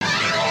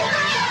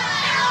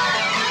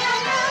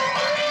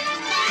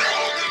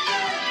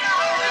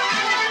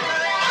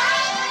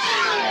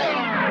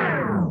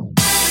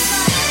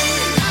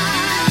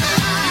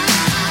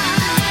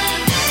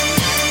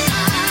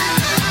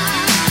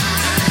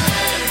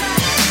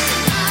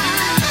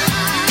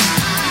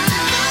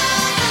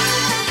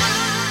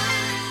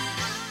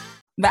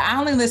The I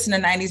Only Listen to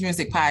 90s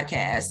Music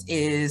podcast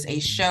is a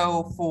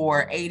show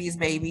for 80s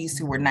babies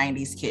who were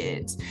 90s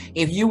kids.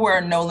 If you were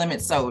a No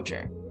Limit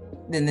soldier,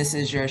 then this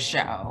is your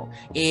show.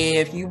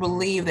 If you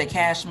believe that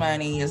Cash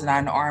Money is not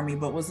an army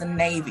but was a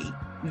Navy,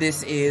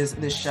 this is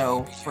the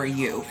show for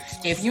you.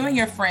 If you and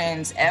your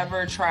friends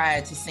ever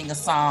tried to sing a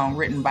song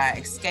written by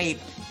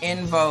Escape,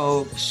 In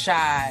Vogue,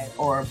 Shy,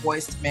 or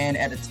Voiced Men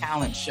at a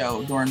talent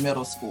show during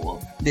middle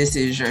school, this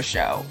is your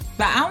show.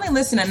 The I Only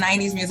Listen to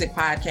 90s Music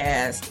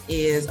podcast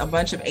is a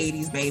bunch of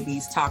 80s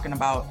babies talking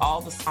about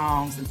all the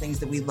songs and things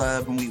that we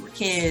loved when we were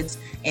kids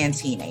and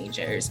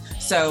teenagers.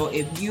 So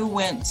if you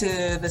went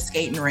to the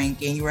skating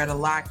rink and you were at a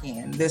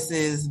lock-in, this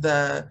is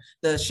the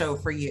show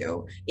for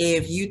you.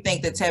 If you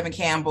think that Tevin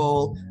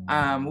Campbell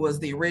was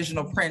the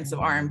original Prince of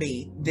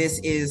R&B, this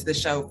is the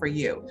show for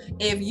you.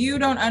 If you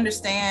don't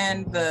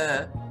understand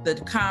the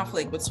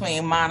conflict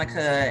between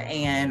Monica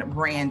and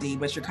Brandy,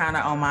 but you're kind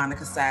of on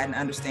Monica's side and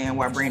understand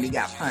why Brandy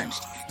got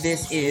punched,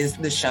 this is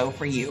the show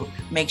for you.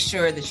 Make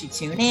sure that you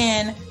tune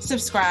in,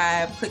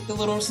 subscribe, click the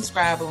little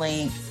subscribe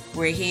link.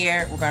 We're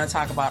here. We're going to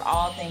talk about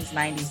all things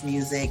 90s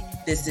music.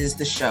 This is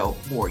the show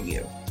for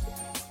you.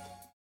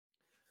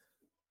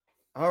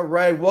 All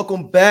right,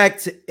 welcome back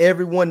to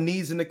Everyone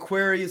Needs an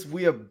Aquarius.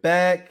 We are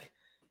back.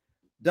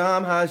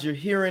 Dom, how's your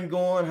hearing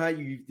going?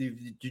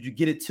 Did you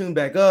get it tuned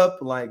back up?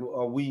 Like,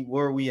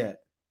 where are we at?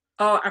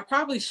 Oh, I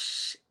probably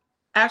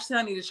actually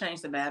I need to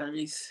change the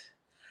batteries.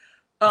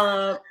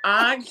 I'm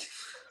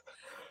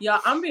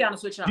gonna be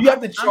honest with y'all. Do you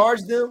have to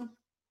charge them?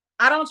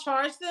 I don't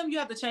charge them. You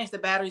have to change the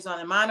batteries on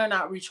them. Mine are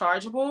not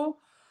rechargeable.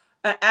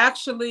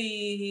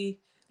 Actually,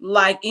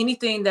 like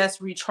anything that's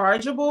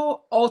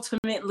rechargeable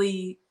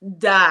ultimately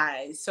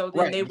dies. So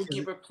then they will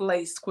get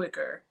replaced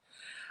quicker.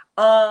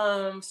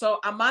 So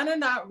mine are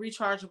not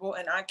rechargeable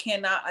and I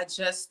cannot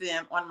adjust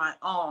them on my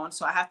own.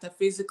 So I have to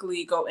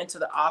physically go into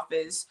the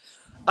office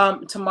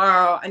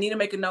tomorrow. I need to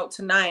make a note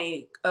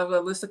tonight of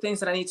a list of things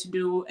that I need to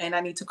do and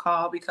I need to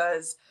call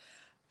because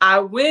I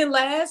went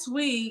last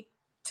week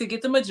to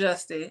get them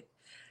adjusted.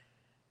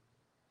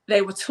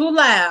 They were too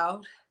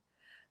loud.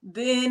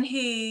 Then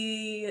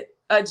he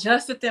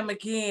adjusted them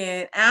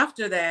again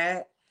after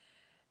that.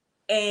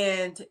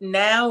 And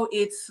now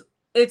it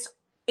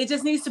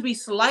just needs to be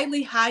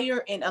slightly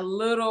higher and a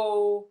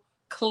little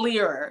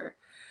clearer.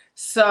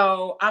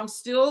 So I'm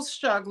still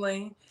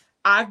struggling.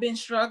 I've been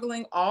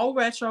struggling all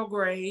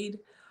retrograde.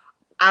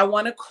 I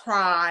want to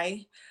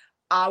cry.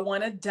 I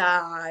want to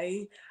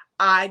die.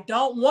 I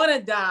don't want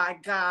to die,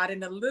 God,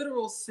 in a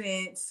literal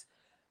sense.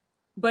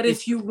 But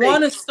if you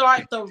want to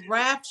start the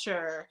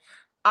rapture,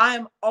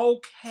 I'm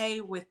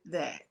okay with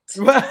that. As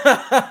long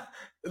as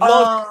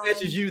it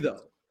matches you,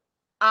 though.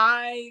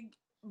 I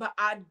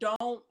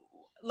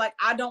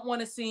don't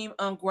want to seem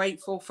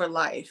ungrateful for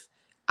life.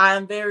 I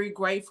am very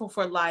grateful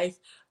for life,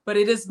 but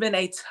it has been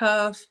a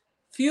tough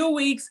few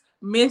weeks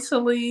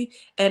mentally,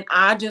 and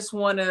I just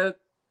want to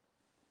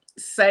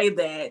say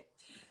that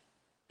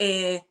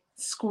and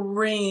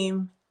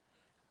scream.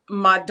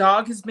 My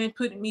dog has been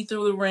putting me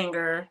through the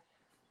ringer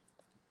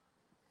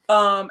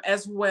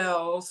as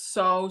well.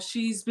 So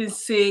she's been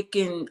sick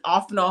and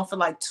off and on for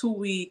like 2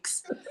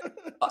 weeks.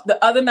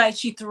 The other night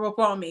she threw up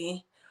on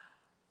me.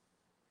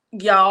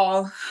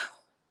 Y'all,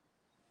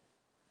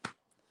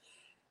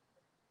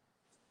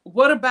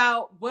 what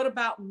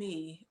about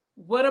me?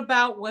 What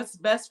about what's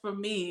best for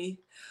me?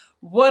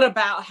 What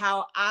about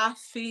how I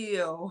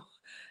feel?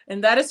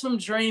 And that is from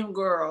Dream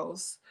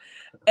Girls.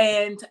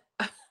 And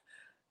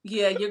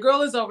yeah, your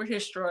girl is over here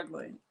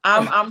struggling.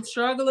 I'm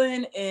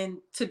struggling, and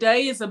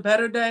today is a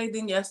better day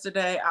than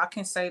yesterday. I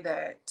can say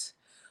that.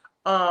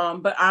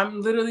 But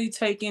I'm literally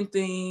taking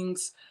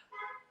things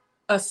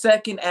a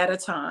second at a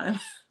time.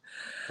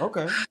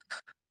 Okay.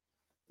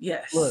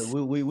 Yes.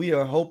 Look, we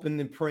are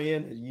hoping and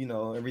praying,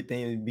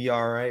 everything will be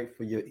all right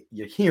for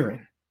your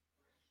hearing.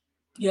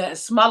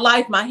 Yes, my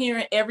life, my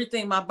hearing,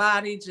 everything, my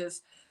body.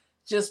 Just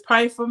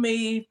pray for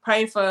me.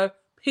 Pray for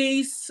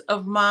peace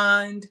of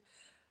mind,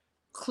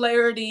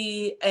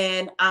 clarity,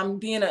 and I'm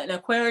being an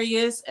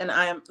Aquarius, and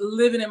I am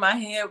living in my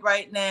head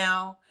right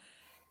now.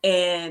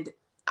 And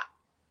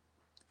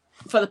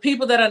for the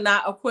people that are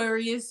not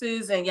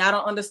Aquariuses and y'all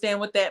don't understand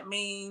what that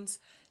means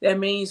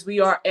we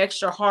are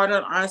extra hard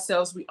on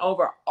ourselves. We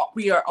are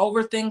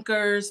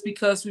overthinkers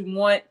because we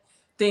want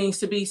things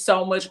to be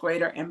so much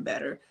greater and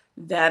better.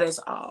 That is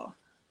all.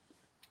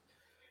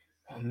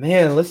 Oh,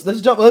 man, let's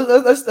jump.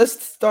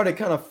 Let's start it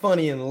kind of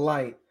funny and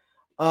light.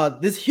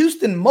 This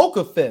Houston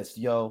Mocha Fest,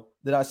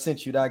 that I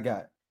sent you, that I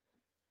got.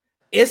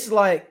 It's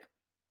like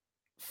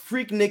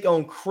Freaknik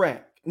on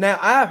crack. Now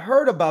I've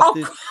heard about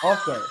this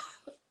also.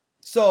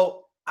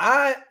 So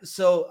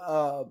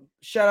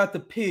shout out to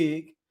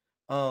Pig,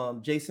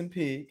 Jason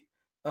Pig.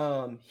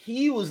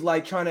 He was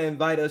like trying to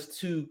invite us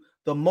to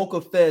the Mocha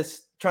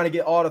Fest, trying to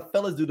get all the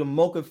fellas to do the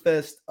Mocha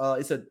Fest.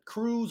 It's a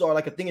cruise or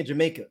like a thing in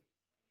Jamaica.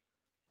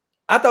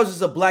 I thought it was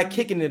just a black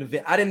kicking it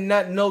event. I did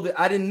not know that.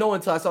 I didn't know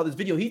until I saw this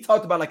video. He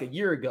talked about like a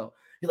year ago.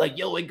 He's like,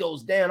 yo, it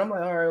goes down. I'm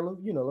like, all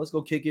right, let's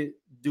go kick it,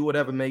 do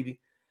whatever, maybe.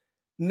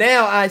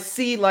 now I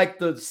see like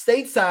the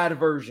stateside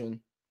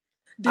version.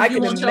 I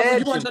can imagine.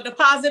 You want the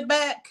deposit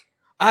back?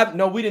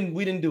 No, we didn't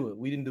do it.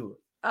 We didn't do it.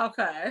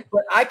 Okay.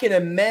 But I can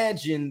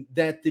imagine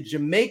that the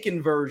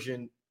Jamaican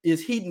version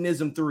is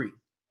Hedonism 3.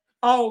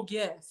 Oh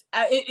yes.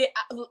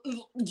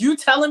 You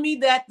telling me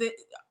that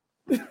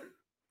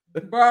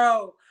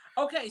bro?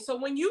 Okay, so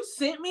when you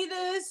sent me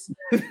this,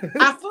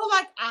 I feel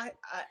like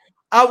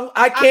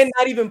I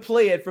cannot even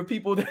play it for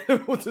people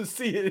that want to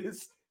see it.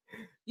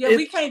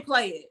 We can't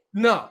play it.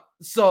 No.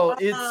 So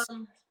it's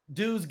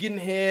dudes getting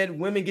head,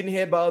 women getting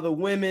head by other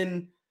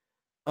women,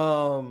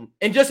 and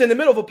just in the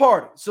middle of a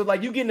party. So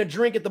like you getting a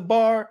drink at the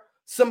bar,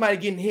 somebody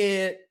getting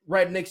head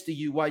right next to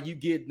you while you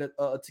getting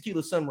a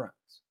tequila sunrise.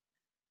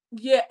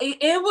 Yeah,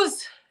 it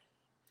was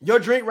your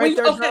drink right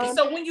there. Okay, John,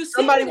 so when you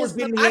somebody was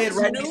getting head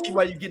right next to you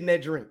while you getting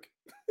that drink.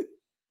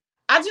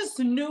 I just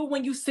knew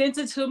when you sent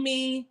it to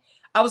me,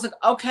 I was like,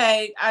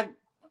 okay, I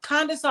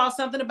kind of saw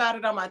something about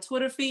it on my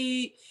Twitter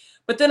feed,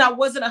 but then I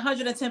wasn't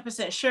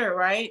 110% sure,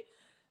 right?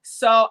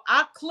 So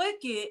I click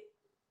it,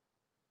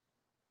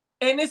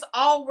 and it's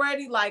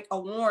already like a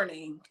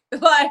warning,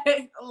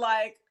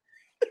 like.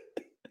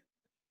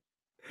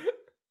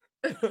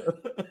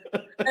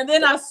 And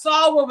then I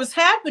saw what was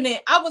happening.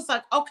 I was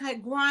like, okay,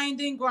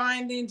 grinding,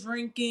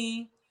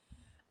 drinking,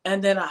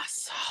 and then I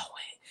saw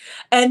it,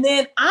 and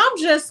then I'm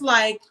just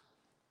like.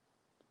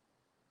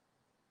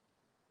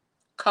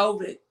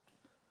 COVID.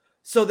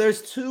 So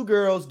there's two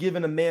girls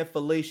giving a man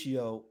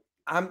fellatio.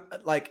 I'm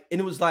like, and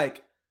it was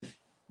like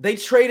they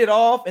traded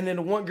off, and then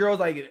the one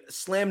girl's like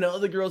slammed the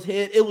other girl's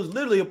head. It was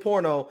literally a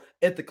porno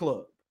at the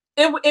club.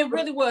 It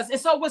really was. And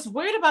so what's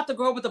weird about the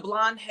girl with the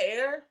blonde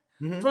hair,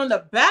 from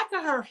the back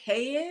of her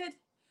head,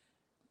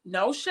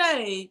 no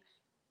shade,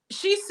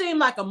 she seemed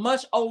like a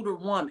much older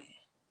woman.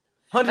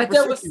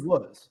 100% she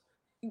was.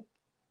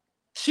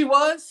 She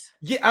was?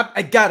 Yeah,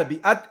 I gotta be.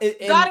 Because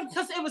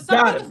it was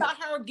something about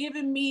her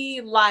giving me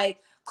like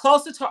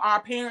closer to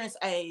our parents'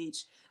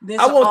 age.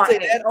 I won't say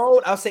that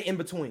old. I'll say in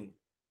between.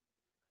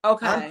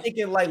 Okay. I'm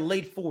thinking like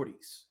late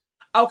 40s.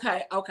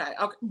 Okay.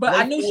 But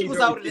I knew she was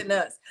older than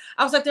us.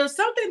 I was like, there's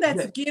something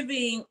that's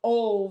giving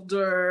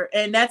older,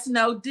 and that's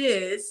no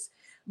diss,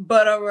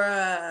 but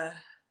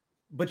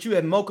you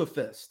had Mocha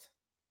Fest,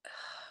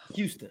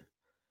 Houston.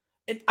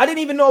 And I didn't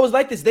even know it was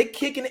like this. They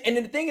kicking, and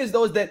the thing is,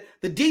 though, is that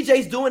the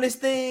DJ's doing his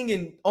thing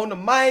and on the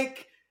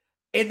mic,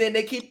 and then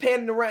they keep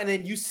panning around,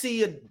 and you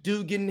see a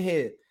dude getting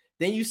head.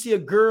 Then you see a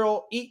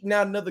girl eating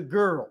out another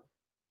girl.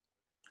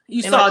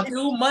 You saw a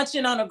dude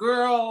munching on a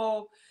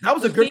girl. That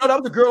was a girl.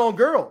 That was a girl on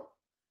girl.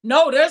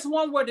 No, there's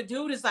one where the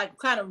dude is like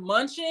kind of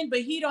munching,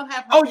 but he don't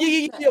have. Oh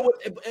yeah.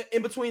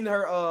 In between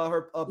her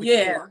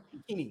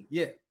bikini.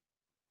 Yeah.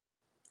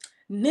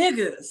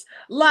 Niggas,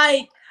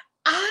 like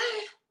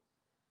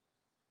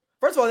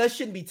First of all, that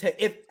shouldn't be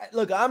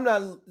look, I'm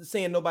not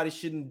saying nobody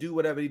shouldn't do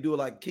whatever they do,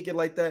 like kick it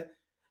like that.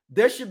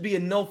 There should be a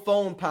no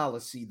phone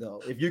policy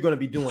though, if you're going to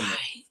be doing that.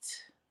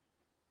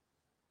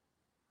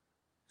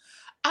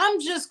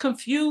 I'm just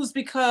confused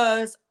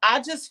because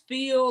I just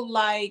feel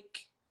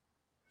like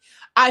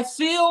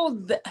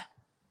that,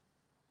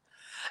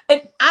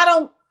 and I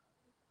don't.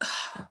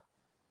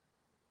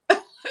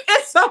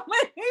 It's so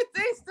many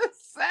things to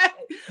say.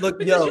 Look,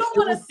 because you don't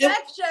want to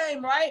sex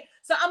shame, right?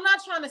 So I'm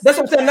not trying to. That's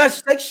what I'm saying. Not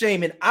sex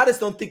shaming. I just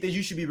don't think that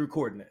you should be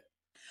recording it.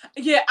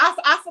 Yeah,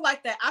 I feel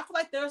like that. I feel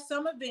like there are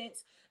some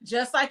events,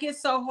 just like at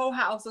Soho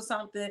House or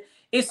something,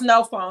 it's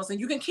no phones, and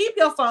you can keep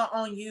your phone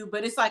on you,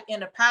 but it's like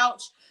in a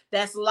pouch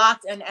that's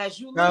locked. And as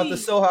you now leave, at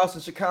the Soho House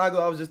in Chicago,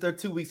 I was just there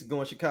 2 weeks ago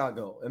in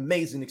Chicago.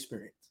 Amazing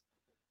experience.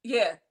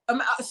 Yeah,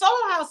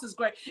 Soho House is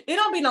great. It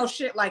don't be no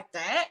shit like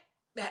that.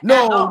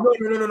 No.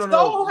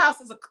 Soho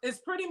House is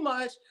pretty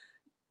much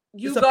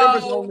you go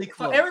members only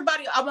club. For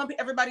everybody. I want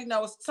everybody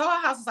knows Soho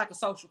House is like a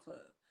social club.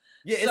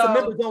 Yeah, it's a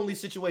members only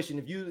situation.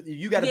 If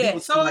you got to be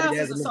with somebody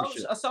that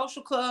has a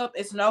social club.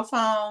 It's no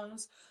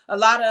phones. A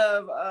lot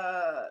of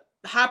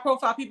high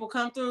profile people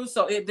come through,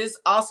 so this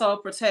also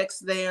protects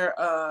their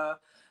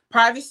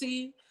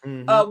privacy.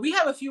 Mm-hmm. We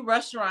have a few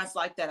restaurants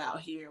like that out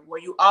here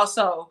where you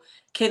also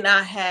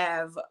cannot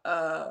have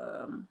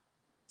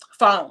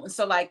phones.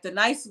 So like the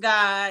Nice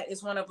Guy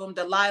is one of them.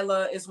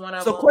 Delilah is one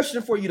of them. So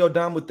question for you though,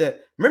 Dom, with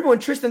that. Remember when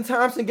Tristan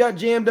Thompson got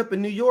jammed up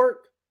in New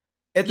York?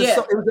 It was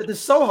at the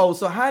Soho.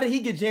 So how did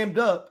he get jammed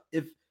up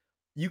if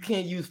you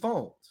can't use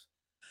phones?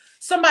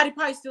 Somebody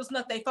probably still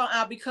snuck their phone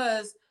out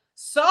because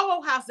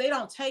Soho House, they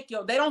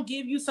don't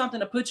give you something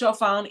to put your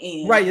phone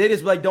in. Right. They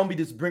just like don't be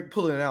just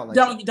pulling it out.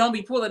 Like don't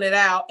be pulling it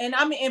out. And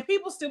I mean, and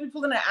people still be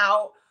pulling it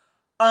out.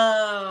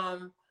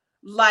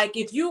 Like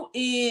if you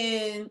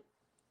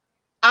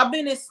I've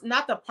been in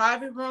not the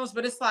private rooms,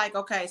 but it's like,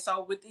 okay,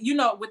 so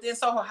within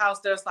Soho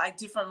House, there's like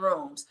different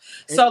rooms.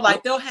 So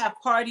like they'll have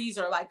parties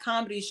or like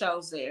comedy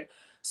shows there.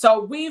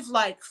 So we've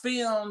like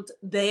filmed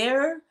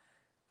there.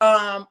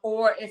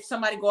 Or if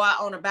somebody go out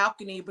on a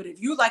balcony, but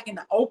if you like in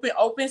the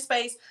open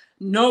space,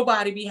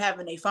 nobody be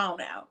having a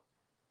phone out.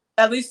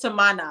 At least to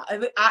my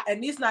knowledge,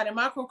 at least not in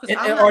my crew.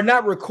 Or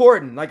not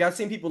recording. Like I've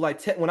seen people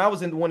like when I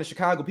was in the one in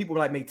Chicago, people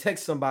like may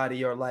text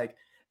somebody or like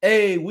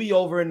hey, we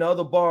over in the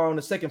other bar on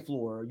the second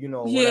floor,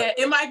 whatever. Yeah,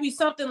 it might be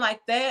something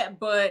like that,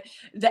 but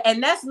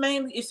and that's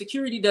mainly if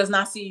security does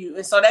not see you.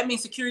 And so that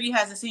means security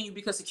hasn't seen you,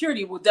 because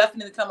security will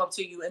definitely come up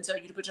to you and tell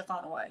you to put your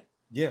phone away.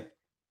 Yeah.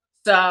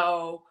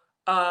 So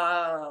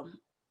I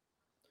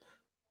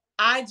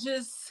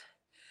just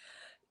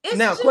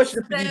now, just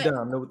question for you,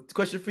 Dom. No,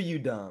 question for you,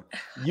 Dom.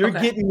 You're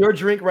getting your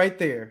drink right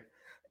there,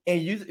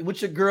 and you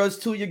with your girls,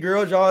 two of your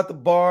girls, y'all at the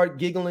bar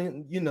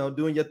giggling,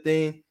 doing your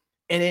thing,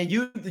 and then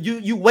you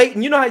wait,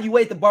 and you know how you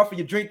wait at the bar for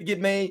your drink to get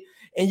made,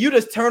 and you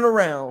just turn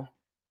around,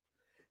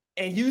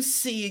 and you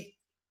see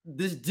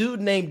this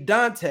dude named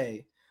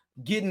Dante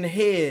getting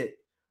head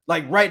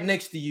like right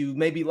next to you,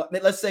 maybe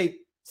let's say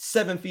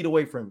 7 feet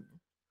away from you.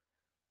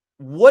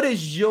 What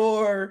is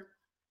your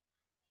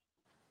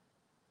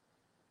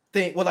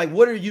thing? Well, like,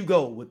 where do you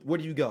go? Where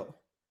do you go?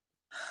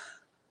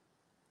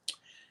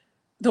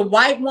 The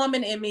white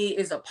woman in me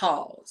is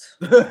appalled.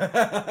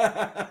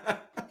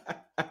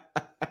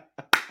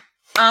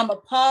 I'm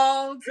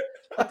appalled,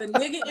 but the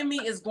nigga in me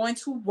is going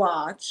to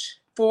watch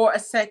for a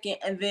second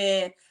and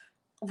then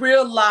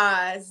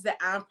realize that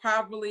I'm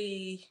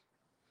probably.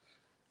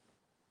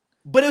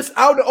 But it's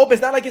out in the open.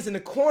 It's not like it's in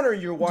the corner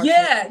you're watching.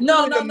 Yeah,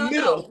 no.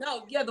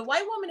 Yeah, the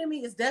white woman in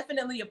me is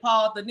definitely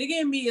appalled. The nigga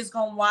in me is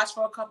gonna watch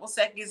for a couple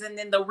seconds, and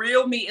then the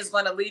real me is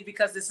gonna leave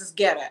because this is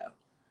ghetto.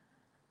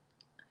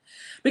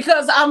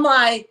 Because I'm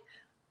like,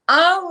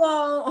 I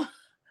won't.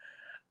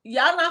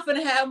 Y'all not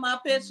gonna have my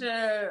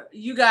picture.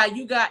 You got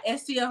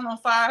STL on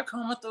fire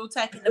coming through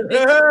taking the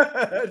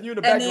picture, you in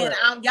the and then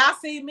y'all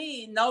see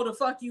me. No, the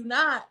fuck you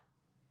not.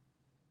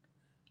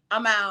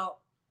 I'm out.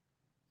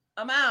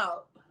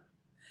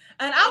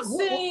 And I've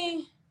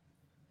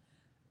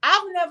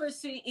never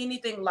seen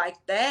anything like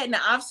that. Now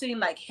I've seen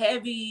like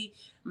heavy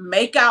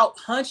makeout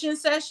hunching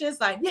sessions.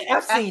 Like, yeah,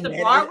 I've seen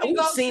that.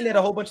 We've seen that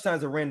a whole bunch of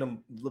times at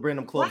random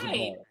clubs.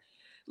 Right.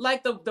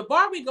 Like the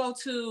bar we go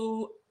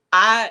to,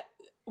 and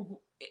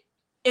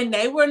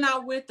they were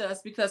not with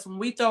us because when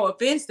we throw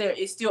events there,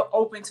 it's still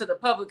open to the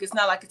public. It's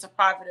not like it's a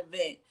private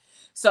event.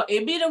 So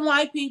it be the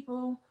white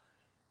people,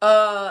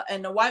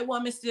 and the white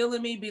woman still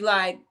in me be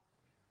like,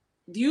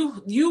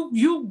 you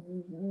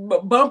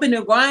bumping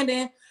and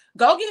grinding.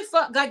 Go get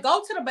fucked. Like,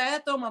 go to the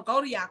bathroom or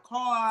go to your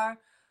car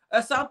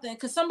or something,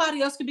 because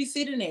somebody else could be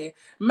sitting there.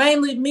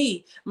 Mainly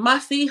me. My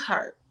feet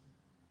hurt.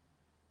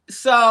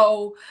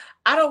 So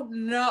I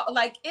don't know.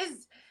 Like,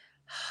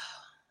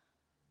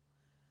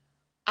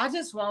 I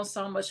just want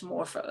so much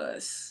more for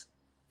us.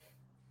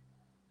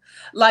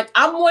 Like,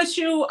 I'm with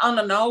you on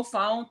the no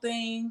phone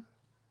thing.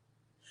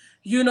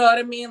 You know what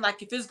I mean?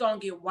 Like, if it's gonna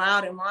get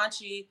wild and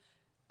raunchy,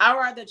 I'd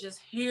rather just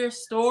hear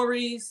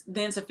stories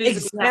than to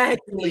physically.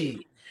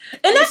 Exactly.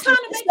 And that's kind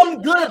of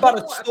something good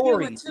about a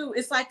story too.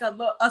 It's like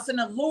an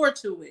allure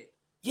to it.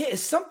 Yeah,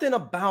 it's something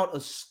about a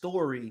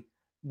story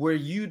where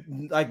you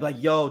like,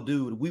 yo,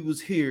 dude, we was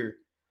here.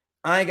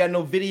 I ain't got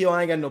no video,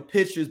 I ain't got no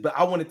pictures, but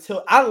I want to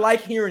tell. I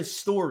like hearing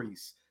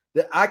stories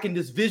that I can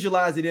just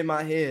visualize it in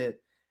my head,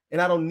 and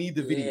I don't need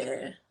the video.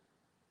 Yeah.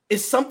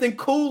 It's something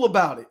cool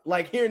about it,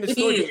 like hearing the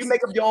story. You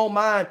make up your own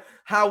mind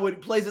how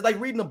it plays. It's like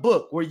reading a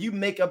book where you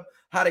make up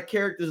how the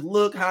characters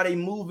look, how they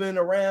moving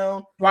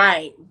around.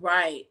 Right.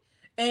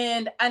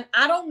 And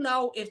I don't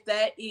know if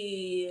that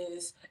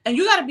is, and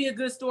you got to be a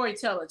good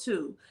storyteller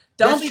too.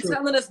 Don't be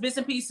telling us bits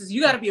and pieces.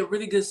 You got to be a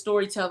really good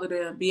storyteller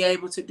to be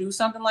able to do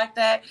something like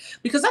that.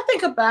 Because I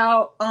think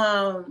about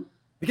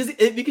because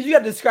you got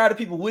to describe to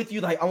people with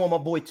you, like, I want my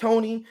boy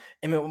Tony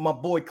and my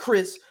boy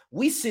Chris.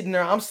 We sitting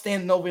there, I'm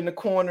standing over in the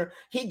corner.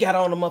 He got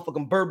on a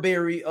motherfucking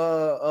Burberry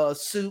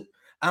suit.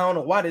 I don't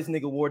know why this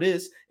nigga wore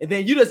this. And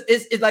then you just,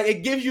 it's like,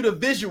 it gives you the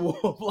visual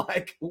of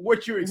like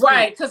what you're experiencing.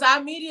 Right, because I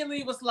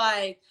immediately was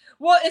like,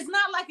 well, it's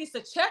not like it's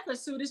a checker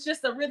suit. It's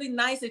just a really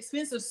nice,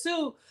 expensive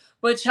suit.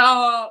 But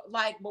y'all,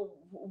 like,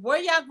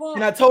 where y'all going?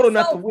 And I told him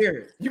not to wear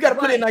it. You got to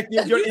put in like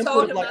your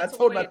input. Like, I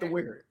told him not to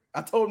wear it.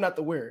 I told him not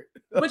to wear it.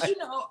 But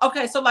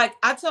okay, so like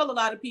I tell a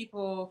lot of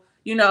people,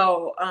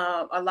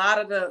 a lot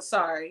of the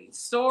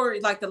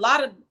stories, like a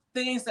lot of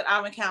things that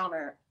I've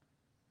encountered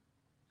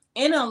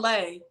in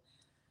LA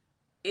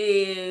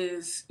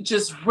is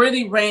just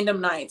really random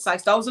nights.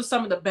 Like, those are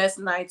some of the best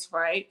nights,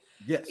 right?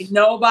 Yes.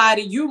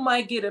 You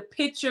might get a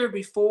picture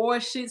before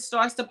shit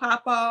starts to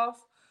pop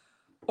off,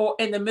 or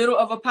in the middle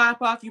of a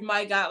pop off, you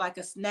might got like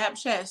a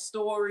Snapchat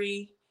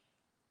story.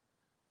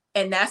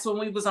 And that's when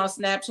we was on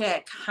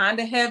Snapchat, kind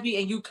of heavy,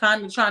 and you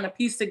kind of trying to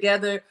piece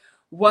together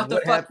what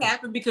the fuck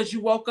happened because you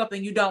woke up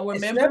and you don't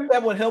remember. And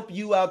Snapchat would help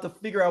you out to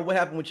figure out what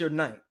happened with your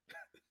night.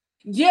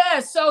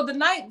 Yeah, so the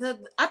night,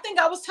 I think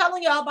I was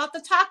telling y'all about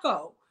the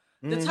taco.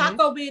 The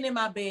taco being in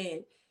my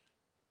bed.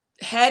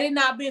 Had it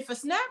not been for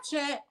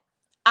Snapchat,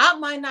 I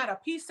might not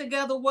have pieced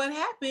together what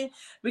happened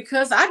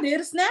because I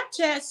did a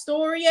Snapchat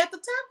story at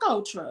the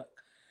taco truck.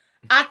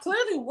 I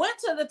clearly went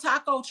to the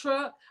taco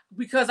truck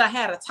because I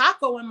had a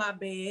taco in my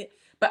bed,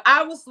 but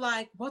I was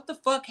like, what the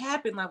fuck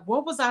happened? Like,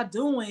 what was I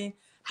doing?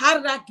 How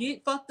did I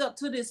get fucked up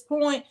to this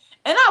point?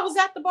 And I was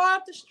at the bar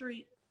up the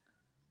street.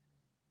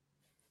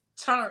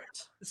 turned.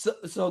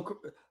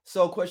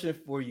 So question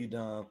for you,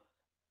 Dom.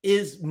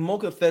 Is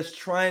Mocha Fest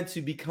trying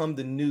to become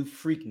the new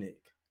Freaknik?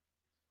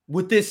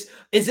 With this,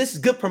 is this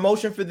good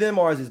promotion for them,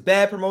 or is this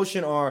bad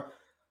promotion, or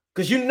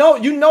because you know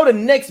the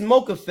next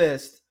Mocha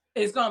Fest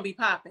is gonna be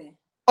popping.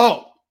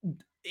 Oh,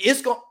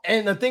 it's going,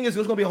 and the thing is,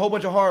 there's gonna be a whole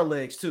bunch of hard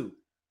legs too.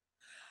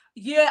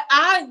 Yeah,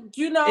 I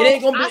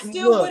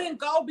still wouldn't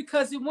go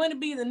because it wouldn't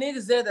be the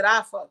niggas there that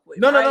I fuck with.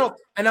 No.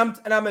 And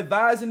I'm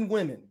advising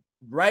women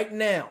right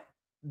now,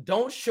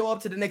 don't show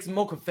up to the next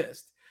Mocha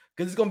Fest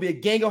because it's gonna be a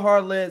gang of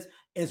hard legs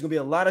and it's gonna be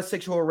a lot of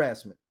sexual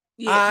harassment.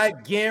 Yeah. I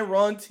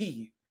guarantee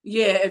you.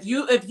 Yeah, if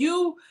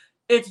you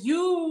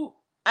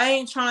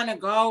ain't trying to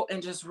go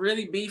and just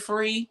really be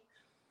free,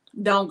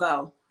 don't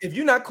go. If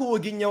you're not cool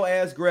with getting your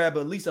ass grabbed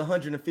at least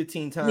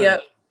 115 times, yeah,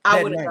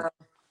 I wouldn't go.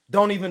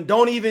 Don't even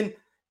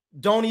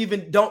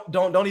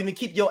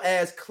keep your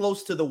ass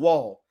close to the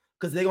wall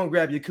because they're gonna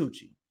grab your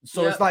coochie.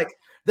 So it's like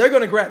they're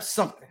gonna grab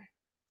something.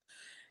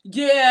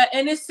 Yeah,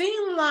 and it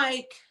seemed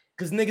like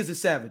because niggas are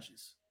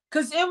savages.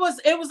 Because it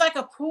was like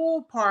a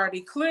pool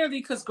party,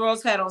 clearly because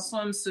girls had on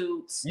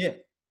swimsuits. Yeah.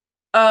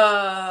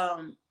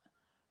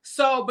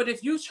 So, but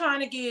if you trying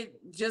to get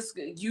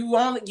you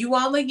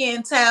only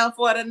in town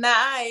for the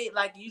night,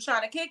 like you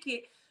trying to kick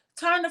it,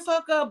 turn the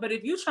fuck up. But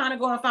if you trying to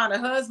go and find a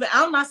husband,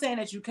 I'm not saying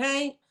that you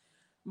can't,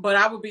 but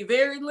I would be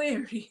very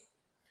leery.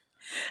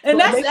 And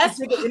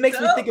so it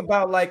makes me think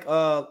about like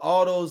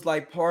all those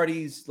like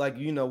parties, like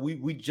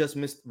we just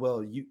missed.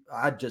 Well,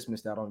 I just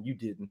missed out on. You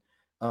didn't,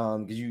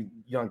 because you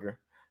younger.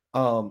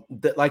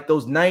 That like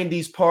those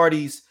 90s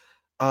parties.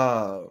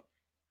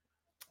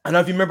 I don't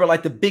know if you remember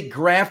like the big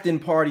Grafton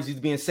parties used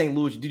to be in St.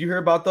 Louis. Did you hear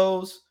about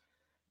those?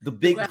 The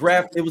big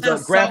Grafton. It was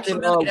a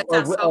Grafton,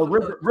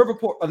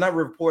 Riverport, not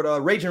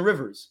Riverport, Raging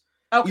Rivers.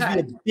 Okay. Used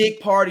to be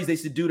big parties they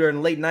used to do there in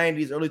the late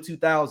 90s, early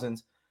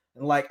 2000s.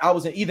 And like I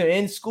was either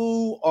in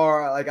school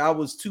or like I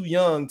was too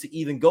young to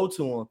even go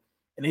to them.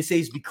 And they say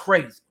it's be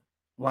crazy.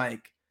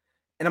 Like,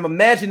 and I'm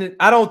imagining,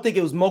 I don't think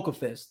it was Mocha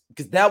Fest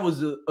because that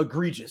was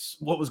egregious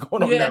what was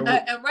going on there.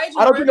 I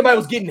don't think anybody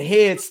was getting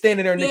head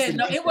standing there next to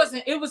no, it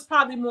wasn't. It was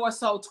probably more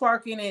so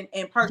twerking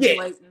and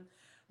percolating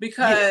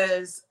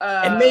because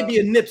and maybe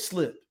a nip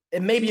slip.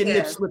 And maybe a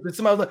nip slip. And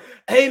somebody was like,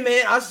 hey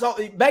man, I saw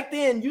back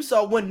then you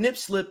saw one nip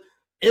slip.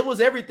 It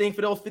was everything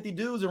for those 50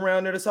 dudes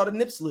around there that saw the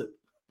nip slip.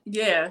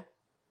 Yeah.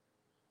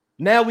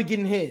 Now we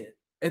getting head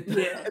at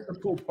the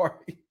pool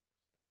party.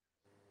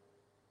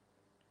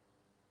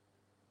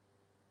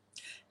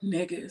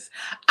 Niggas.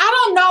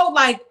 I don't know,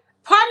 like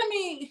part of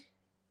me,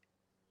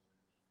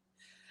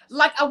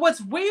 like what's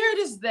weird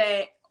is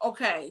that,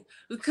 okay,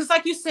 because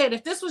like you said,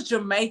 if this was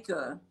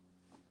Jamaica,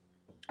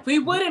 we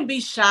wouldn't be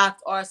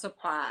shocked or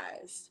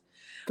surprised.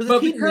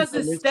 But because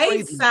it's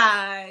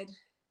stateside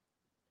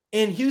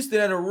in Houston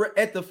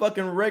at the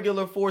fucking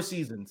regular Four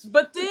Seasons.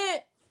 But then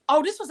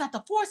this was at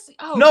the Four Seasons.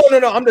 Oh,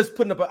 no. I'm just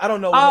putting up. I don't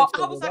know. I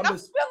was like, I'm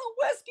spilling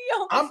whiskey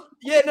on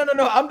this.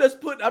 No. I'm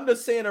just putting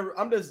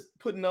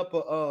up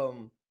a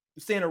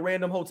saying a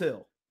random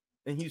hotel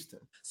in Houston.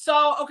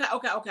 So okay.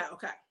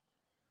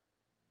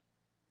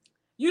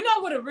 You know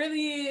what it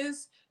really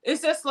is?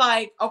 It's just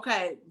like,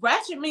 okay,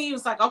 ratchet me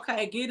was like,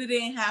 okay, get it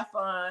in, have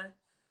fun.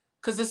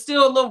 Cause there's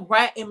still a little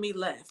rat in me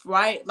left,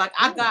 right? Like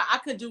I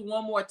could do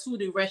one more to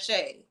the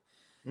Reche.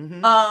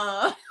 Mm-hmm.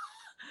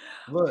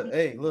 Look.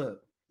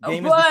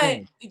 Game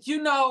but is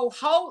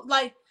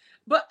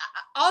but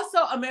also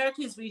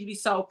Americans, we be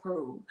so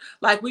prude.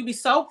 Like we be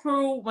so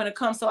prude when it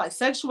comes to like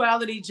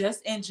sexuality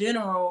just in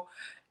general.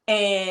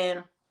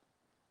 And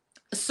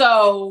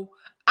so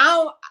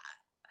I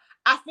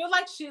feel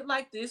like shit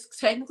like this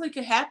technically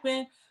could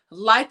happen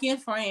like in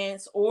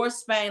France or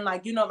Spain.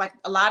 Like, like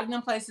a lot of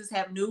them places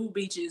have nude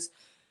beaches.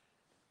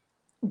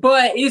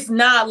 But it's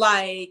not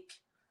like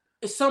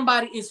if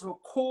somebody is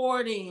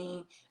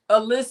recording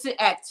illicit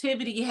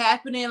activity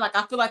happening. Like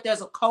I feel like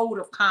there's a code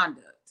of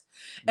conduct.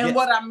 And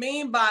what I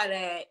mean by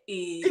that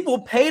is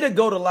people pay to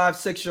go to live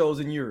sex shows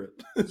in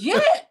Europe. Yeah.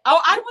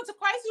 Oh, I went to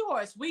Crazy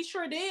Horse. We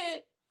sure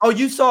did. Oh,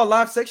 you saw a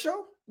live sex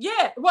show?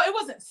 Yeah. Well, it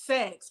wasn't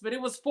sex, but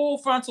it was full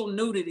frontal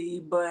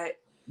nudity. But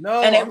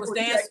no, and it was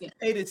dancing.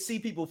 Pay to see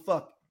people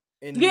fuck.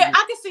 I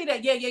can see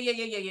that. Yeah.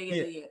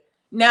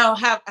 Now,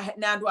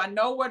 do I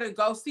know where to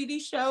go see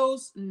these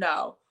shows?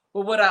 No.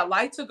 But would I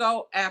like to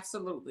go?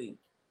 Absolutely.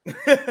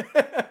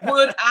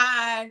 Would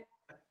I,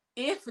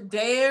 if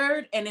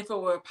dared, and if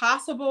it were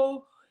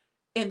possible,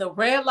 in the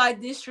red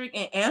light district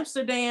in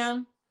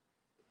Amsterdam,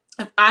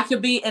 if I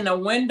could be in a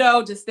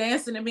window just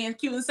dancing and being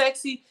cute and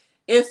sexy,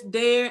 if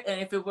dared,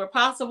 and if it were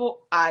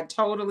possible, I'd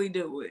totally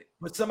do it.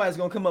 But somebody's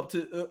gonna come up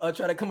to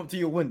try to come up to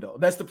your window.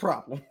 That's the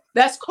problem.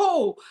 That's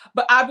cool,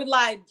 but I'd be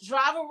like,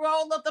 drive a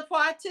roll up the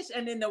partition,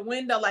 and then the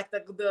window, like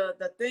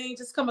the thing,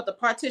 just come up. The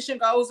partition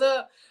goes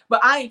up,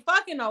 but I ain't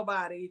fucking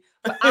nobody.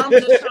 But I'm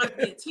just trying to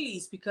be a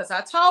tease because I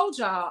told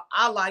y'all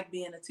I like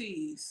being a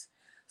tease.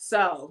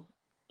 So,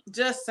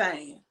 just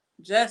saying.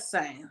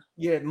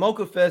 Yeah,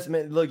 Mocha Fest,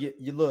 man. Look,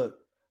 you look.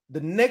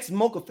 The next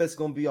Mocha Fest is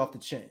gonna be off the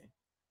chain.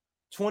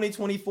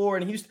 2024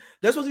 in Houston.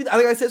 That's supposed to be.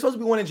 Like I said, it's supposed to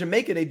be one in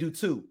Jamaica. They do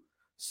too.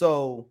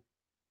 So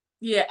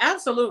yeah,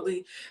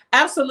 absolutely.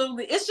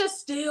 Absolutely. It's just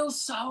still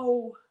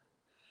so,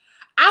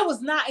 I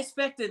was not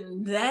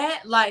expecting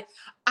that. Like,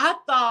 I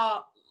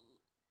thought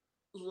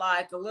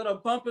like a little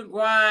bump and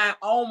grind,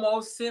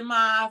 almost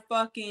semi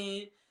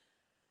fucking,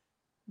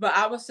 but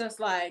I was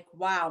just like,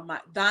 wow,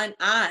 thine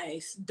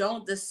eyes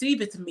don't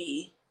deceive it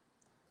me.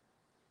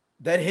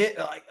 that hit,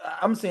 like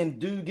I'm saying,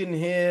 dude getting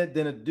hit,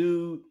 then a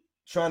dude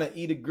trying to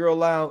eat a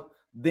girl out,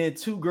 then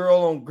two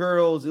girl on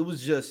girls. It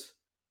was just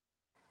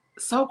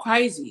So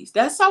crazy.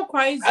 That's so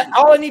crazy.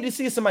 all I need to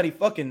see is somebody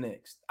fucking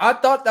next. I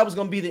thought that was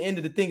gonna be the end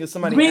of the thing. If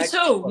somebody, Me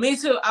too. Me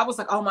too. I was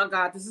like, oh my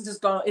God, this is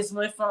just going. It's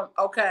went from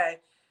okay,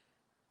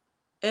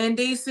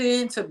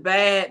 indecent to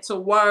bad to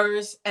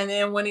worse, and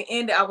then when it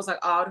ended, I was like,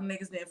 oh, them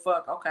niggas didn't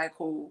fuck. Okay,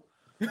 cool.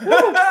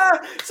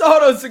 So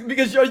hold on,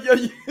 because your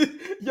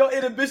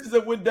inhibitions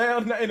that went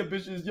down, not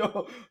inhibitions,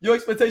 your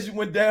expectation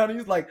went down.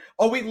 He's like,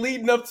 "Are we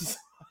leading up to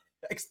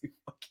actually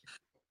fucking?"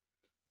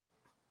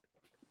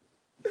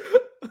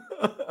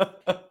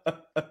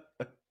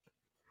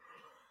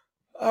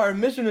 All right,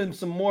 mentioning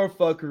some more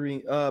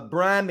fuckery.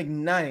 Brian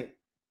McKnight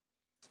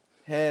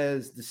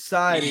has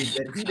decided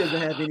that he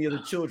doesn't have any other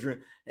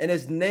children and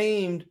has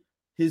named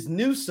his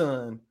new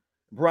son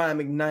Brian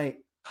McKnight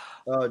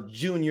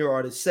Jr.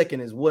 or the second,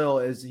 as well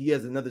as he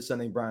has another son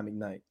named Brian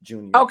McKnight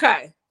Jr.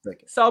 Okay.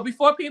 Second. So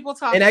before people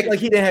talk and act like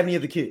he didn't have any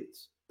other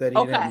kids. That he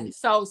okay.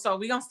 So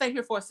we're gonna stay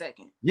here for a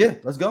second. Yeah,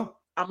 let's go.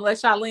 I'm gonna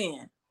let y'all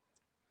in.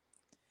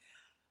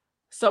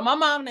 So my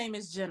mom's name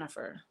is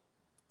Jennifer.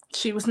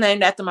 She was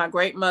named after my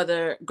great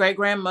grandmother,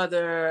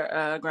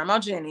 Grandma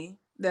Jenny,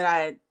 that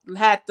I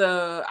had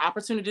the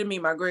opportunity to meet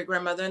my great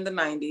grandmother in the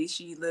 90s.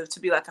 She lived to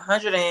be like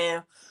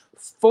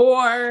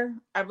 104,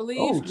 I believe.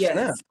 Oh, yes.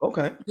 snap.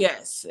 Okay.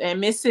 Yes.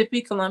 And Mississippi,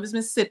 Columbus,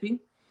 Mississippi.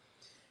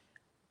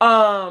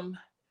 But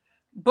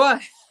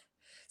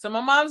so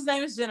my mom's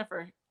name is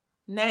Jennifer,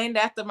 named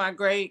after my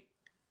great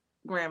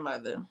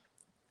grandmother.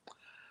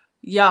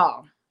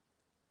 Y'all,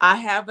 I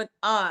have an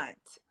aunt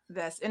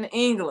that's in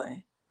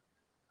England.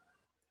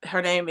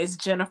 Her name is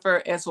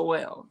Jennifer as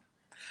well.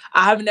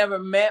 I have never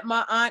met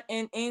my aunt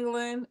in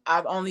England.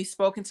 I've only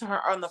spoken to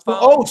her on the phone.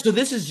 Oh, so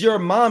this is your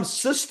mom's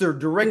sister,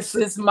 This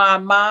is my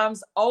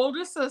mom's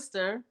older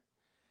sister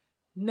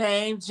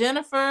named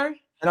Jennifer.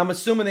 And I'm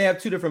assuming they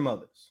have two different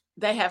mothers.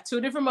 They have two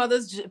different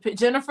mothers.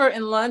 Jennifer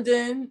in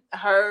London,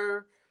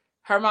 her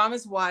mom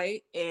is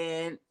white,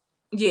 and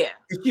yeah.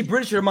 Is she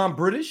British? Your mom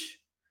British?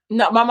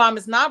 No, my mom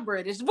is not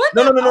British. What?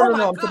 No. Oh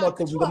I'm talking about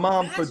the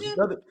mom for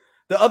the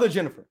other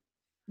Jennifer.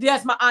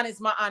 Yes, my aunt is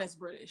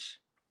British.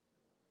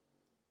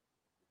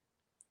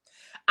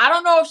 I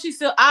don't know if she's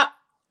still. I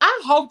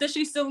hope that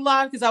she's still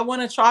alive because I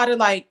want to try to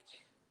like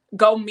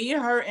go meet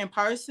her in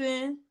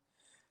person.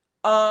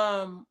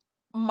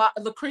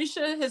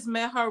 Lucretia has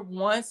met her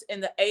once in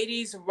the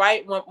 80s,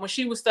 right when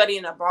she was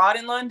studying abroad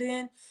in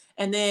London,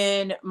 and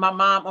then my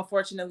mom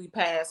unfortunately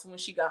passed when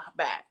she got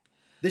back.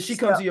 Did she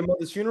come to your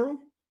mother's funeral?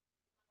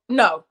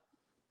 No.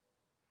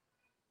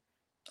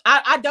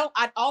 I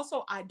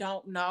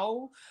don't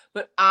know,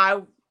 but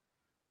I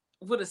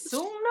would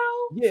assume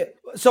no. Yeah.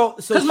 So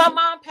because my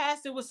mom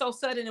passed, it was so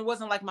sudden. It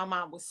wasn't like my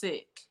mom was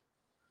sick.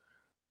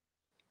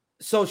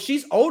 So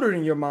she's older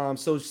than your mom.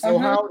 So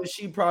how old is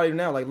she probably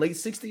now? Like late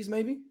 60s,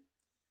 maybe?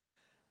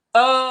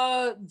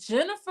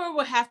 Jennifer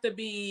would have to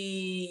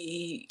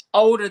be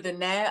older than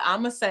that. I'm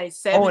gonna say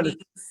 70s.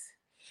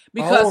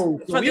 Because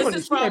this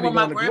is from when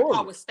my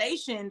grandpa was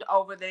stationed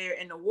over there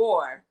in the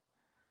war.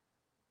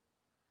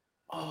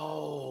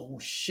 Oh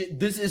shit!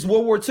 This is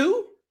World War II?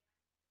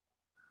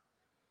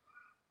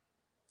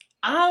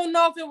 I don't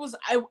know if it was.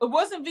 It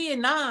wasn't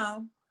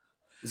Vietnam.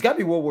 It's got to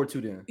be World War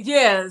II then.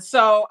 Yeah.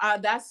 So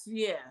that's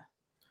yeah.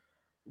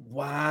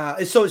 Wow.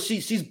 So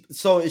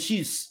is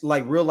she's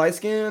like real light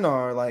skin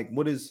or like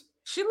what is?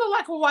 She looked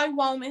like a white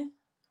woman.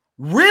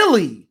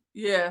 Really?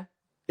 Yeah.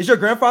 Is your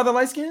grandfather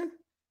light skin?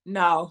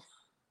 No.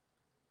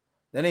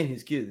 That ain't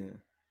his kid then.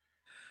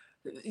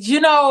 You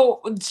know,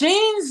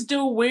 genes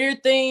do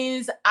weird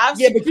things. But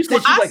you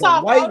said she's like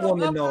a white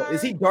woman though.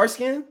 Is he dark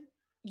skinned?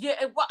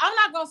 Yeah, well, I'm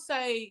not gonna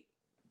say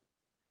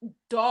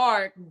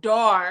dark.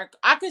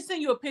 I can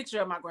send you a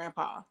picture of my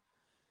grandpa.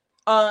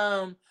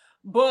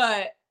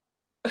 But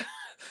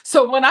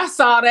so when I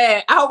saw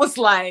that, I was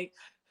like,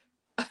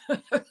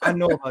 I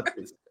know about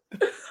this.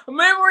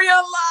 Memory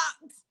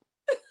unlocked.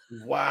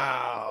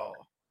 Wow.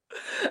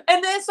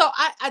 And then so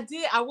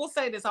I will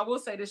say this,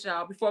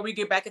 y'all, before we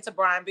get back into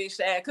Brian Big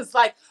Shad, because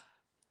like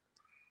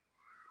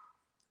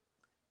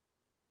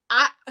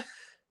I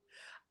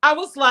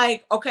was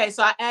like, okay,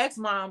 so I asked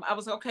Mom, I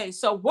was okay,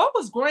 so what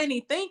was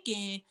Granny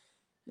thinking,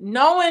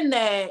 knowing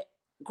that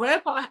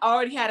Grandpa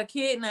already had a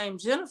kid named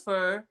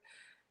Jennifer?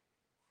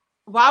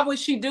 Why would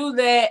she do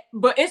that?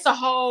 But it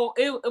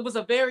was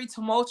a very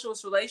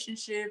tumultuous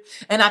relationship.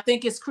 And I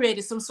think it's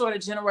created some sort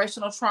of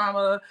generational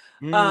trauma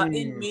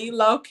in me,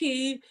 low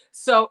key.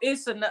 So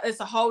it's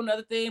a whole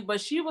nother thing.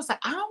 But she was like,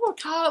 I don't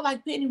recall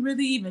like Penny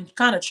really even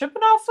kind of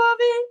tripping off of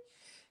it.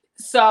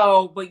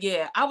 So, but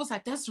yeah, I was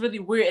like, that's really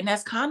weird. And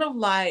that's kind of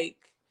like,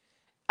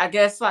 I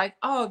guess like,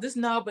 oh, this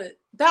no, but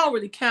that don't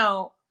really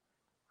count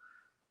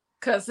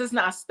because it's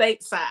not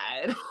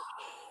stateside.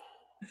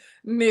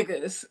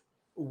 Niggas.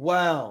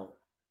 Wow.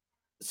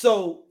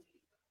 So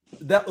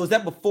that was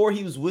that before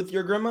he was with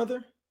your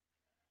grandmother?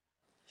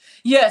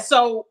 Yeah,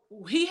 so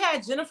he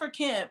had Jennifer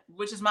Kemp,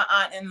 which is my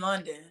aunt in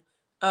London,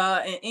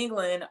 in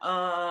England.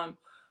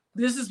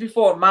 This is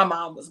before my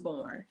mom was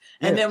born.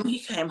 Yeah. And then when he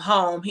came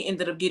home, he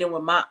ended up getting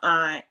with my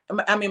aunt.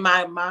 I mean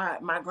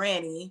my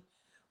granny.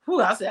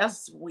 Whew, I said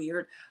that's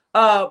weird.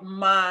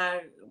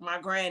 My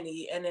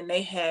granny, and then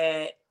they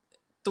had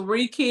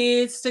 3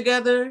 kids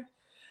together.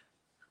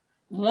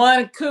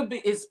 One could be,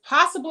 it's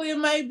possibly a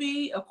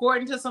maybe,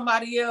 according to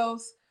somebody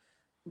else,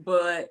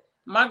 but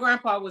my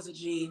grandpa was a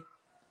G.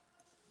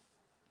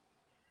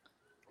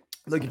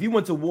 Look, if you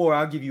went to war,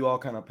 I'll give you all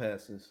kind of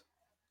passes.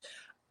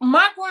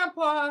 My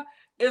grandpa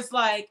is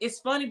like, it's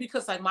funny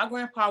because like my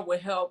grandpa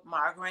would help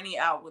my granny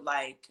out with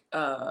like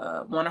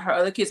one of her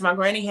other kids. My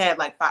granny had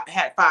like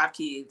had 5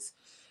 kids,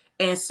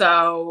 and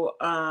so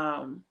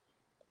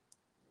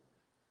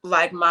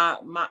like my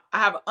I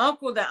have an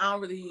uncle that I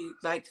don't really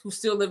like, who's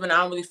still living, I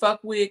don't really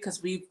fuck with,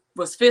 because we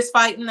was fist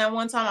fighting that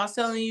one time I was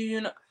telling you,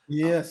 you know.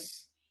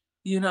 Yes.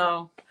 You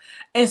know,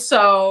 and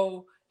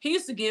so he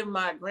used to give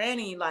my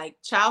granny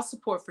like child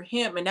support for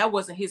him, and that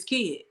wasn't his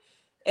kid,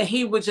 and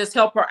he would just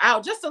help her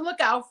out just to look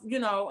out, you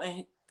know,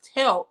 and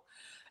help.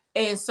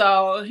 And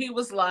so he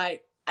was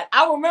like,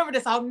 I remember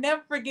this, I'll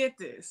never forget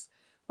this.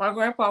 My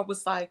grandpa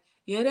was like,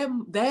 yeah,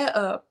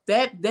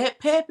 that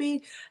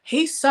Peppy,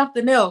 he's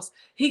something else.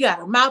 He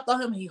got a mouth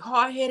on him, he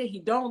hard-headed, he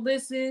don't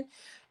listen.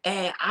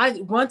 And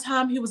one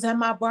time he was at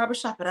my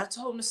barbershop and I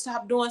told him to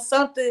stop doing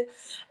something.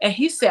 And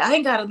he said, I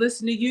ain't gotta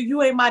listen to you.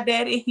 You ain't my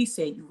daddy. And he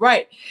said, you're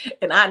right.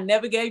 And I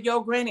never gave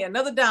your granny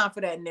another dime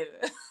for that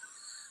nigga.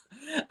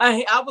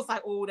 I was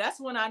like, oh, that's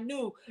when I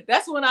knew.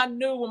 That's when I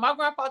knew. When my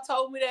grandpa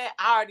told me that,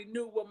 I already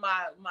knew what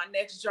my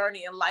next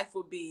journey in life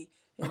would be.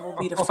 And it would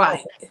be to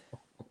fight.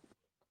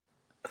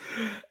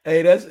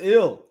 Hey, that's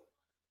ill.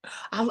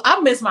 I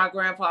miss my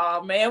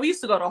grandpa, man. We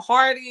used to go to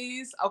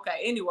Hardee's. Okay,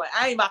 anyway,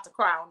 I ain't about to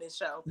cry on this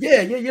show.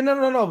 Yeah.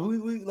 No.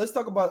 We let's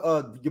talk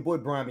about your boy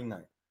Brian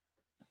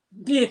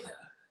McKnight.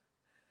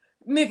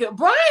 Nigga,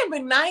 Brian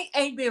McKnight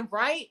ain't been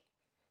right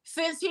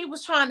since he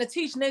was trying to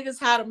teach niggas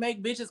how to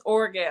make bitches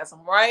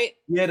orgasm, right?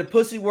 Yeah, the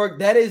pussy work.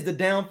 That is the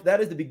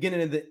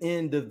beginning and the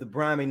end of the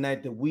Brian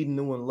McKnight that we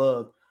knew and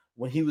loved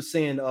when he was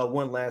saying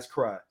one last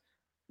cry.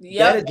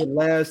 Yep. That is the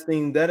last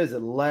thing. That is the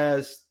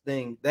last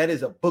thing. That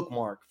is a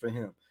bookmark for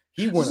him.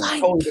 He went a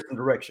totally different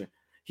direction.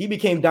 He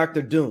became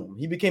Dr. Doom.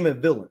 He became a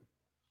villain.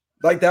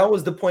 Like that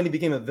was the point. He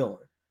became a villain.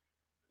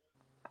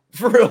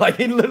 For real, like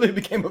he literally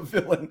became a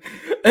villain.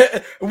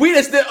 We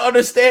just didn't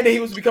understand that he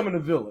was becoming a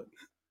villain.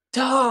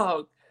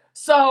 Dog.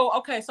 So,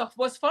 okay, so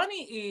what's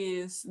funny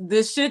is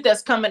this shit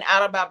that's coming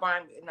out about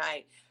Brian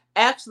McKnight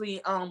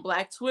actually on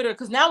Black Twitter,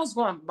 because now it's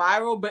going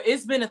viral, but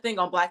it's been a thing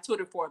on Black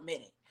Twitter for a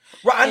minute.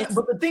 Right,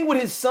 but the thing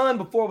with his son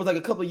before was like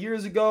a couple of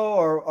years ago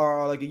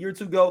or like a year or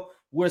two ago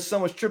where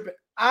someone was tripping.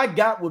 I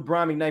got with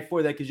Brian McKnight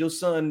for that because your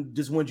son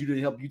just wants you to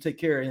help you take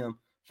care of him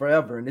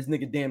forever, and this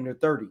nigga damn near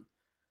 30.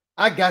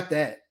 I got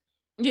that.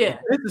 Yeah.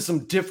 But this is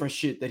some different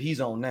shit that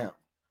he's on now.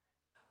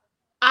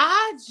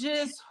 I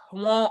just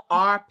want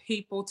our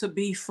people to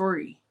be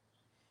free.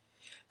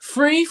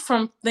 Free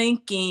from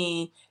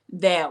thinking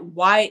that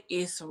white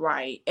is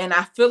right. And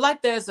I feel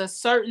like there's a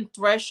certain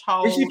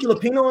threshold. Is she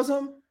Filipino or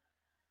something?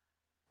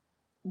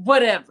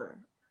 Whatever.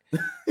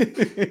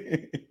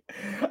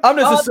 I'm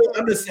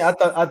just saying,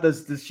 I thought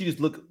she just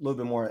looked a little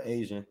bit more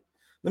Asian.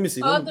 Let me see.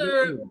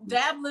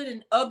 Dabbling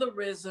in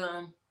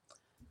otherism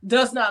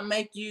does not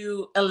make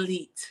you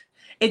elite.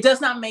 It does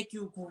not make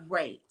you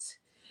great.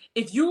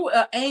 If you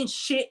ain't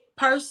shit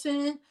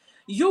person,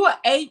 you an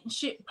ain't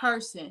shit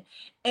person.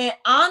 And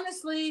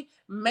honestly,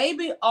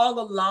 maybe all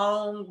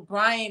along,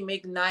 Brian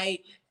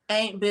McKnight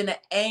ain't been an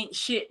ain't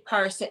shit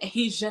person, and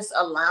he's just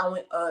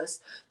allowing us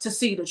to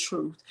see the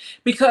truth.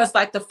 Because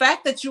like the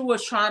fact that you were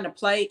trying to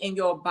play in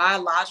your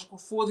biological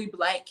fully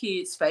black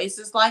kids'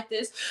 faces like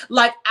this,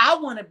 like I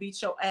want to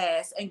beat your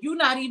ass and you're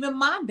not even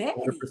my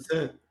daddy.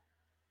 100%.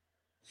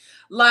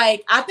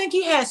 Like I think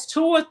he has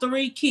 2 or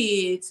 3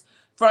 kids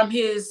from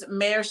his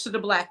marriage to the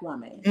black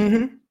woman.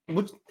 Mm-hmm.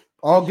 Which,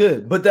 all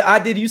good. But the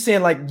idea you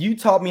saying like you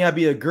taught me how to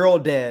be a girl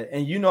dad,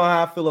 and you know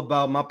how I feel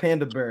about my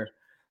panda bear.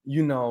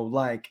 You know,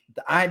 like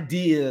the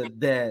idea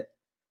that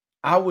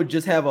I would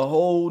just have a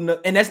whole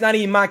and that's not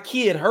even my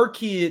kid, her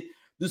kid,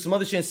 do some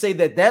other shit and say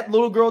that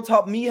little girl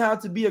taught me how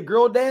to be a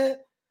girl dad.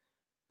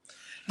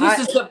 This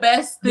is the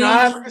best thing.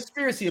 I have a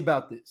conspiracy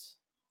about this.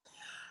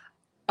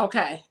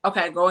 Okay,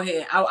 go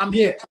ahead. I'm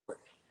here.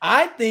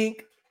 I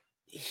think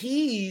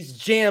he's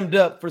jammed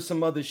up for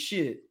some other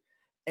shit,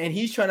 and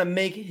he's trying to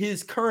make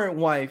his current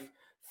wife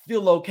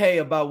feel okay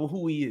about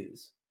who he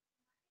is.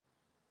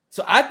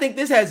 So I think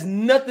this has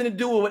nothing to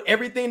do with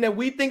everything that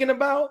we thinking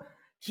about.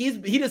 He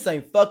just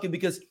ain't fucking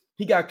because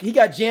he got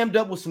jammed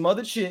up with some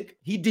other chick.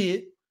 He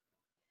did.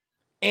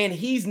 And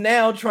he's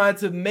now trying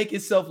to make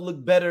himself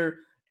look better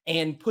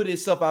and put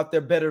himself out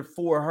there better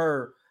for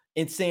her.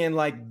 and saying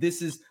like,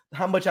 this is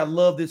how much I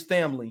love this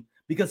family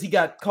because he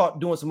got caught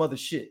doing some other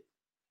shit.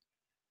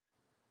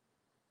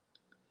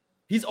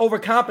 He's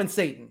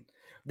overcompensating.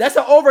 That's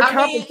an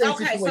overcompensating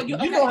situation.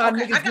 You know how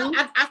niggas do.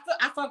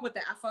 I fuck with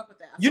that.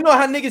 You know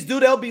how niggas do.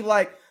 They'll be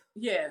like,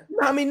 yeah. You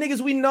know how many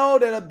niggas we know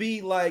that'll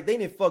be like, they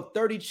didn't fuck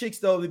 30 chicks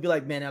though. They'd be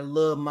like, man, I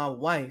love my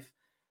wife.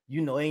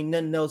 You know, ain't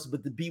nothing else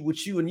but to be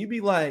with you. And you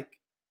be like,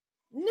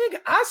 nigga,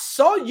 I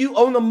saw you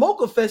on the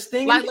Mocha Fest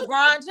thing. Like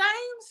LeBron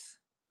James?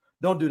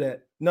 Don't do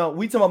that. No,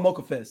 we talking about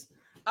Mocha Fest.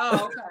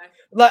 Oh, okay.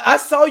 Like, I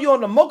saw you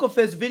on the Mocha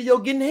Fest video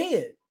getting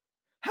head.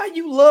 How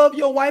you love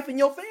your wife and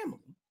your family.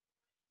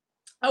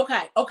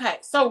 Okay.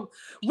 So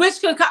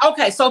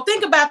so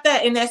think about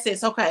that in that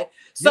sense. Okay.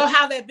 So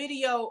how that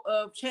video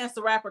of Chance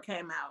the Rapper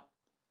came out.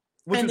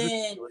 And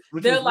then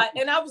they're like,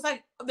 and I was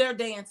like, they're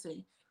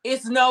dancing.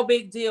 It's no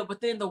big deal.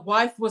 But then the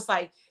wife was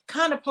like,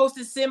 kind of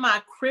posted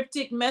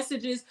semi-cryptic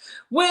messages,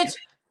 which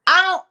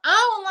I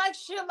don't like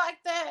shit like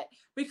that,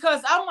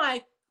 because I'm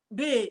like,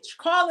 bitch,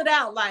 call it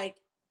out. Like,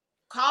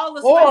 call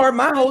us. Or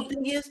my whole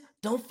thing is,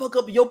 don't fuck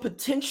up your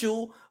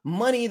potential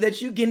money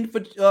that you getting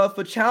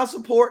for child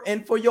support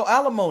and for your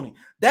alimony.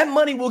 That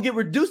money will get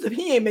reduced if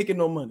he ain't making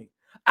no money.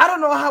 I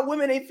don't know how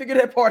women ain't figured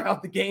that part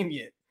out the game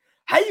yet.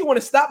 How you want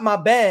to stop my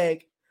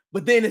bag,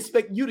 but then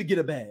expect you to get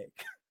a bag?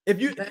 If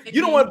you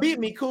don't want to beat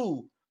me,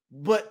 cool,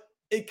 but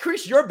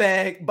increase your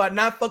bag by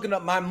not fucking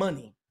up my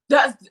money.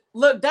 That's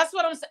what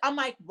I'm saying. I'm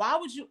like, why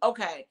would you?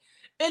 Okay.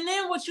 And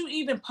then what you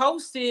even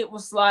posted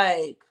was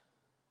like,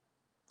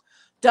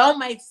 don't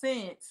make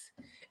sense.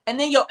 And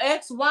then your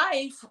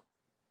ex-wife,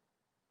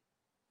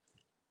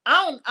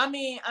 I'm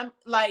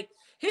like,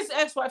 his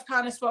ex-wife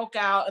kind of spoke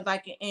out,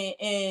 like,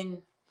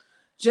 in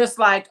just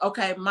like,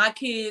 okay, my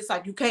kids,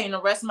 like, you can't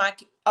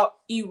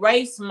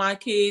erase my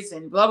kids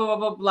and blah, blah, blah,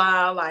 blah,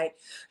 blah. Like,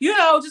 you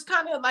know, just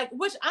kind of like,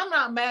 which I'm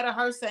not mad at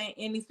her saying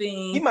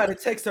anything. He might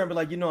have texted her and be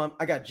like, you know,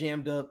 I got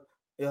jammed up.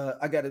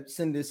 I got to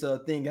send this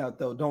thing out,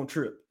 though. Don't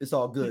trip. It's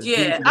all good.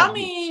 Yeah, I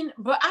mean,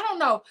 but I don't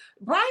know.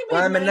 Brian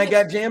I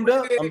got jammed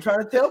up. I'm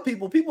trying to tell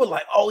people. People are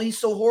like, oh, he's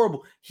so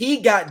horrible. He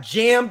got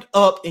jammed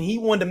up and he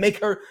wanted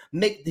to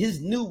make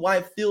his new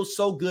wife feel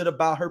so good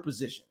about her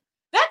position.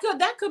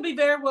 That could be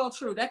very well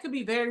true. That could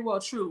be very well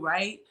true,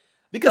 right?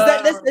 Because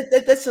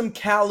that's some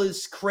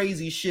callous,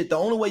 crazy shit. The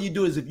only way you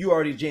do it is if you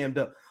already jammed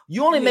up.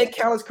 You only make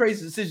callous,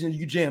 crazy decisions if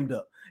you jammed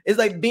up. It's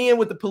like being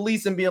with the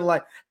police and being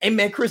like, hey,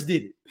 man, Chris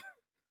did it.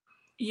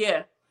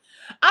 Yeah.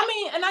 I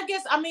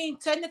mean,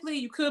 technically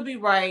you could be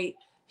right.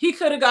 He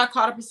could have got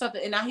caught up in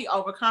something and now he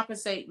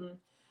overcompensating.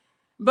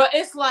 But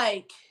it's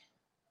like,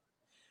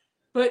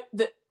 but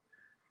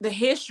the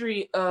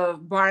history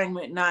of Brian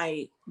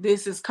McKnight,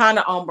 this is kind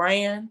of on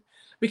brand,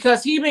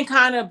 because he been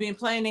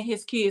playing in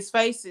his kids'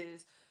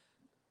 faces,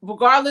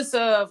 regardless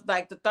of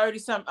like the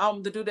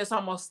 30-something, the dude that's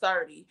almost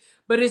 30.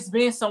 But it's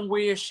been some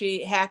weird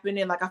shit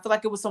happening. Like, I feel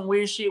like it was some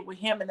weird shit with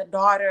him and the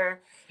daughter.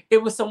 It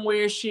was some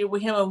weird shit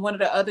with him and one of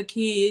the other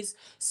kids.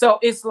 So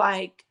it's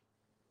like,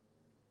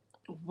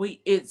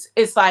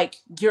 it's like,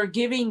 you're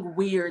giving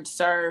weird,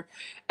 sir.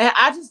 And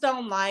I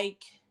don't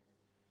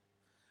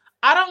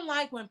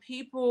like when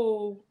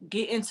people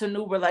get into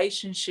new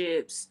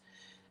relationships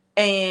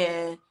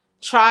and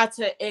try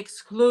to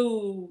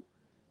exclude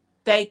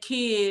their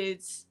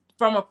kids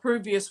from a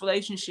previous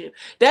relationship.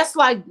 That's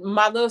like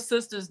my little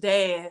sister's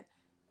dad,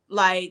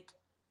 like,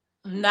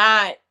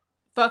 not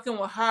fucking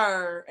with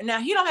her. And now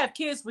he don't have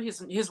kids with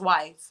his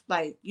wife.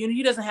 Like, you know,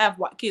 he doesn't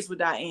have kids with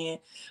Diane,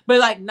 but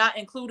like, not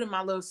including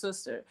my little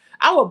sister.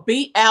 I would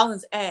beat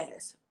Alan's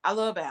ass. I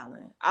love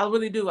Alan. I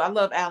really do. I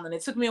love Alan.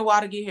 It took me a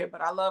while to get here,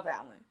 but I love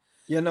Alan.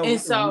 Yeah, no.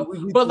 And so,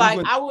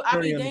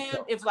 I'd be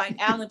damned if like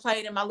Alan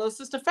played in my little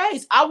sister's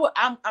face.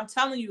 I'm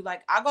telling you,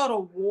 like, I go to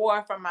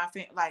war for my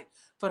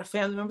for the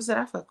family members that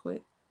I fuck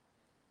with.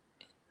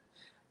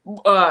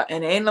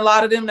 And there ain't a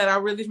lot of them that I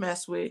really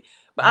mess with.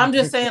 But I'm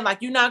just saying,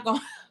 like, you're not gonna.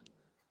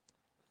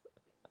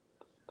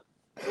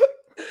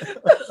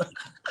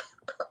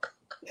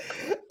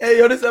 Hey,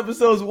 yo, this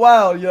episode's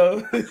wild,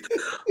 yo.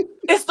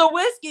 It's the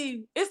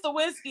whiskey.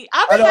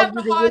 I've been having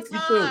a hard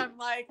time. Too.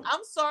 Like,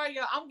 I'm sorry,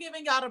 yo. I'm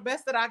giving y'all the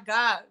best that I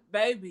got,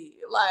 baby.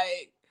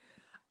 Like,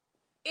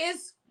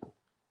 it's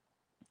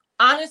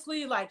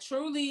honestly, like,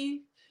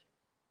 truly,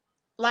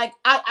 like,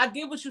 I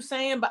get what you're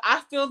saying, but I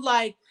feel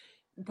like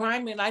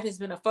Brian McKnight has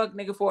been a fuck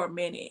nigga for a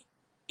minute.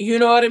 You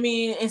know what I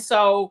mean? And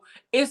so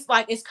it's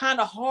like, it's kind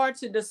of hard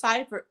to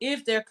decipher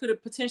if there could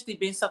have potentially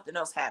been something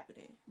else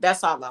happening.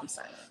 That's all I'm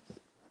saying.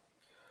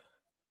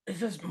 It's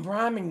just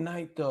Brian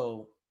McKnight,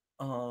 though,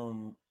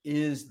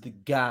 is the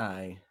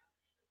guy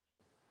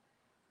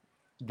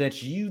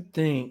that you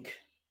think.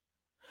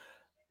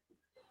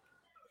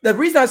 The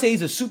reason I say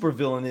he's a super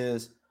villain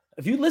is,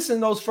 if you listen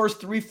to those first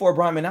 3-4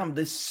 Brian McKnight,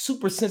 this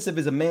super sensitive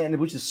as a man,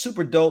 which is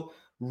super dope,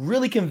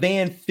 really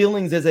conveying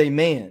feelings as a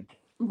man.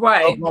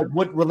 Right. Like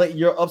what relate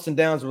your ups and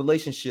downs of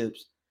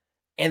relationships.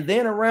 And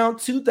then around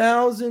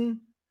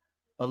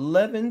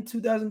 2011,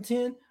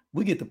 2010,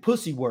 we get the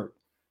pussy work.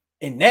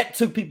 And that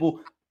took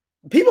people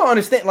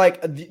understand,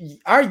 like,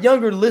 our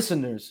younger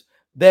listeners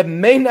that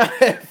may not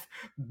have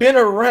been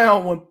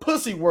around when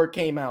Pussy Work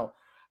came out.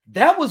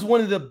 That was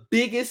one of the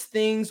biggest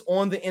things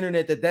on the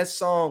internet that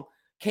song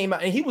came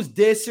out. And he was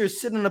dead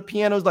serious sitting on the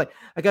piano. He's like,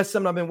 I got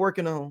something I've been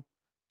working on.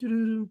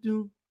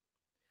 Do-do-do-do.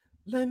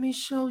 Let me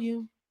show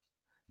you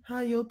how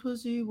your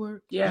pussy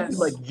works. Yes.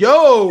 Like,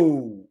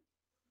 yo.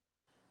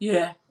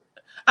 Yeah.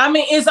 I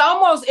mean,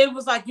 it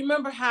was like, you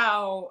remember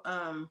how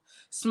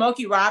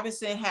Smokey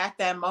Robinson had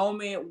that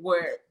moment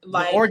where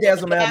like the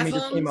orgasm album he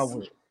just came out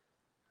with.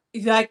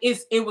 Like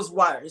it was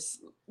worse,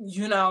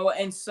 you know,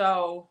 and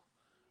so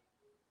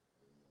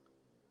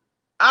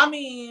I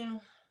mean,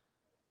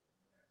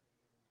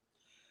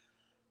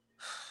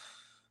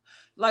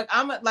 like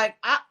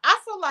I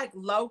feel like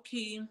low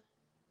key.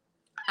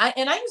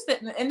 I used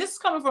to, and this is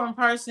coming from a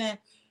person.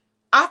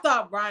 I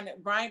thought Brian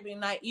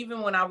McKnight,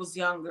 even when I was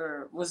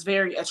younger, was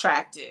very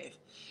attractive,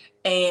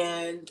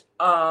 and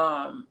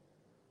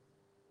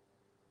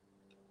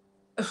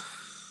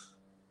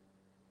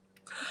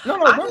No,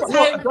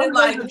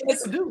 like,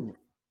 dude.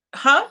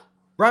 Huh?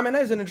 Brian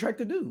McKnight is an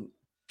attractive dude.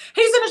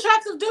 He's an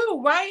attractive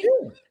dude, right?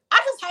 Yeah.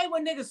 I just hate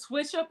when niggas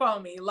switch up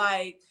on me.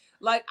 Like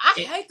I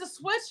hate to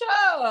switch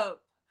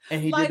up.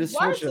 And he like, did the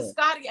switch up.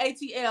 Scotty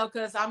ATL,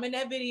 because I'm in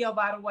that video,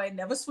 by the way.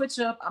 Never switch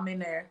up. I'm in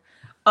there.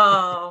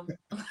 But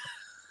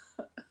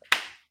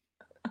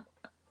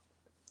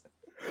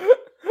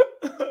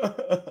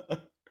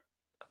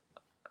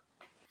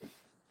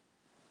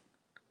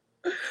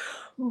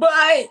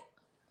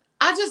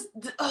I just,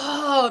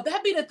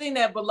 that'd be the thing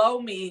that below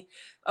me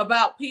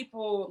about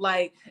people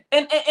like,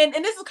 and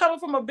this is coming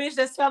from a bitch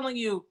that's telling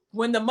you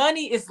when the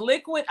money is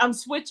liquid, I'm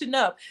switching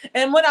up.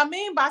 And what I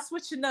mean by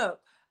switching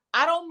up,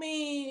 I don't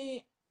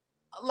mean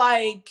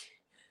like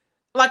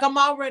I'm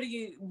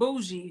already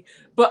bougie,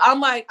 but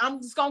I'm like,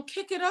 I'm just gonna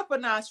kick it up a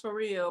notch for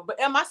real. But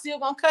am I still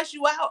gonna cuss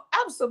you out?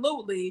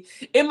 Absolutely.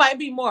 It might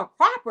be more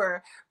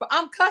proper, but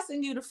I'm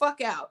cussing you the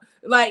fuck out.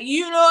 Like,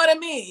 you know what I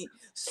mean?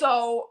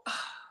 So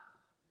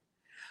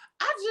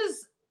I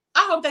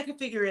hope they can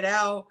figure it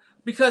out,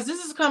 because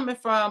this is coming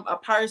from a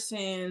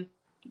person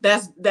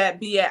that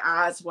be at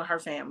odds with her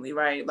family,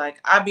 right? Like,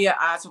 I be at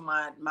odds with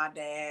my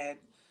dad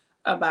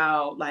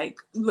about like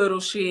little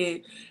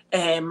shit,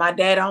 and my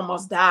dad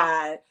almost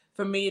died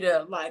for me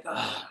to like,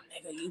 oh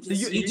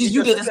nigga,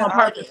 you did this on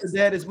purpose. Your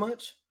dad as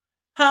much?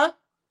 Huh?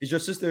 Is your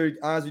sister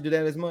odds with your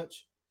dad as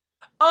much?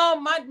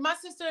 My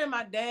sister and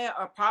my dad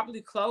are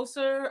probably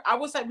closer. I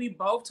would say we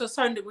both to a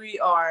certain degree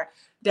are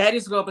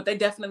daddy's girl, but they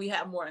definitely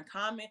have more in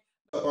common.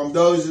 I'm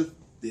Doja.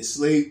 They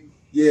sleep.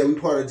 Yeah, we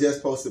part of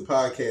Just Posted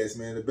Podcast,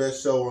 man. The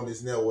best show on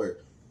this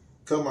network.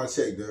 Come on,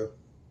 check, though.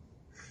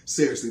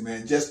 Seriously,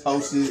 man. Just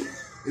Posted.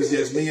 It's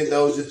just me and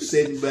Doja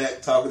sitting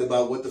back talking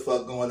about what the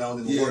fuck going on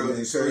in the world and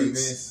the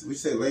streets. We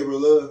said labor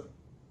of love.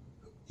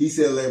 He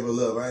said labor of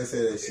love. I ain't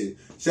say that shit.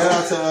 Shout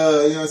out to,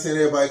 you know what I'm saying,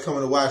 everybody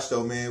coming to watch,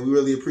 though, man. We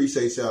really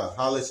appreciate y'all.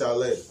 Holla at y'all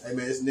later. Hey,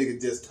 man, this nigga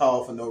just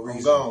tall for no reason.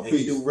 I'm gone. And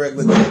he do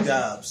regular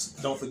jobs.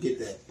 Don't forget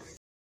that.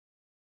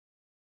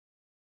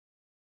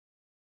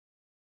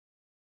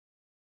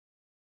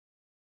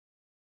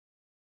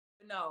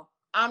 No,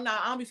 I'm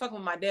not. I don't be fucking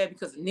with my dad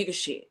because of nigga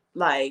shit.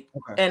 Like,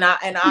 okay. and I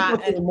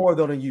fucks with him more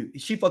than you.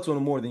 She fucks with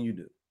him more than you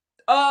do.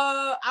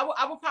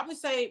 I would probably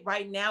say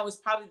right now it's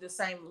probably the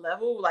same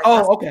level. Like,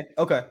 okay.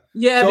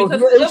 Yeah, so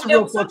because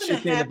it was something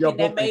that happened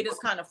that made us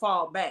kind of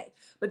fall back.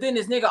 But then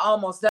this nigga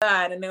almost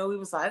died, and then we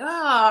was like,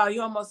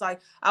 you almost like.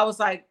 I was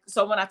like,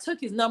 so when I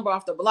took his number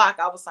off the block,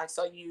 I was like,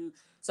 so you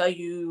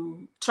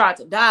tried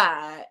to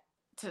die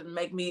to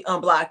make me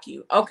unblock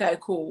you? Okay,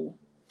 cool.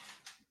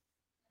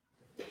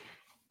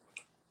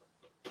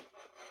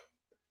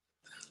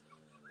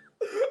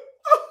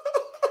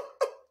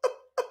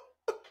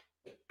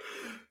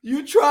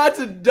 You tried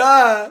to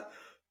die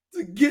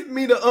to get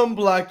me to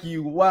unblock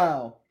you.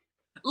 Wow.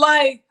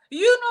 Like,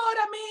 you know what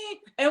I mean?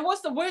 And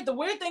what's the weird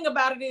thing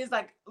about it is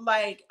like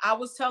I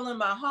was telling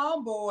my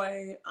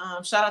homeboy,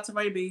 shout out to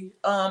Ray B.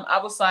 I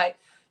was like,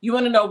 you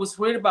want to know what's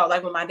weird about,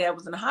 like, when my dad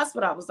was in the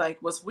hospital, I was like,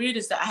 what's weird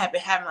is that I have been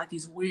having like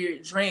these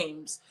weird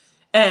dreams,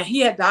 and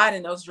he had died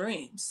in those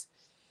dreams.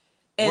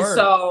 And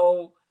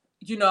so,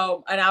 you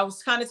know, and I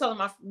was kind of telling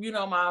my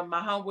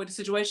homeboy the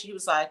situation. He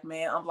was like,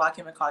 man, unblock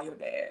him and call your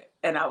dad.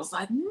 And I was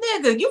like,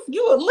 nigga,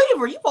 you a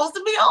leaver. You supposed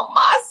to be on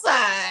my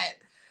side.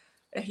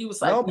 And he was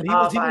like, no, but he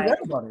was right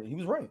about it. He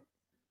was right.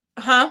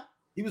 Huh?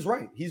 He was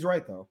right. He's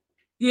right though.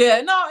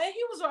 Yeah, no, and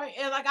he was right.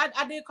 And like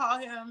I did call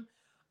him.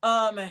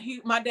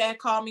 And my dad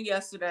called me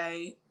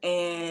yesterday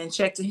and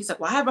checked in. He's like,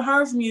 well, I haven't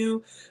heard from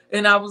you.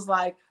 And I was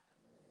like,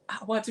 I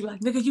want to be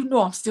like, nigga, you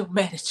know I'm still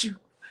mad at you.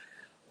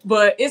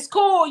 But it's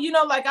cool, you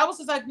know, like I was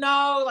just like,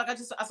 no, like I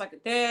was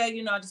like, Dad,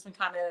 you know, I just been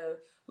kind of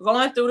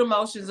going through the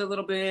motions a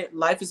little bit.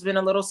 Life has been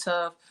a little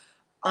tough.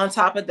 On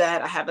top of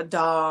that, I have a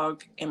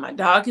dog, and my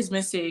dog has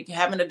been sick.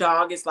 Having a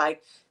dog is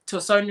like, to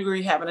a certain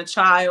degree, having a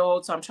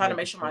child. So I'm trying to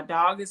make sure my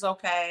dog is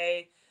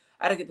okay.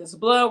 I had to get this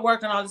blood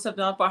work and all this stuff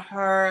done for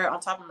her, on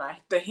top of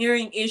the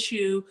hearing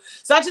issue.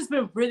 So I've just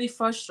been really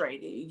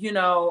frustrated, you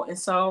know. And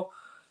so,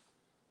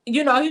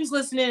 you know, he was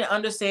listening and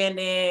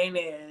understanding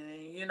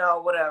and, you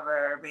know,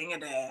 whatever, being a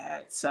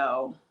dad.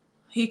 So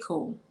He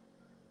cool.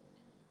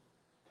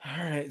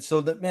 All right,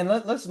 so man,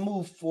 let's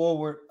move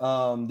forward.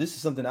 This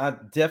is something I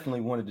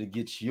definitely wanted to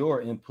get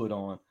your input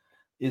on.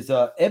 Is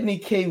Ebony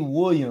K.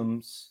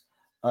 Williams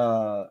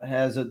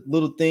has a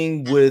little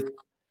thing with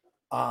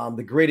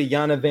the great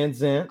Yana Van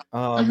Zant.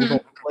 We're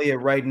gonna play it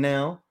right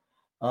now.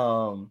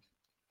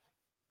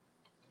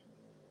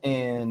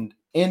 And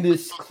in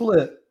this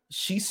clip,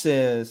 she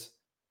says,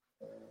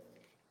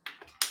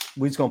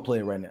 we're just gonna play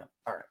it right now.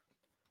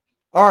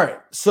 All right.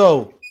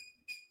 So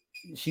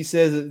she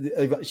says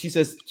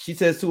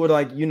to her,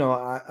 like, you know,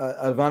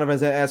 Ivana Van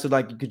Zant asked her,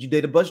 like, could you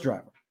date a bus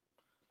driver?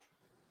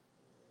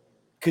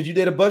 Could you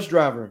date a bus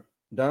driver,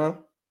 Donna?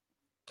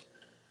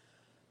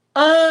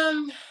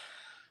 I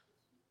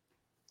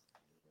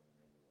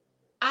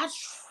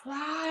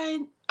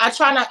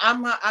try not.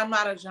 I'm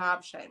not a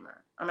job shamer.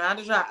 I'm not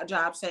a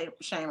job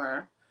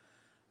shamer.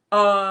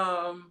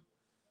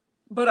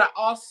 But I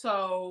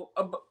also,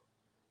 I'm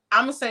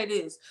gonna say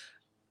this.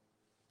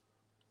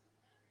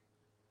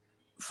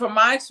 From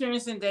my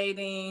experience in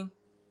dating,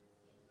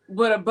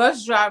 would a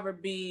bus driver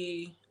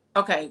be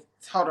okay?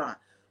 Hold on.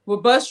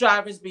 Would bus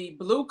drivers be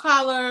blue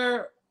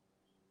collar?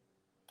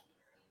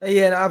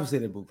 Yeah, and obviously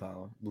they're blue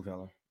collar. Blue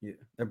collar. Yeah,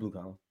 they're blue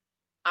collar.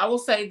 I will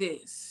say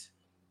this.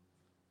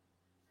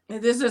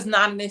 And this is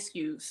not an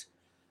excuse.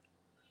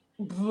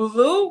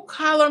 Blue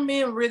collar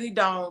men really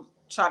don't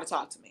try to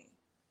talk to me.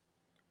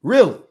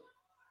 Really?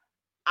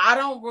 I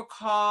don't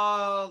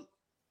recall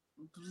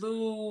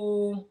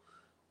blue,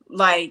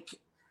 like,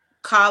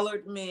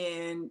 collared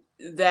men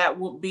that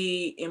would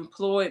be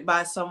employed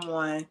by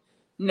someone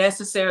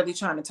necessarily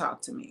trying to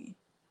talk to me.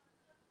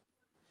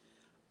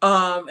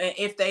 And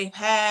if they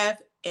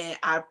have, and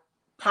I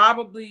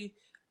probably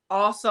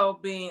also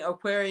being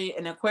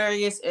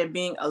Aquarius and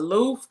being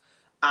aloof,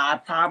 I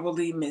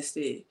probably missed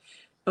it.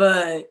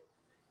 But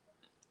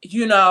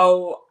you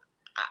know,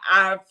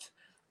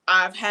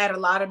 I've had a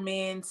lot of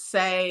men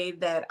say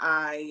that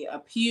I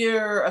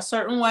appear a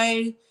certain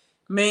way,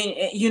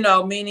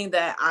 meaning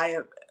that I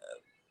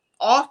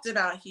often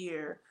out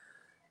here,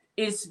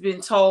 it's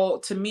been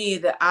told to me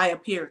that I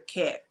appear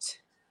kept.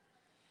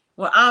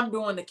 Well, I'm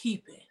doing the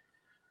keeping.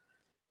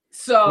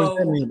 So what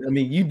does that mean? I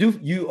mean,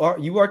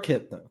 you are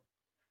kept though.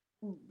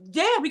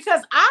 Yeah,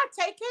 because I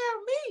take care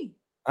of me.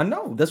 I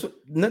know. That's what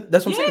I'm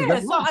saying.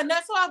 Yeah, and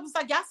that's why I was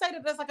like, y'all say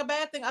that that's like a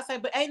bad thing. I say,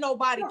 but ain't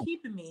nobody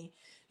keeping me.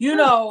 You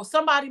know,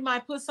 somebody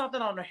might put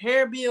something on the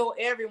hair bill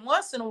every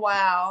once in a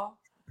while.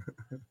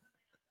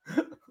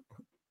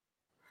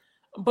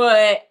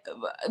 But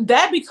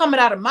that be coming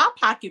out of my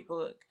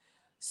pocketbook.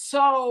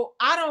 So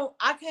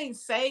I can't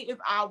say if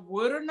I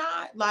would or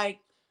not. Like,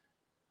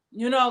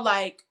 you know,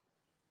 like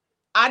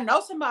I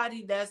know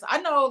somebody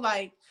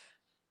like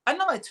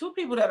two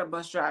people that are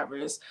bus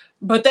drivers,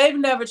 but they've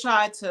never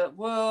tried to,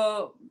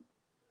 well,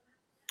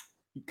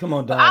 come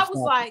on, Don. I was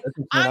like,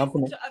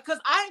 because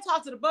I ain't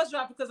talked to the bus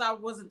driver because I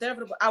wasn't there.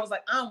 But I was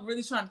like, I'm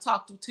really trying to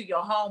talk to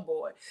your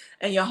homeboy,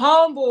 and your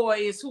homeboy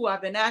is who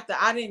I've been after.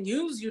 I didn't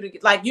use you to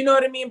get, like, you know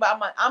what I mean. But I'm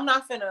like, I'm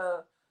not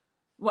finna.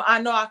 Well,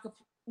 I know I could.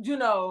 You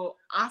know,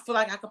 I feel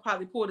like I could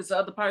probably pull this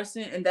other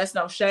person, and that's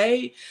no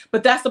shade.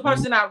 But that's the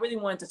person I really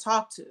wanted to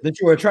talk to. That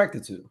you were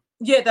attracted to.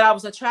 Yeah, that I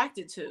was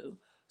attracted to.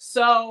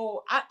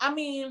 So I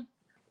mean,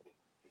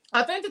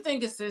 I think the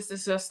thing is this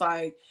is just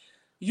like,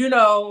 you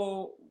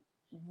know,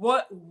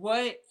 what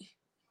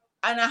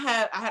and I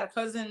had a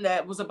cousin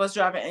that was a bus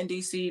driver in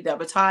DC that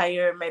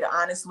retired, made an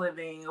honest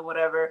living or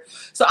whatever.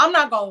 So I'm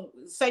not gonna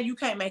say you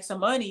can't make some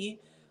money,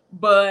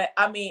 but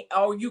I mean,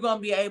 are you gonna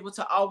be able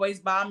to always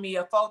buy me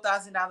a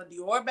 $4,000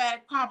 Dior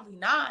bag? Probably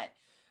not.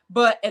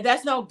 But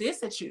that's no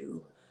diss at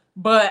you.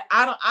 But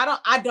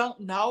I don't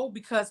know,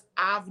 because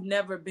I've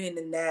never been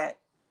in that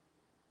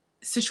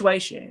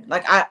situation.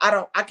 Like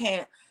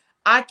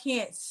I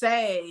can't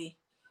say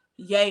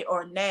yay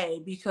or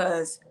nay,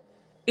 because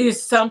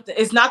it's not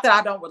that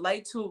I don't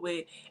relate to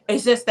it.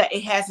 It's just that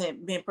it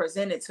hasn't been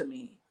presented to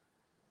me.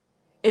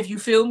 If you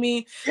feel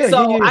me. Yeah.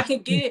 I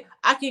can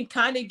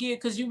kind of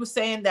get, because you were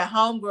saying that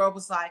homegirl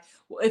was like,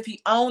 well, if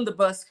he owned the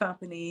bus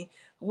company,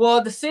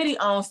 well, the city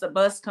owns the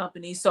bus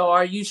company. So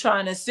are you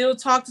trying to still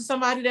talk to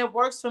somebody that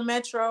works for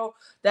Metro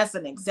that's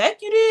an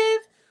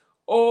executive?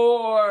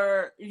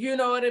 Or, you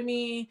know what I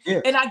mean? Yeah.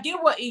 And I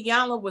get what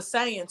Iyanla was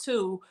saying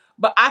too,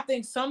 but I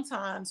think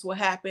sometimes what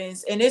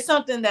happens, and it's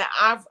something that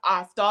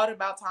I've thought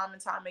about time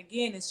and time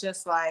again, it's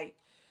just like,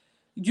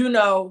 you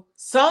know,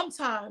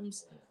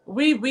 sometimes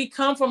we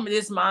come from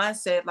this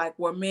mindset like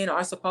where men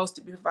are supposed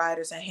to be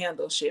providers and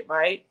handle shit,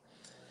 right?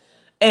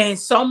 And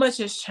so much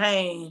has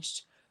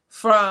changed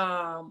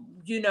from,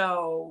 you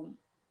know,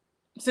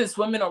 since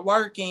women are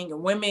working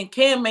and women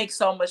can make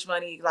so much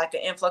money, like an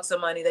influx of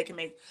money, they can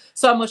make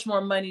so much more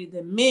money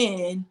than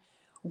men.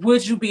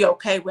 Would you be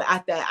okay with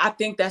that? I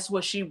think that's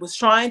what she was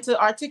trying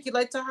to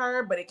articulate to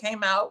her, but it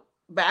came out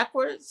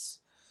backwards.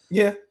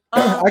 Yeah,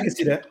 I can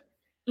see that.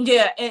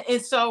 Yeah,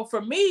 and so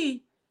for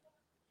me,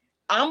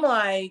 I'm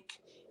like,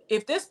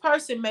 if this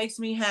person makes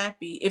me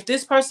happy, if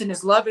this person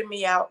is loving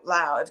me out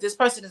loud, if this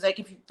person is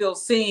making me feel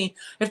seen,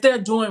 if they're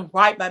doing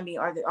right by me,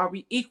 are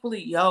we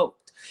equally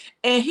yoked?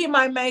 and he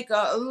might make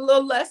a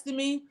little less than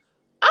me,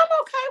 I'm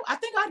okay. I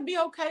think I'd be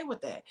okay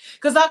with that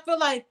because I feel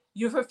like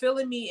you're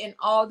fulfilling me in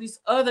all these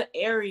other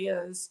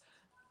areas.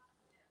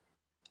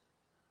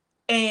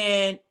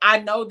 And I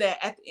know that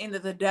at the end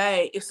of the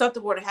day, if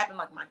something were to happen,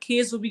 like my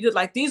kids would be good.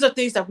 Like these are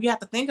things that we have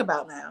to think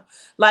about now.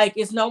 Like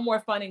it's no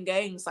more fun and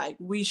games. Like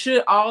we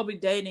should all be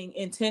dating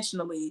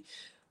intentionally,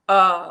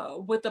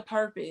 with a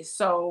purpose.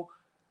 So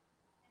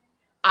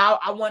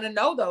I want to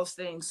know those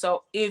things.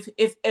 So if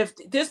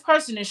this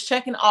person is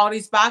checking all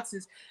these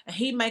boxes and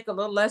he make a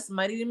little less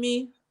money than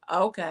me,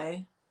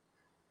 okay.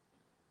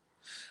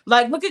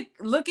 Like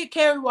look at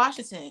Kerry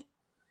Washington.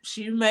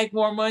 She make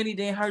more money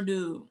than her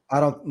dude.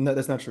 No,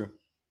 that's not true.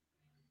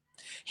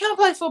 He don't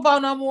play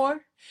football no more.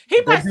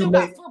 He That might dude still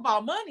made- got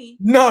football money.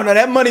 No,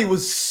 that money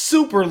was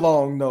super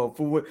long though.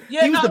 For what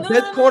Yeah, he was the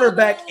best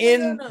cornerback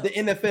in the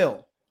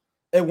NFL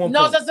at one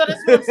point. That's what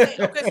I'm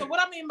saying. Okay, so what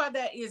I mean by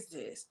that is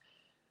this.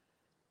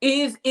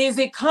 Is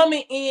it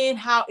coming in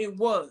how it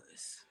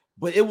was?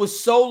 But it was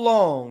so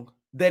long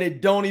that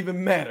it don't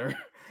even matter.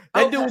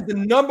 That Okay. dude was the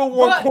number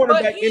one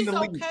cornerback but in the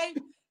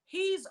league.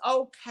 He's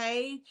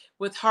okay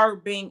with her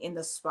being in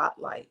the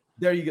spotlight.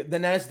 There you go.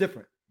 Then that's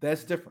different.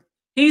 That's different.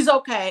 He's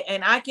okay,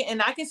 and I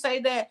can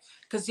say that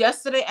because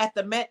yesterday at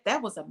the Met,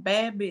 that was a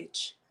bad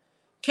bitch.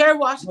 Kerry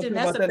Washington,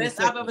 that's the best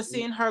I've ever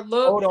seen her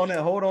look.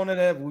 Hold on to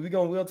that.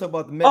 We'll talk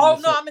about the Met. Oh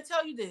no, I'm gonna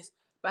tell you this.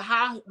 But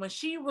how when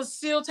she was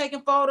still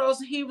taking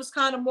photos, he was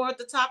kind of more at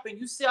the top, and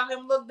you saw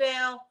him look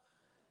down,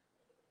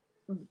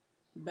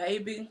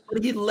 baby.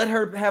 But he let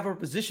her have her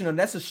position, and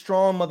that's a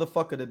strong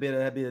motherfucker to be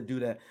able to do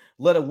that.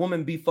 Let a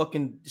woman be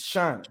fucking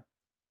shining.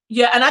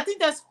 Yeah, and I think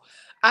that's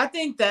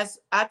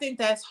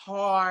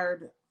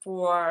hard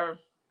for.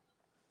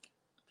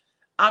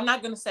 I'm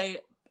not gonna say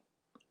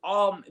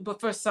all,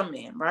 but for some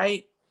men,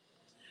 right?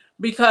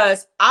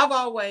 Because I've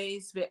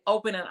always been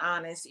open and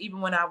honest,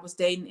 even when I was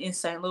dating in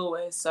St.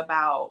 Louis,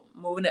 about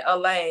moving to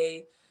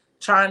LA,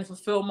 trying to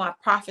fulfill my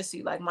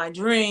prophecy, like my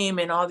dream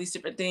and all these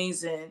different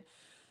things. And,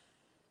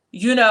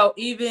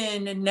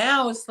 even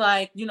now it's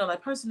like,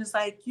 like person is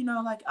like,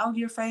 like, oh,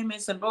 you're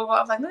famous and blah,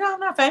 blah. I'm like, no,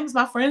 I'm not famous.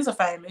 My friends are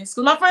famous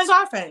because my friends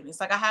are famous.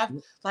 Like I have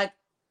like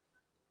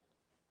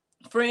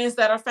friends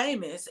that are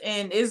famous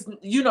and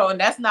and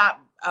that's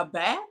not a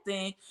bad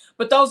thing,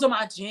 but those are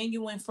my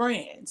genuine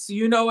friends.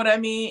 You know what I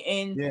mean?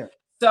 And yeah.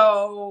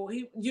 So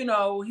he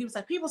was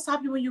like, people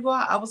stop you when you go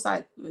out. I was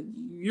like,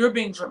 you're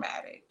being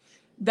dramatic.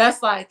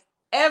 That's like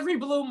every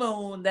blue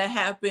moon that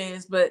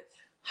happens, but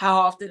how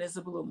often is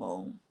a blue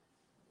moon?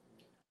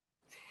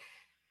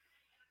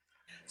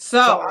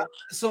 So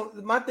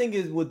my thing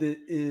is with it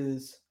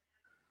is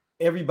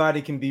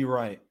everybody can be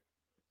right.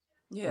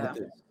 Yeah.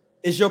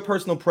 It's your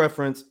personal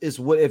preference. It's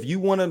what if you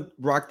want to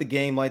rock the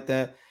game like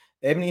that.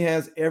 Ebony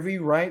has every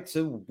right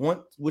to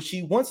want what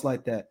she wants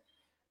like that.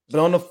 But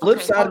on the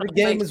flip side of the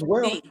game as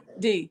well.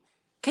 D,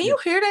 can you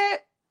hear that?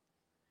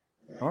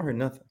 I don't hear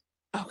nothing.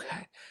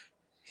 Okay.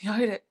 You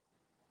hear that?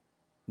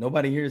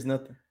 Nobody hears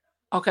nothing.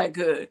 Okay,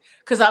 good.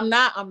 Because I'm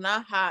not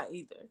high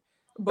either.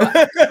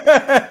 But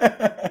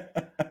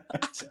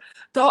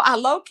though I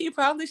low-key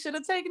probably should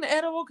have taken the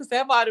edible because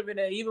that might have been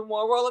an even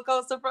more roller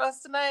coaster for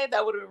us tonight.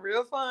 That would have been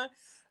real fun.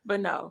 But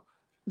no.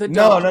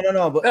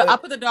 No. But I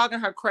put the dog in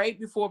her crate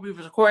before we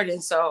were recording,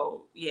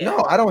 so yeah.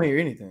 No, I don't hear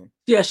anything.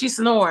 Yeah, she's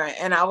snoring,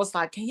 and I was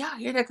like, "Can y'all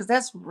hear that? Because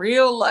that's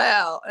real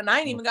loud." And I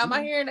ain't even got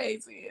my hearing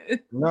aids in.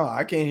 No,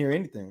 I can't hear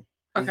anything.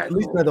 Okay, at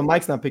least the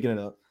mic's not picking it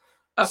up.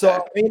 Okay. So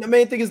I mean, the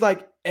main thing is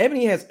like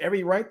Ebony has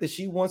every right that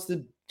she wants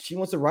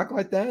to rock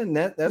like that, and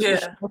that's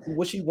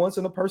what she wants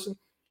in a person.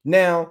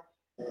 Now,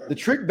 the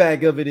trick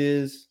bag of it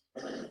is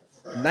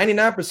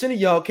 99% of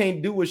y'all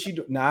can't do what she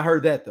do. Now I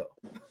heard that though.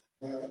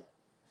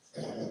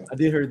 I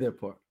did hear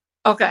that part.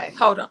 Okay,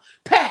 hold on.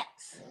 Pass.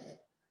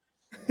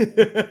 Because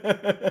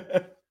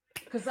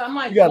I'm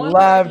like, you got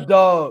live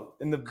dog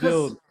in the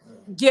build.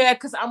 Yeah,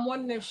 because I'm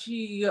wondering if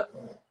she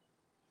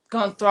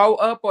gonna throw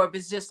up or if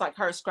it's just like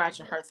her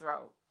scratching her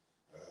throat.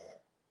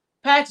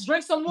 Pax,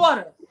 drink some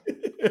water.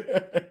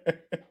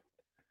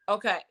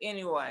 Okay,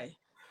 anyway.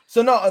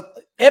 So no,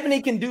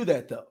 Ebony can do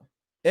that though.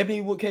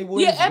 Ebony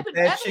Williams,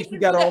 Ebony chick, you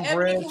got on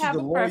brand. She's a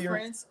lawyer.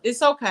 Preference.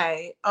 It's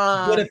okay.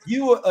 But if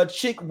you were a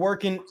chick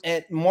working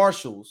at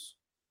Marshall's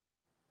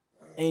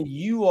and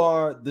you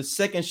are the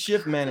second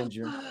shift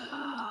manager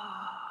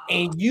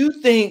and you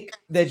think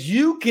that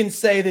you can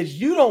say that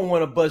you don't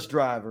want a bus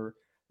driver,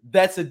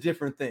 that's a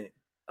different thing.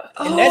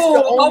 And that's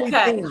the only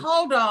thing.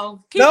 Hold on.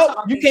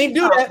 You can't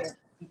do that.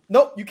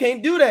 Nope, you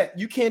can't do that.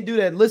 You can't do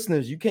that,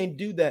 listeners. You can't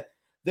do that.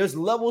 There's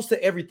levels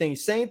to everything.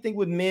 Same thing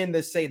with men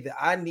that say that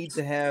I need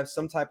to have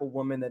some type of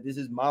woman that this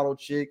is model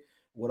chick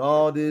with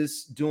all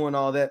this doing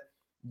all that.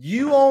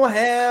 You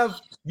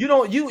ain't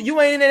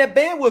in that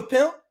bandwidth,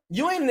 pimp.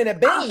 You ain't in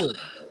that bandwidth.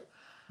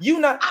 You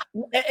not,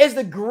 as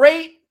the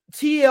great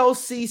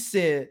TLC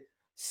said,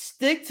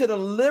 stick to the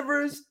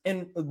rivers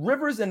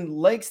and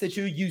lakes that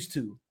you're used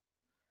to.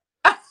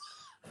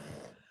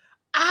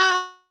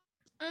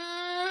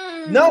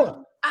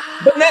 No,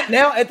 but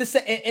now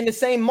in the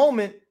same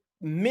moment,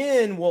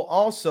 men will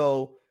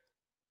also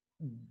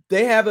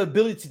they have the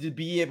ability to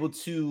be able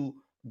to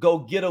go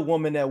get a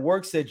woman that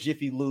works at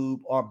Jiffy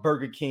Lube or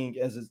Burger King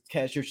as a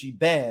cashier, she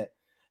bad,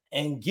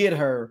 and get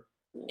her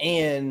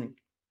and,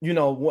 you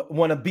know,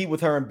 want to be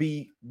with her and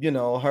be, you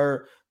know,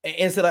 her,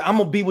 and say like, I'm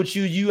gonna be with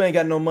you. You ain't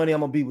got no money.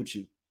 I'm gonna be with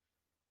you.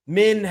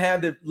 Men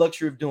have the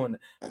luxury of doing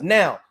that.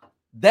 Now,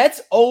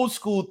 that's old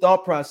school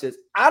thought process.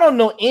 I don't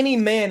know any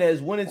man that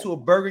has went into a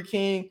Burger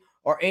King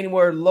or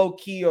anywhere low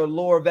key or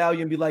lower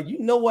value and be like, you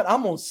know what?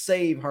 I'm gonna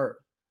save her.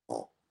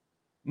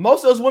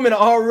 Most of those women are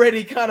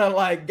already kind of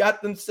like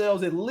got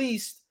themselves at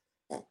least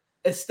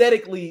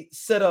aesthetically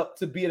set up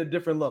to be at a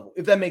different level,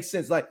 if that makes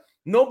sense. Like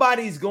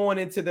nobody's going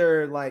into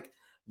their like,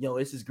 yo,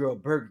 it's this girl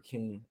Burger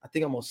King. I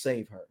think I'm gonna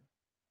save her.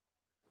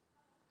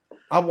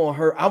 I want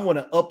her. I want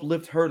to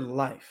uplift her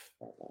life.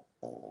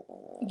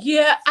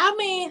 Yeah, I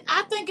mean,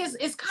 I think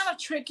it's kind of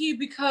tricky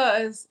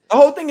because the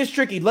whole thing is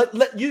tricky.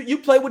 Let you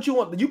play what you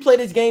want. You play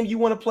this game you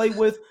want to play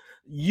with.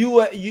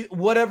 You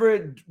whatever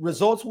it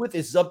results with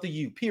is up to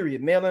you.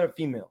 Period. Male and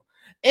female.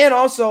 And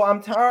also,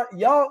 I'm tired,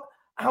 y'all.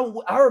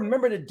 I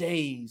remember the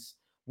days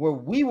where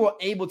we were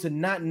able to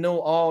not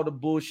know all the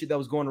bullshit that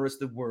was going on the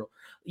rest of the world.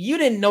 You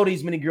didn't know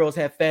these many girls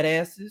had fat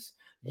asses.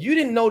 You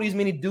didn't know these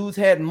many dudes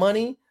had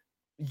money.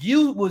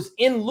 You was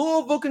in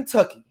Louisville,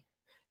 Kentucky,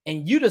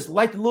 and you just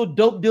liked the little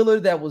dope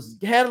dealer that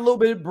had a little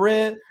bit of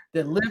bread,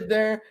 that lived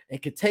there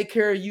and could take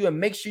care of you and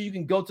make sure you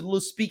can go to the little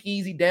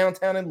speakeasy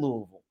downtown in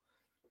Louisville.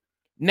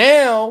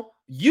 Now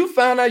you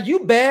found out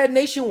you bad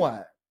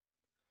nationwide.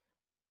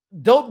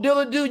 Dope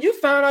dealer dude, you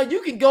found out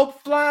you can go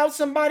fly out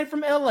somebody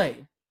from LA.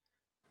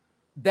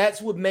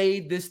 That's what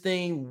made this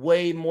thing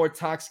way more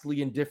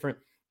toxically indifferent.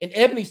 And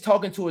Ebony's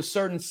talking to a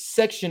certain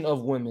section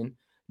of women,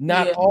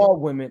 not all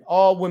women.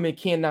 All women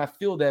cannot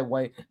feel that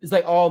way. It's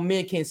like all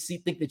men can't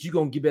think that you're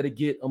gonna better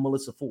get a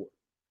Melissa Ford.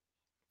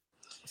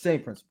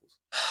 Same principles.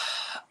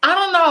 I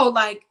don't know,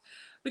 like,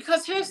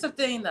 because here's the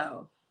thing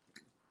though.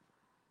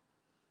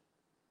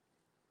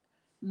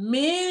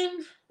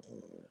 Men,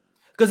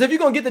 because if you're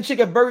gonna get the chick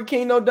at Burger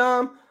King, no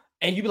Dom,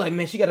 and you be like,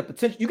 man, she got a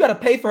potential, you gotta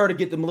pay for her to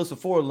get the Melissa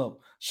Ford level.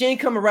 She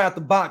ain't coming right out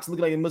the box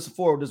looking like a Melissa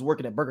Ford just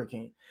working at Burger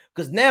King.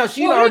 Because now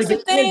she already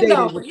been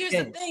inundated with here's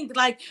the thing,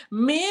 like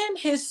men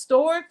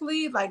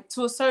historically, like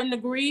to a certain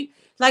degree,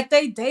 like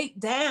they date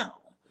down.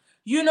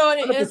 You know,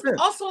 it's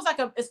also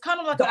it's kind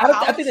of like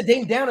I think the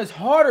dating down is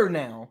harder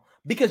now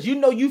because you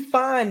know you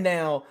find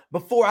now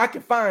before I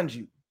can find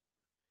you.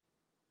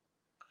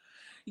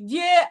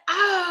 Yeah,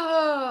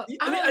 I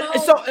don't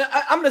know. So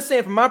I'm just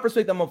saying from my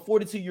perspective, I'm a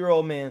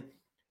 42-year-old man,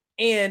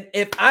 and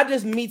if I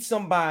just meet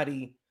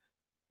somebody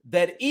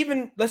that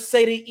even, let's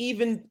say they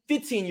even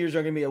 15 years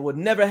younger than me, it would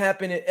never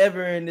happen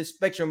ever in this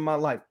spectrum of my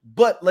life,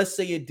 but let's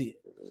say it did,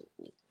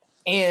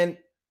 and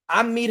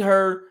I meet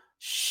her,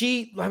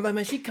 she like,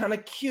 man, she kind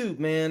of cute,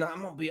 man.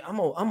 I'm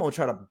gonna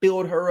try to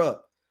build her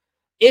up.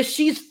 If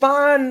she's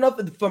fine enough,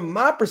 from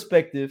my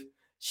perspective,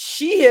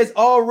 she has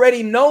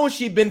already known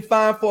she's been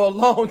fine for a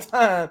long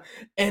time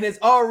and has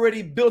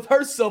already built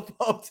herself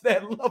up to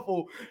that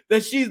level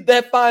that she's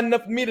that fine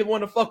enough for me to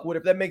want to fuck with,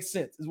 if that makes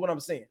sense, is what I'm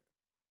saying.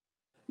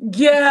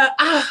 Yeah,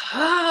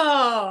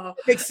 it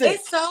makes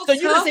sense. It's so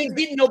you just ain't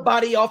getting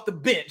nobody off the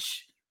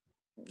bench.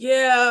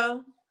 Yeah,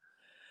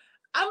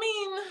 I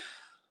mean,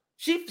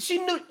 she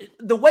knew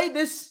the way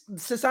this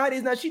society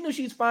is now. She knew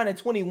she's fine at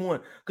 21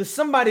 because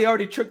somebody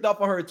already tricked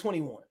off on her at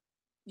 21.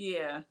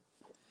 Yeah,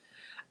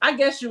 I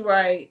guess you're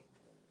right.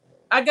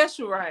 I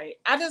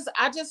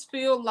just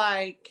feel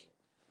like,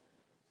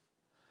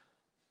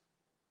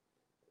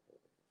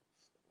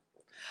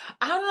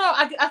 I don't know.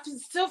 I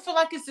still feel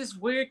like it's this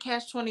weird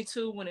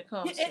catch-22 when it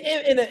comes to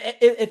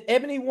if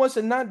Ebony wants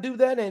to not do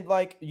that and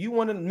like you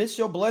want to miss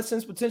your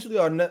blessings potentially,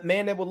 or a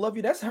man that will love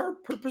you, that's her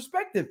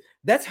perspective.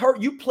 That's her.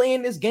 You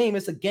playing this game.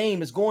 It's a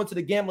game. It's going to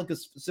the gambling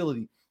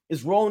facility.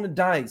 It's rolling the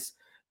dice.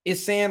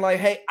 It's saying like,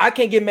 hey, I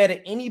can't get mad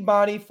at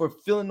anybody for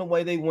feeling the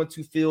way they want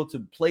to feel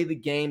to play the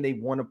game they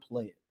want to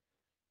play it.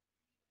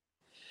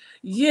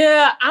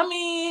 Yeah, I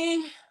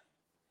mean,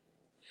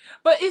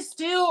 but here's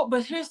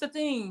the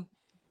thing.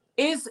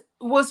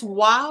 What's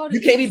wild.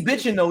 You can't be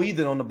bitching though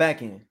either on the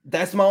back end.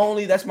 That's my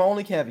only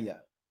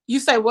caveat. You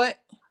say what?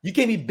 You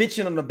can't be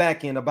bitching on the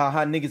back end about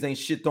how niggas ain't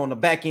shit on the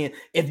back end.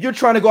 If you're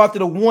trying to go after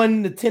the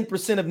 1 to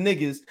 10% of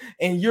niggas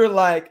and you're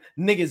like,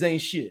 niggas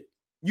ain't shit.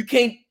 You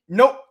can't,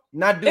 nope,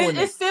 not doing it.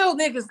 It's still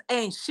niggas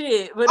ain't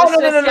shit. But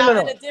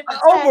no.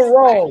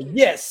 Overall,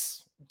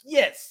 yes.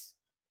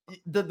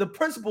 The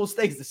principle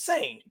stays the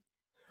same.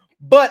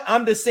 But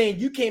I'm just saying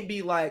you can't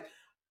be like,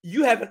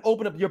 you haven't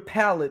opened up your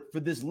palate for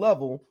this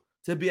level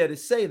to be able to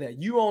say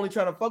that. You only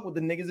trying to fuck with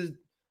the niggas is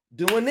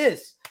doing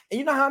this. And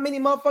you know how many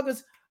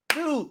motherfuckers,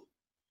 dude,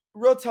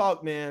 real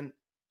talk, man.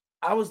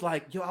 I was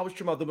like, yo, I was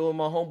tripping out the middle of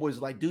my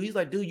homeboys. Like, dude, he's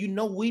like, dude, you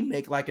know, we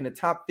make like in the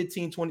top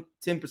 15, 20,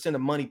 10%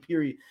 of money,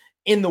 period,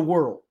 in the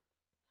world.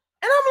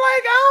 And I'm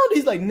like, oh,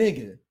 he's like,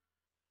 nigga,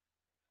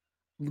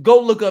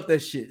 go look up that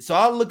shit. So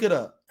I'll look it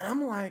up. And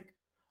I'm like,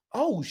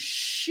 oh,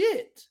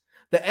 shit.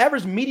 The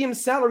average median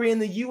salary in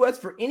the U.S.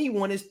 for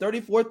anyone is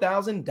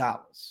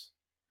 $34,000.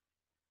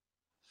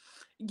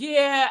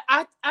 Yeah,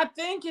 I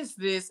think it's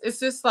this. It's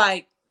just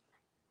like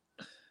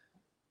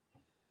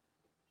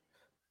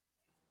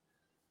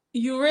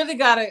you really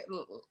gotta.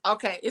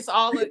 Okay, it's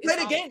all. You can play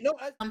the game. No,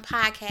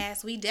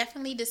 Podcast, we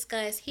definitely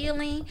discuss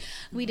healing.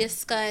 We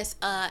discuss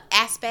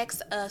aspects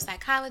of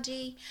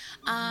psychology.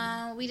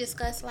 We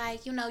discuss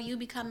like you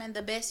becoming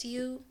the best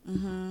you,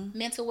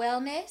 mental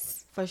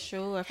wellness, for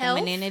sure, health.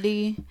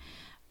 femininity,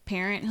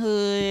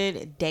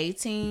 parenthood,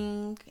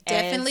 dating,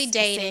 Definitely as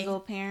dating.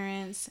 single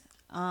parents.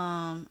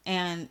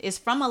 And it's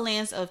from a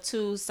lens of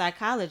two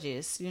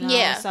psychologists,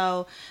 Yeah.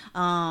 So,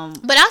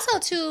 but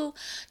also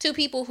two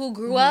people who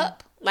grew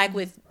up like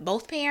with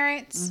both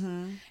parents,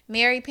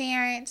 married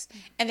parents,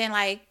 and then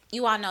like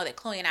you all know that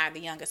Chloe and I are the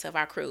youngest of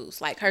our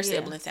crews, like her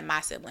siblings and my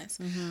siblings.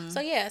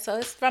 So yeah, so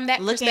it's from that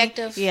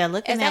perspective. Yeah,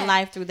 looking at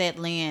life through that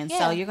lens. Yeah.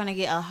 So you're gonna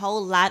get a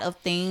whole lot of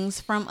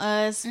things from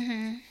us.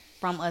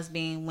 From us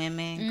being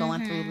women,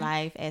 going through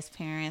life as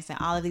parents, and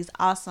all of these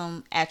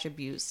awesome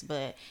attributes.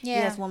 But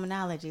yes,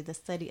 womanology, the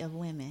study of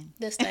women.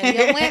 The study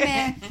of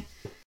women.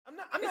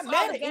 I'm not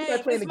mad at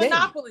anybody playing the game.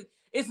 Monopoly.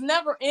 It's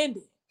never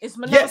ending. It's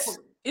Monopoly.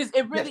 Yes.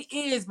 It really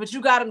is, but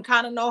you gotta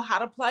kind of know how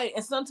to play.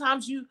 And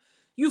sometimes you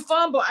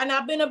fumble. And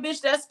I've been a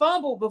bitch that's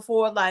fumbled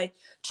before, like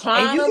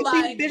trying to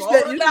like roll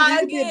the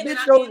die again. And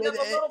I end up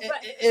a little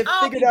back. And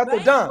figured out the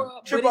dime.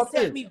 But it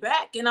set me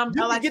back. And I'm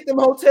you like, can get them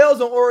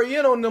hotels on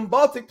Oriental and them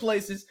Baltic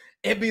places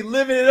and be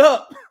living it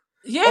up.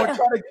 Yeah.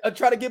 Or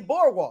try to get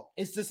boardwalk.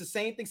 It's just the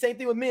same thing. Same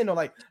thing with men. They're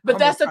like, but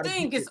that's the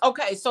thing. It's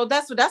okay. So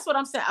that's what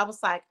I'm saying. I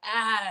was like,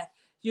 I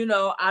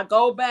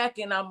go back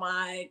and I'm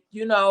like,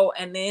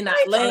 and then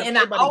I land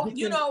and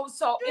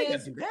so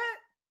it's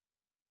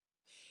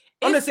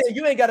I'm just saying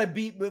you ain't gotta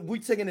be. We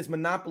taking this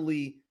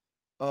Monopoly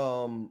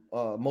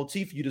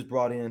motif you just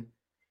brought in.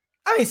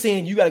 I ain't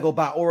saying you got to go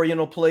buy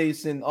Oriental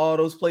Place and all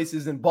those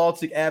places and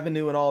Baltic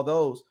Avenue and all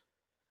those,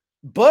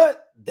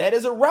 but that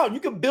is a route. You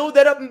could build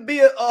that up and be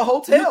a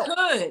hotel.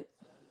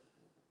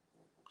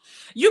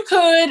 You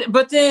could,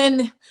 but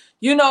then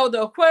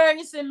the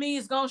Aquarius in me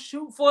is gonna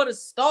shoot for the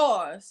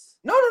stars.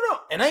 No,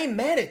 and I ain't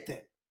mad at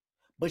that,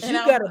 but you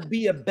gotta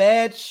be a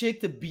bad chick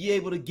to be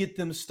able to get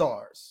them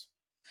stars.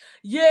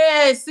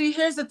 Yeah, see,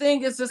 here's the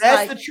thing. It's just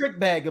that's the trick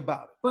bag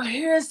about it. But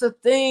here's the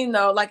thing,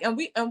 though. Like, and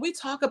we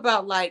talk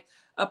about like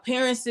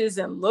appearances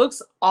and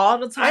looks all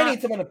the time. I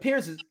ain't talking about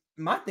appearances.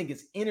 My thing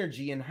is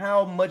energy and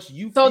how much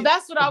you. So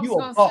that's what I was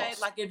gonna say.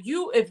 Like, if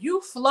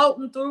you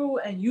floating through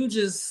and you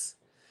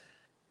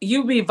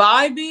be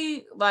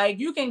vibey, like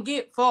you can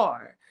get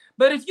far.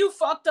 But if you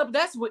fucked up,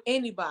 that's with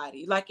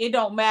anybody. Like, it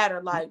don't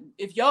matter. Like,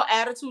 if your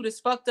attitude is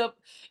fucked up,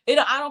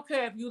 I don't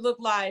care if you look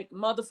like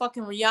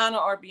motherfucking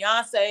Rihanna or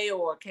Beyonce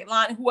or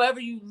Kehlani, whoever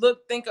you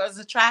think is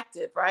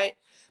attractive, right?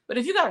 But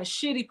if you got a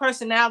shitty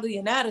personality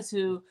and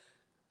attitude,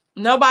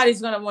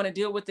 nobody's gonna want to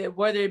deal with it,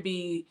 whether it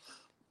be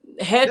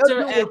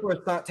Hector for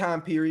a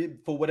time period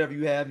for whatever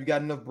you have. You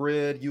got enough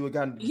bread, you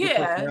got good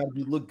personality,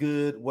 you look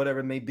good, whatever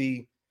it may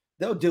be.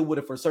 They'll deal with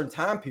it for a certain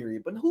time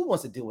period, but who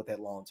wants to deal with that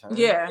long term?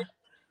 Yeah.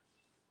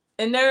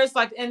 And there's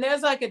like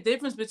a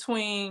difference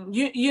between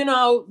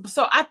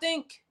so I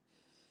think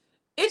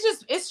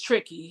it's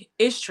tricky.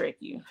 It's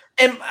tricky.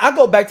 And I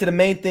go back to the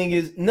main thing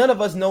is none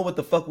of us know what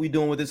the fuck we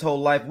doing with this whole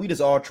life. We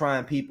just all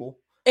trying people.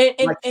 And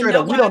we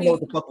don't know what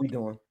the fuck we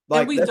doing.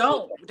 Like, and we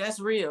don't. That's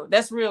real.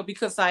 That's real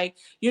because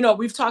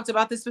we've talked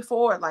about this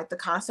before, like the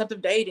concept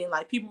of dating.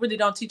 Like people really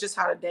don't teach us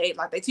how to date.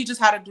 Like they teach us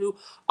how to do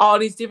all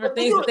these different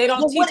things, but they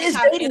don't teach us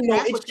how to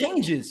interact with it.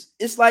 Changes.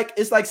 It's like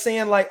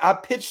saying like I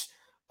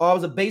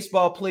was a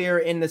baseball player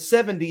in the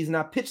 70s and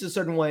I pitched a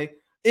certain way.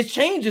 It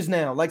changes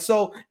now. Like,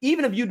 so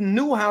even if you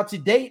knew how to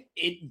date,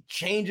 it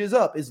changes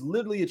up. It's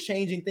literally a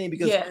changing thing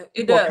because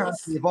people are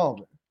constantly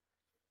evolving.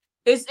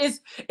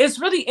 It's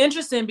really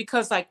interesting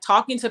because like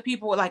talking to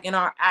people like in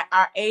our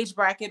age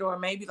bracket or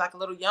maybe like a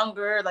little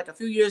younger, like a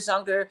few years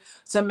younger,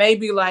 so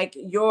maybe like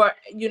your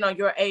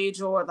age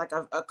or like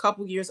a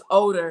couple years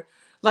older,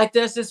 like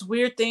there's this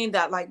weird thing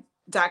that like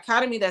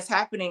dichotomy that's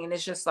happening, and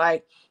it's just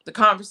like the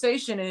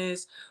conversation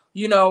is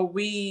no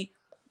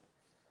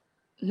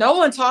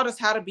one taught us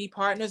how to be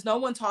partners. No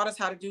one taught us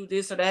how to do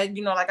this or that.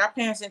 Like our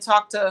parents didn't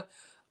talk to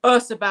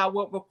us about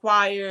what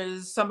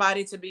requires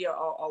somebody to be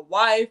a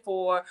wife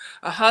or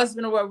a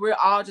husband, or where we're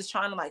all just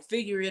trying to like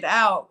figure it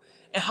out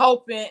and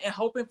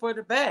hoping for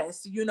the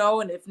best,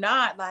 and if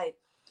not, like,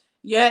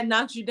 it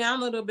knocks you down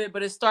a little bit,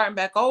 but it's starting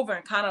back over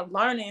and kind of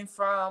learning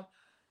from,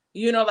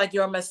 like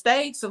your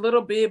mistakes a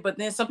little bit, but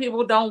then some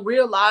people don't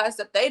realize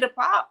that they the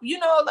problem,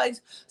 like,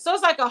 so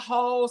it's like a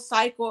whole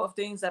cycle of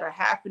things that are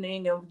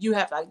happening, and you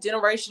have like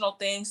generational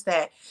things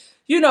that,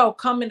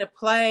 come into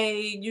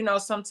play,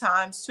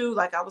 sometimes too,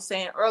 like I was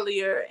saying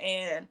earlier,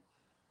 and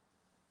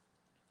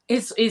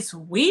it's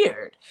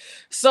weird.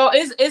 So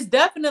it's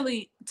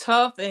definitely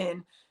tough,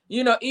 and,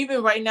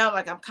 even right now,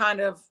 like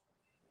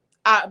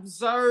I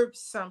observed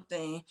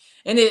something,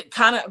 and it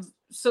kind of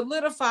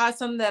solidified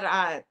something that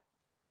I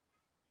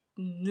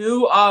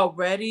knew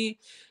already,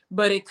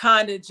 but it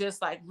kind of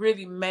just like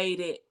really made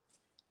it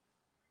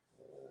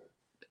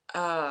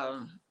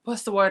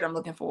what's the word I'm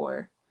looking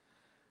for,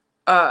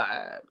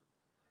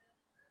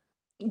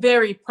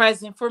 very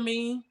present for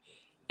me.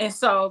 And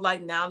so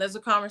like now there's a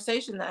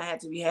conversation that had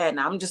to be had. And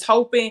I'm just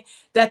hoping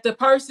that the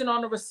person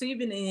on the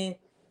receiving end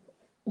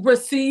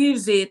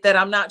receives it, that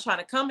I'm not trying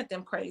to come at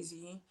them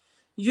crazy,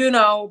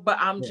 but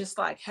I'm just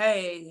like,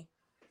 hey,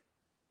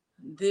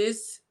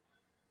 this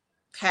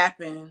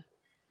happened.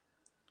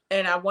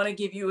 And I want to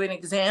give you an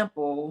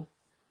example,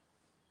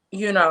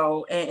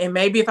 and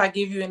maybe if I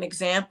give you an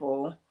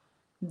example,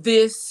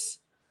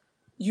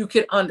 you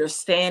could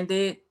understand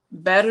it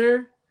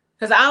better.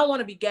 Because I don't want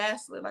to be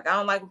gaslit. Like, I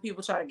don't like when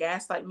people try to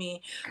gaslight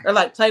me or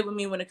like play with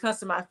me when it comes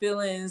to my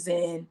feelings.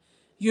 And,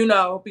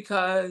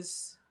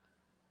 because,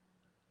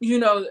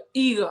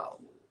 ego.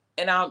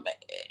 And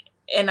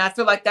I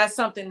feel like that's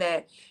something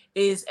that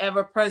is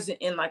ever present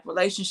in like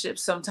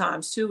relationships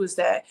sometimes too, is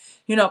that,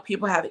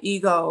 people have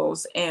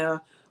egos and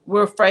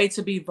we're afraid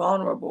to be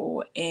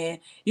vulnerable. And,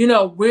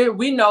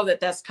 we know that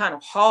that's kind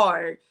of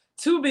hard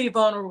to be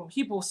vulnerable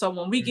people. So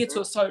when we get to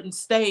a certain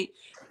state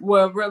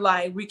where we're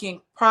like, we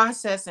can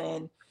process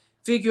and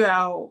figure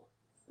out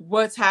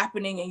what's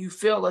happening, and you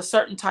feel a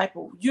certain type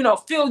of,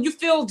 you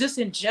feel just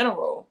in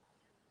general.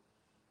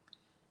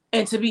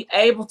 And to be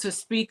able to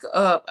speak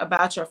up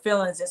about your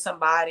feelings, and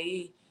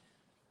somebody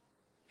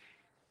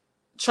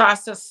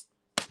tries to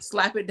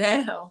slap it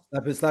down.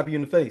 Slap you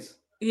in the face.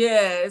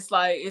 Yeah, it's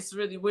like, it's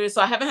really weird.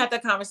 So I haven't had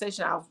that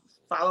conversation. I'll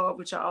follow up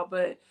with y'all.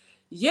 But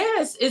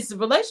yes, it's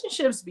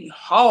relationships be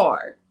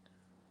hard,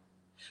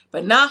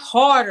 but not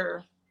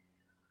harder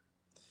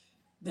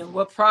than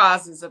what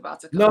Pras is about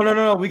to come.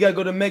 No. We gotta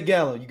go to Met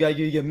Gala. You gotta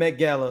give your Met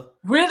Gala.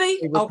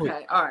 Really?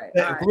 Okay. All right.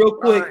 Real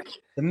quick.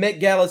 The Met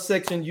Gala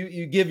section.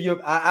 You give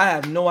your. I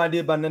have no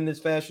idea about none of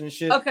this fashion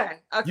shit. Okay.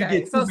 You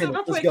get So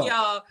super quick,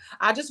 y'all.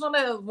 I just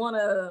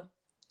wanna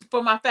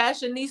for my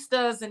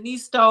fashionistas and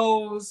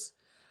nistos.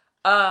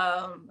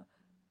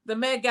 The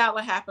Met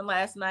Gala happened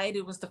last night.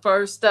 It was the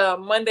first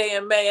Monday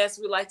in May, as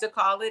we like to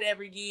call it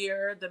every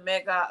year. The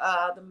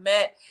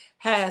Met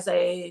has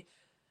a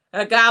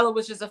gala,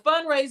 which is a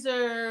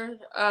fundraiser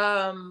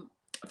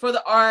for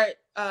the art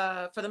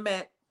for the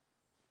Met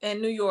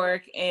in New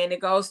York, and it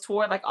goes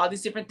toward like all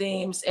these different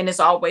themes, and it's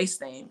always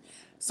themed.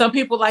 Some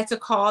people like to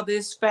call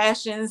this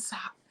fashions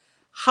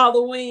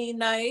Halloween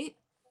night,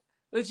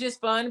 which is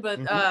fun. But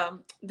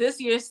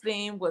this year's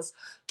theme was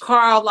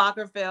Karl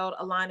Lagerfeld,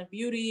 A Line of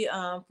Beauty.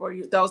 For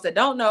those that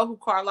don't know who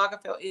Karl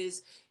Lagerfeld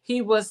is,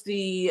 he was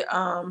the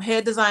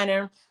head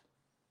designer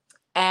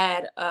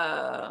at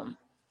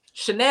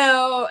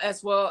Chanel,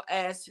 as well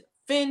as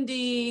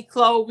Fendi,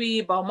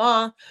 Chloe,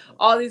 Balmain,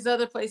 all these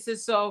other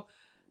places. So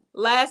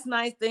last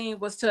night's theme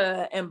was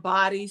to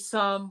embody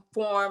some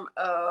form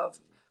of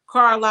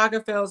Karl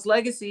Lagerfeld's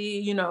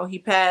legacy. He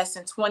passed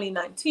in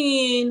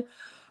 2019,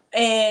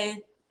 and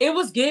it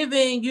was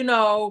given,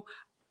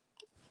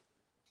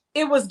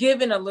 it was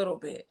given a little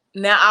bit.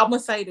 Now, I'm going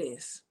to say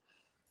this.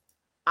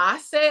 I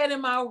said in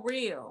my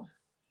reel,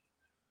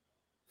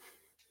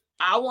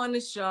 I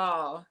wanted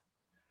y'all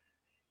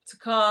to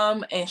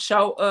come and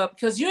show up,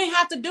 because you ain't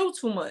have to do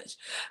too much.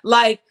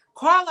 Like,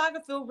 Karl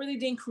Lagerfeld really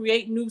didn't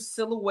create new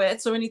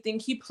silhouettes or anything.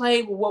 He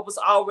played with what was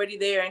already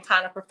there and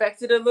kind of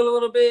perfected it a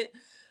little bit.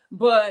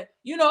 But,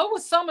 it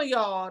was some of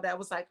y'all that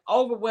was like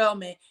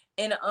overwhelming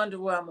in an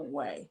underwhelming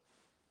way.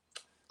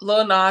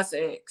 Lil Nas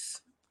X,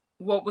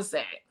 what was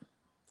that?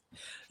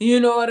 You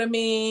know what I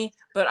mean?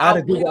 But I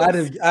had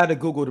to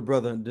Google the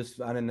brother.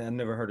 I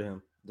never heard of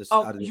him.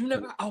 You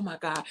never? Oh my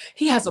God,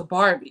 he has a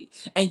Barbie,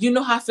 and you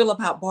know how I feel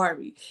about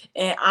Barbie.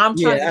 And I'm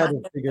trying to. I had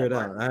to figure it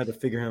out. I had to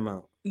figure him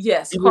out.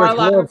 Yes, Karl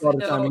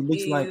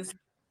Lagerfeld.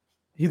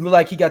 He looked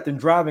like he got them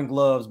driving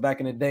gloves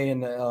back in the day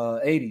in the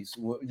 80s.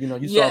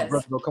 You saw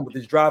brother come with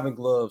his driving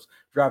gloves,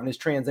 driving his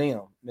Trans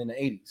Am in the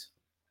 80s.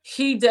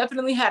 He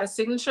definitely had a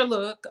signature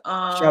look.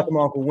 Shout out to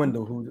my Uncle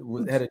Wendell,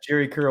 who had a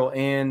Jerry curl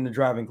and the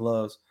driving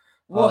gloves.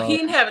 Well, he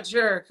didn't have a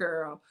Jerry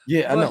curl.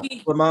 Yeah, I know.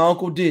 But my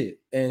uncle did.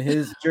 And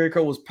his Jerry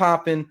curl was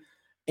popping.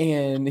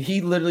 And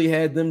he literally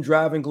had them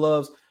driving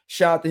gloves.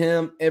 Shout out to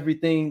him.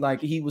 Everything.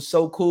 Like, he was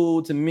so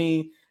cool to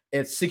me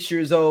at 6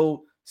 years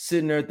old,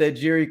 sitting there at that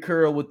Jerry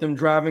curl with them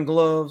driving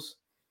gloves.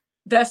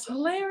 That's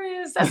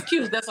hilarious. That's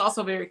cute. That's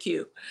also very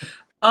cute.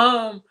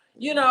 So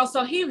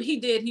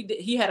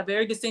he had a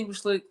very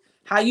distinguished look.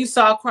 How you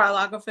saw Karl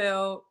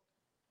Lagerfeld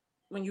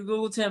when you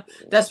Googled him,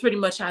 that's pretty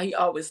much how he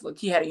always looked.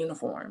 He had a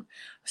uniform.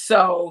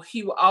 So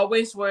he would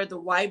always wear the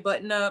white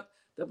button up,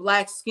 the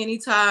black skinny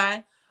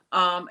tie,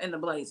 and the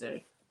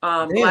blazer.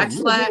 Black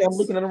slacks. I'm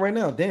looking at him right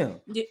now.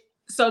 Damn. Yeah,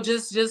 so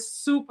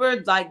just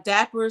super like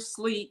dapper,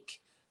 sleek.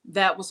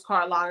 That was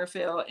Karl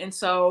Lagerfeld. And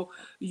so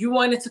you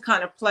wanted to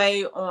kind of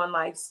play on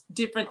like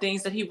different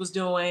things that he was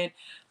doing.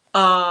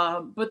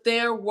 But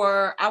there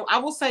were, I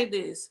will say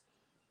this.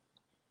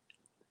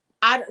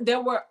 There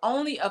were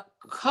only a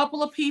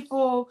couple of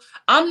people.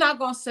 I'm not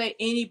gonna say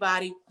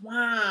anybody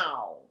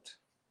wowed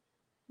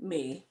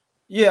me.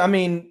 Yeah, I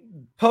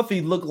mean,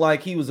 Puffy looked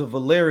like he was a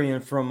Valerian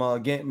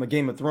from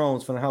Game of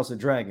Thrones, from the House of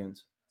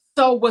Dragons.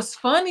 So what's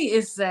funny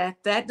is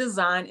that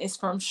design is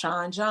from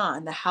Sean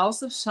John, the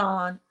House of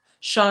Sean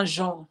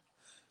John.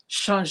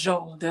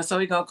 Changeau. That's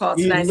what we're gonna call it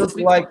He tonight. looked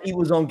like he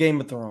was on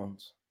Game of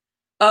Thrones.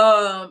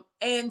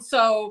 And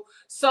so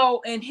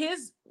in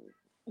his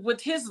with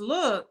his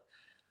look,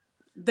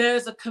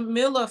 there's a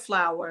Camilla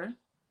flower.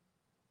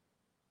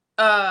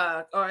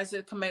 Or is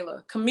it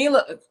Camilla?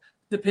 Camilla,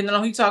 depending on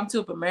who you're talking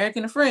to,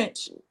 American or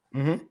French.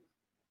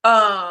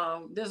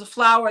 Mm-hmm. There's a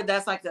flower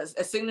that's like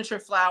a signature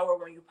flower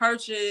when you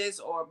purchase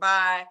or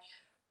buy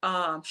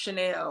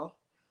Chanel.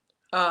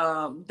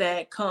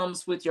 That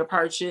comes with your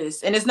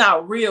purchase, and it's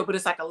not real, but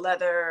it's like a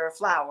leather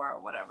flower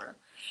or whatever.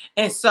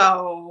 And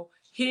so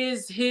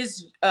his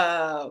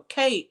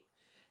cape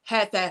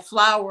had that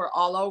flower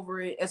all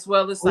over it, as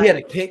well as he had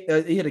a cape.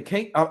 He had a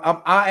cape.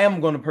 I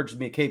am going to purchase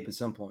me a cape at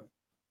some point.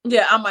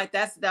 Yeah, I'm like,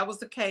 that was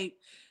the cape,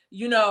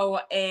 you know,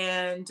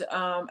 and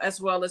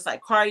as well as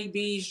like Cardi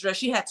B's dress.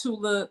 She had two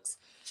looks.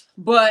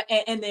 But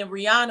and then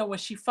Rihanna, when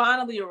she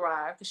finally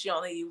arrived, because she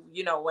only,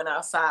 you know, went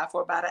outside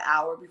for about an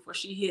hour before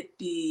she hit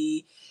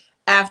the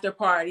after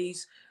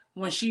parties.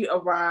 When she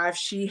arrived,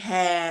 she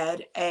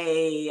had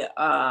a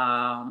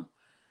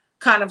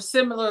kind of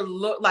similar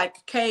look,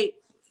 like cape,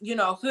 you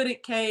know,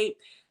 hooded cape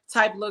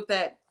type look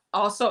that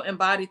also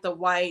embodied the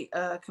white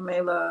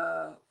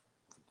camellia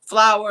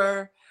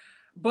flower.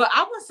 But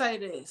I would say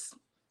this: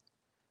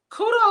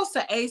 kudos to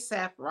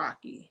ASAP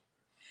Rocky.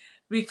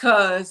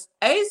 Because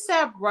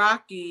ASAP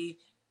Rocky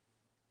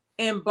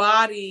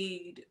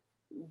embodied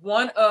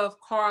one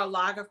of Karl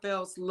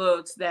Lagerfeld's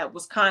looks that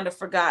was kind of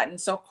forgotten.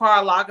 So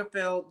Karl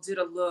Lagerfeld did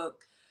a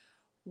look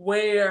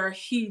where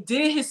he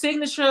did his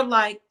signature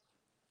like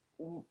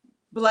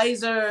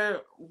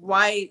blazer,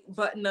 white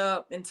button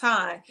up and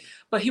tie,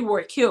 but he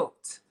wore a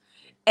kilt.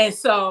 And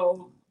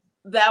so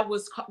that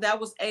was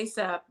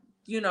ASAP,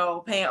 you know,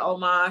 paying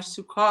homage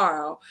to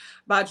Karl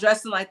by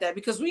dressing like that,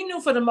 because we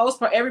knew for the most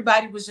part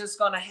everybody was just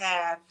gonna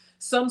have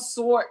some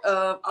sort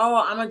of,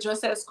 oh, I'm gonna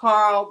dress as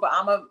Karl, but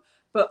I'm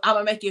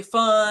gonna make it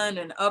fun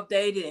and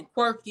updated and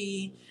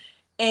quirky.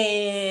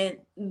 And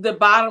the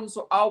bottoms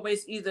were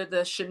always either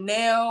the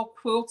Chanel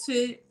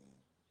quilted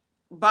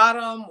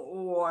bottom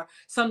or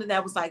something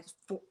that was like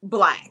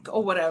black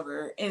or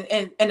whatever,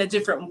 in a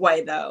different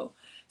way though.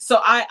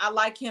 So I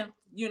like him,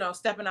 you know,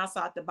 stepping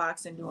outside the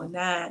box and doing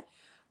that.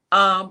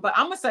 But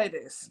I'm gonna say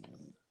this.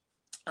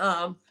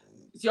 Yara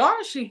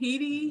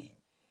Shahidi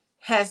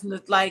has,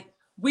 like,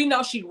 we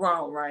know she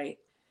wrong, right?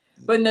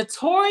 But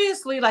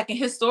notoriously, like, and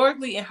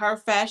historically in her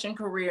fashion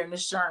career in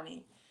this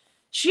journey,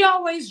 she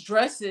always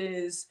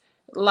dresses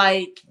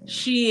like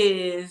she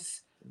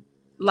is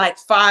like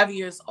 5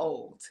 years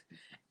old.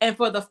 And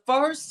for the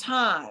first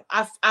time,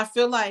 I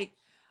feel like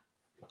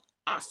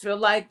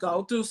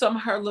go through some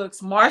of her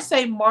looks.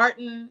 Marsai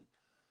Martin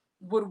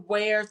would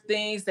wear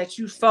things that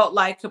you felt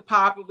like could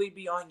probably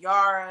be on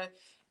Yara,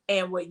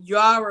 and what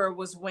Yara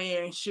was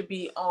wearing should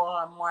be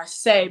on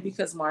Marsai,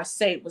 because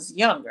Marsai was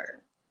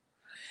younger.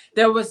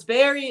 There was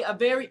a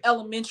very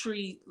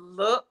elementary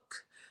look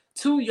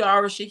to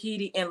Yara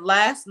Shahidi, and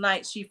last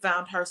night she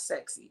found her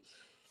sexy.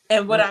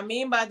 And what I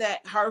mean by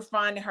that, her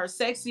finding her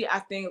sexy, I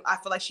feel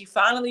like she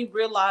finally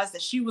realized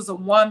that she was a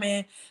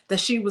woman, that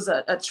she was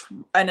an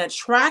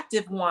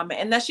attractive woman,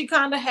 and that she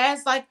kind of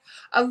has like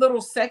a little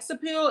sex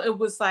appeal. It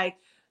was like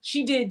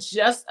she did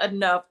just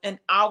enough, and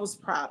I was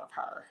proud of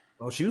her.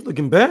 Oh, she was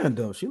looking bad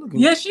though. She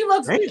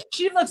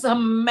looks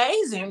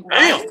amazing,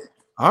 right? Damn.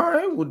 All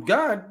right, well,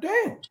 god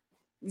damn.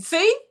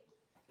 See,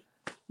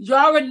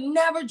 Yara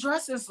never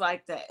dresses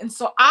like that, and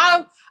so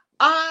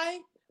I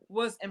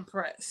was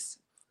impressed.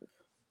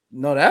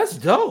 No, that's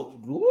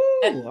dope.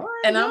 Ooh, and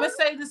right, I'm gonna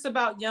say this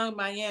about Young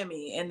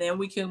Miami, and then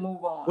we can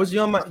move on. Was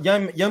Young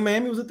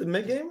Miami was at the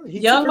Met Gala?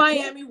 Young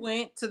Miami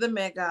went to the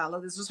Met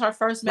Gala. This was her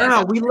first Met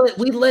Gala.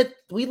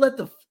 We let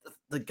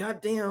the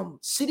goddamn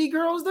city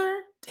girls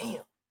there.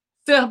 Damn.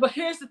 So, but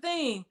here's the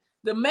thing: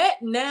 the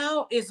Met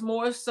now is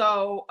more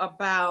so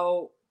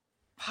about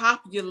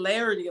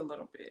popularity a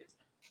little bit.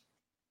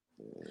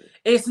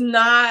 It's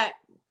not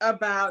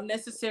about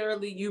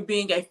necessarily you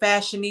being a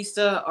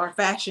fashionista or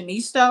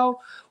fashionista,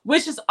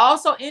 which is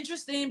also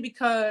interesting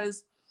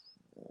because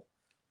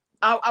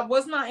I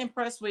was not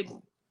impressed with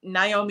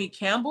Naomi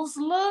Campbell's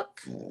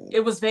look. It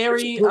was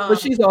very but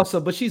she's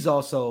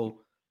also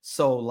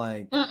so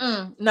like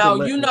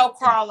no, you know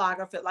Karl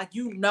Lagerfeld, like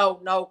you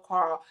know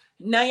Karl.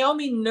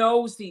 Naomi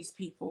knows these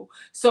people,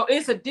 so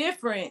it's a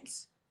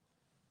difference.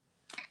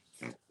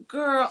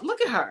 Girl, look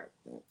at her.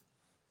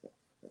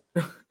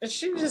 And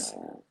she just,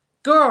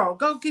 girl,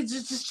 go get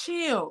just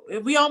chill.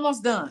 We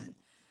almost done.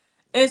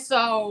 And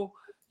so,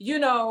 you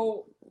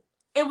know,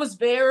 it was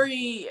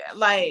very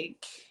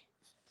like,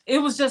 it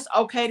was just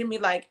okay to me.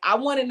 Like, I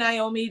wanted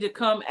Naomi to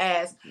come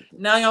as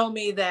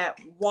Naomi that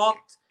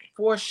walked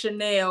for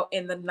Chanel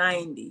in the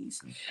 90s.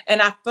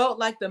 And I felt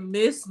like the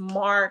Miss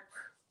Mark,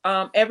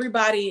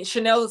 everybody,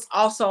 Chanel is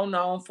also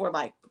known for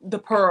like the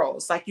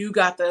pearls. Like you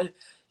got the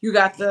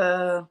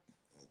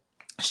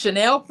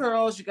Chanel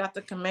pearls, you got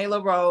the Camilla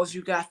Rose,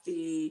 you got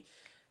the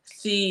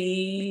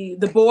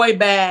boy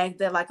bag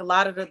that like a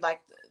lot of the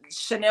like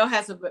Chanel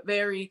has a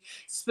very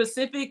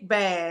specific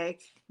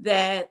bag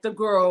that the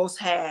girls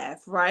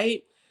have,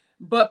 right?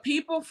 But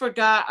people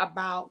forgot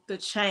about the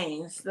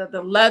chains,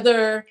 the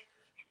leather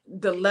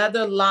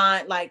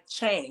line, like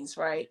chains,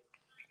 right?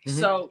 Mm-hmm.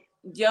 So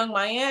Young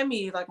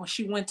Miami, like when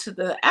she went to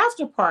the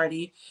after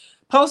party,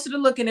 posted a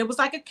look, and it was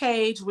like a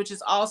cage, which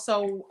is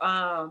also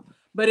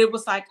but it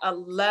was like a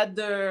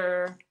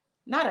leather,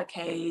 not a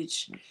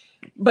cage,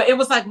 but it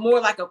was like more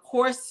like a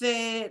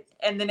corset,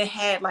 and then it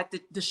had like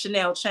the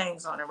Chanel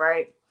chains on it,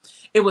 right?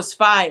 It was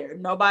fire.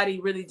 Nobody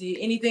really did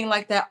anything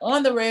like that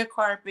on the red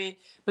carpet,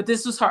 but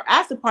this was her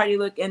after party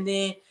look. And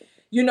then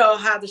you know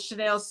how the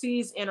Chanel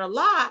C's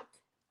interlock.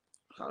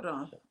 Hold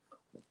on.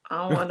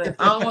 I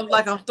don't want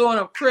like I'm throwing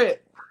a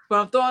crit, but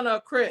I'm throwing a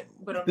crit,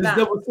 but I'm not.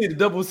 The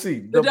double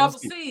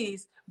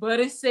C's, but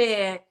it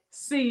said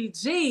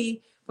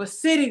CG for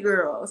City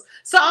Girls.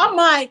 So I'm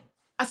like,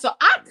 so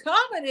I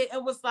commented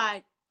and was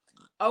like,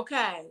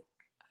 okay.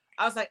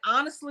 I was like,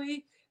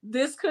 honestly,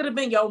 this could have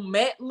been your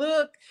Met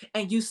look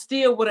and you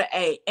still would have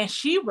ate. And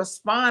she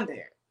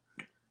responded,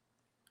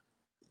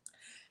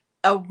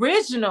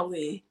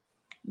 originally,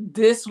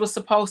 this was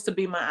supposed to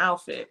be my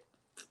outfit.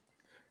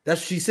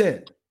 That's what she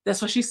said.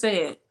 That's what she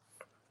said.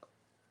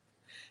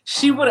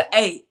 She would have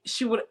ate.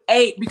 She would have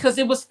ate because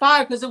it was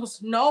fire. Because it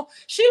was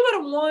she would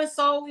have won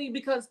solely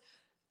because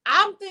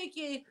I'm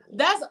thinking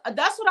that's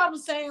what I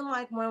was saying.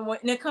 Like when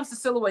it comes to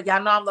silhouette,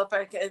 y'all know I love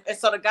her. And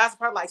so the guys are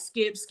probably like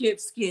skip.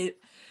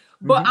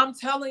 But I'm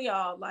telling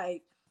y'all,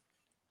 like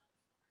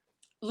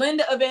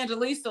Linda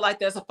Evangelista, like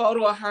there's a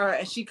photo of her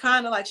and she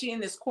kind of like she in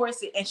this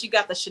corset and she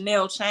got the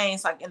Chanel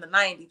chains like in the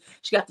 90s.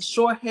 She got the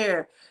short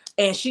hair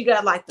and she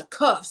got like the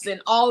cuffs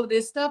and all of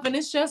this stuff. And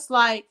it's just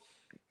like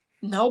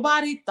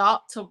nobody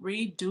thought to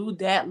redo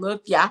that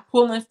look. Y'all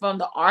pulling from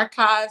the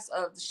archives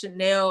of the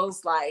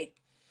Chanel's, like,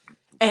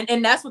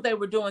 and that's what they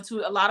were doing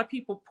too. A lot of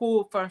people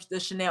pulled from the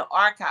Chanel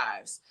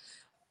archives.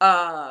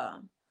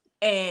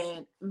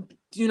 And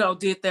you know,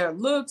 did their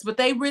looks, but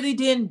they really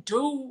didn't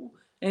do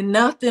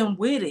nothing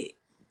with it.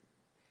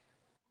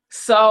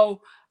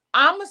 So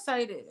I'm gonna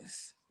say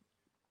this: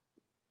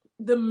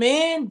 the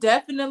men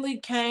definitely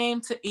came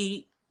to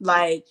eat.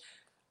 Like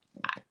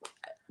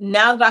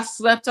now that I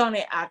slept on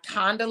it, I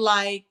kind of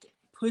like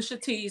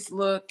Pusha T's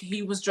look.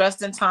 He was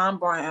dressed in Tom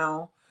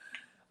Brown,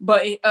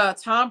 but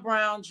Tom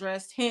Brown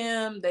dressed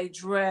him. They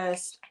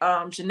dressed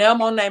Janelle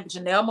Monáe, but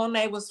Janelle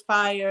Monáe was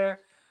fire.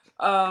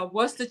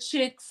 What's the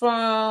chick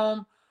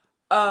from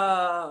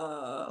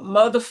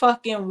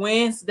motherfucking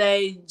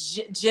Wednesday?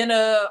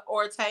 Jenna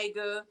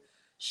Ortega.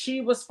 She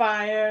was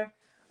fire.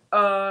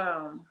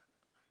 So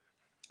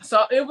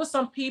it was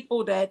some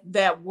people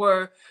that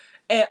were,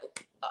 and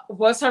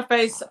what's her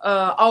face?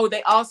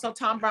 They also,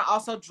 Tom Brown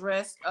also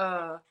dressed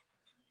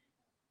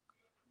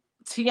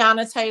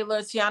Tiana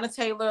Taylor. Tiana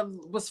Taylor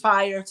was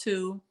fire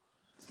too.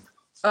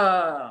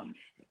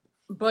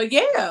 But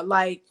yeah,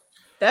 like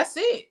that's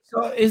it.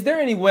 So is there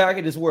any way I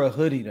could just wear a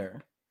hoodie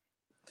there?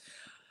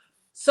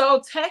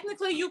 So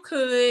technically you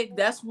could.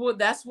 That's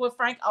what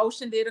Frank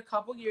Ocean did a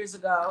couple years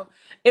ago.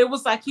 It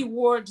was like he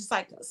wore just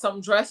like some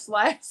dress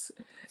slacks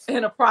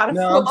and a Prada.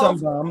 No,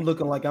 I'm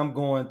looking like I'm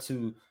going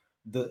to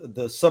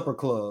the supper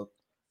club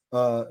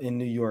in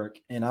New York,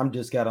 and I'm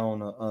just got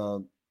on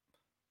a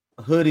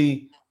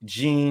hoodie,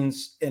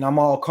 jeans, and I'm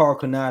all Karl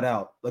Kani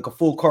out, like a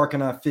full Karl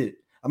Kani fit.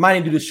 I might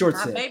even do the short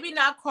set. Maybe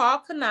not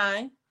Karl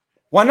Kani.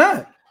 Why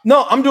not?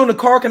 No, I'm doing the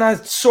Karl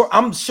Kani short.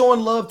 I'm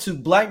showing love to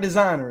black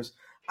designers.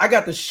 I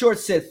got the short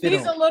set fit.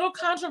 He's a little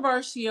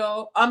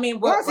controversial. I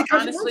mean,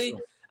 honestly,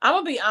 I'm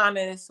gonna be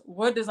honest.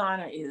 What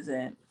designer is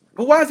it?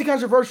 But why is he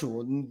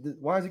controversial?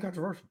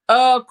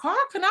 Karl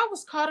Kani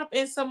was caught up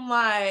in some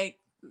like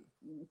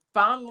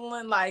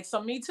fondling, like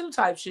some Me Too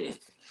type shit.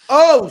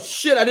 Oh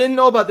shit! I didn't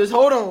know about this.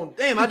 Hold on,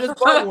 damn! I just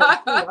bought one.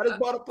 I just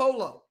bought a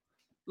polo.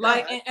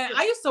 Like, and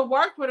I used to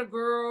work with a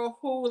girl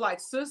who, like,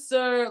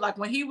 sister, like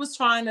when he was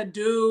trying to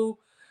do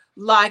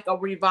like a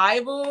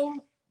revival,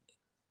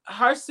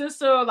 her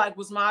sister like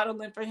was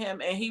modeling for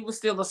him, and he was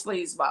still a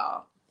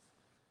sleazeball.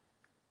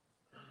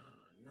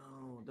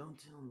 No, don't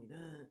tell me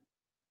that.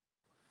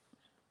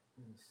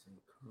 Let me see.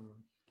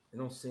 I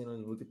don't see it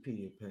on the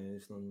Wikipedia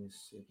page. Let me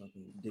see if I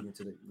can dig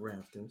into the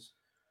rafters.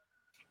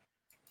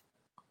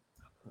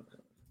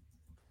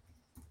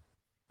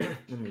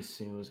 Let me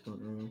see what's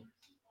going on.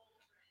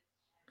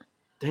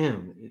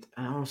 Damn,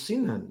 I don't see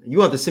nothing.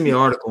 You have to send me an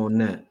article on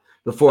that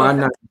before I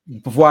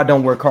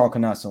don't wear Karl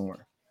Kani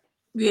somewhere.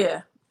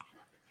 Yeah.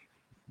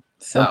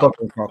 So I'm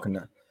fucking with Karl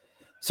Kani.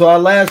 So our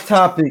last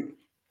topic,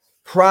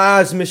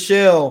 Pras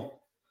Michel.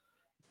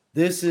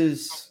 This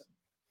is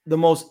the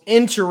most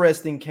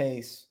interesting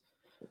case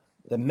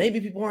that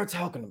maybe people aren't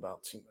talking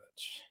about too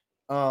much.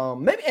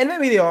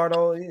 Maybe they are,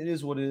 though. It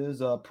is what it is.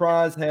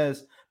 Pras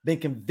has been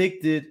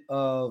convicted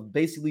of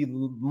basically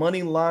moving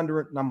money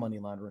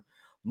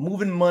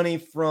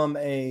from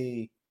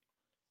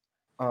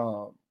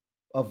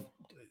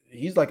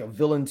he's like a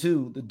villain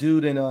too. The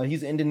dude, and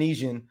he's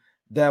Indonesian,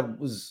 that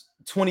was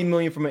 20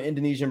 million from an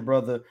Indonesian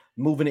brother,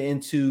 moving it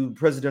into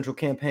presidential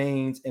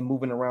campaigns and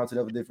moving around to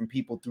other different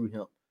people through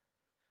him.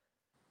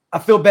 I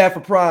feel bad for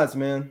Pras,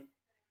 man.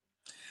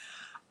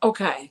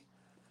 Okay.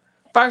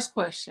 First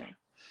question.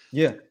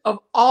 Yeah. Of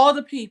all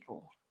the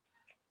people,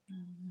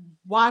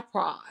 why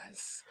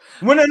Pras?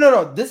 Well,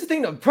 no. This is the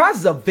thing. Pras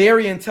is a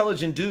very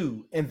intelligent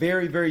dude and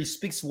very, very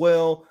speaks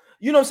well.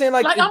 You know what I'm saying?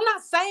 Like I'm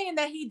not saying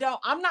that he don't.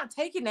 I'm not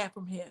taking that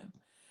from him.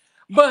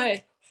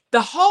 But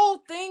the whole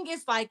thing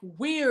is like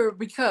weird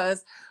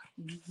because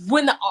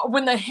when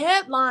the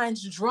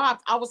headlines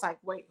dropped, I was like,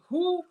 wait,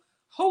 who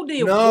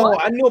did No,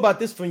 what? I knew about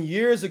this from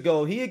years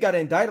ago. He had got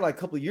indicted like a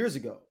couple of years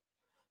ago.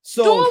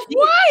 So doing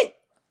what?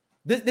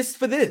 This is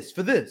for this.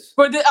 So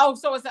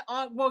it's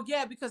well,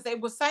 yeah, because they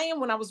were saying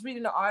when I was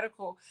reading the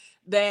article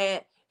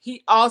that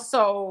he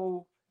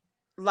also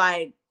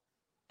like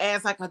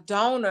as like a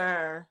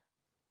donor.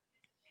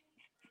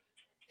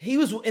 He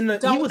was in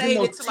those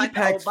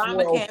CPACs for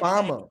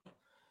Obama.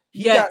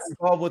 He got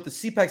involved with the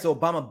CPACs of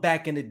Obama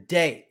back in the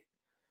day.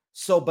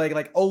 So by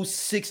like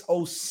 06,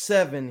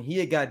 07, he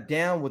had got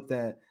down with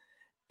that.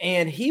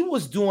 And he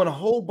was doing a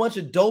whole bunch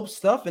of dope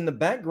stuff in the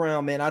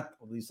background, man. At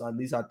least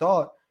I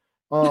thought.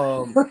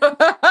 But,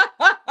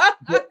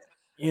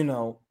 you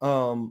know,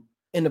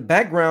 in the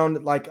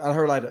background, like I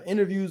heard like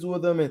interviews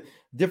with him and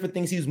different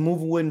things he's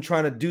moving with and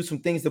trying to do some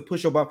things to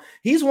push Obama.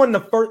 He's one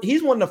of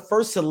the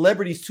first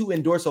celebrities to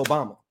endorse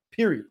Obama.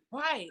 Period.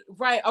 Right.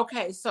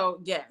 Okay. So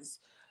yes,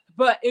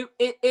 but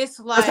it's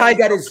like that's how he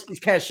got his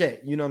cachet.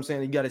 You know what I'm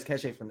saying? He got his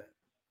cachet from that.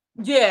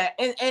 Yeah,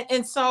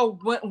 and so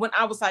when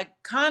I was like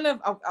kind of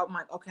I'm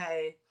like,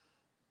 okay,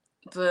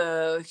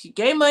 he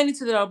gave money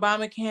to the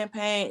Obama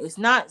campaign. It's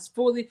not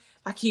fully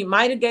like he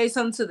might have gave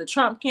something to the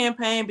Trump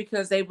campaign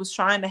because he was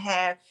trying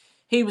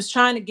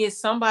to get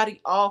somebody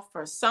off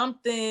for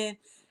something.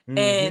 Mm-hmm.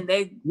 And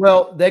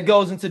that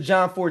goes into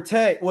John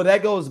Forte. Well,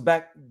 that goes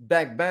back.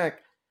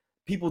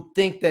 People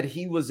think that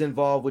he was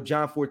involved with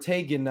John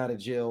Forte getting out of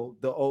jail,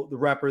 the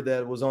rapper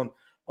that was on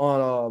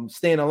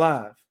Staying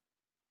Alive.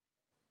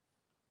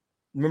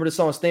 Remember the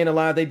song Staying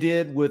Alive they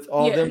did with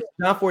all them?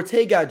 John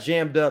Forte got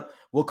jammed up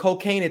with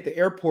cocaine at the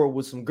airport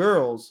with some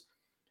girls.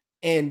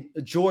 And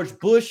George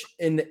Bush,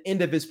 in the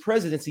end of his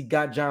presidency,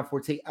 got John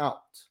Forte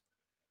out.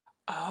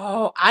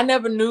 Oh, I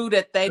never knew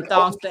that they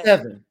thought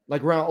 07,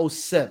 like around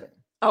 07.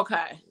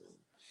 Okay.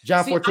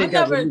 John Forte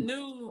got released.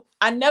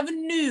 I never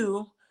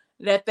knew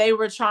that they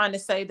were trying to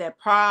say that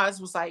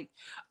Pras was like.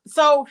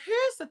 So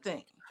here's the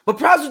thing. But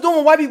Pras was doing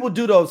what white people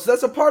do though. So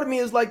that's a part of me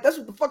is like, that's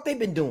what the fuck they've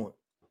been doing.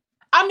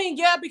 I mean,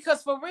 yeah,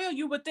 because for real,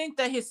 you would think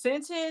that his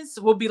sentence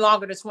will be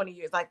longer than 20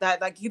 years. Like that,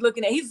 like he's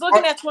looking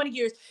at 20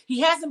 years. He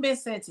hasn't been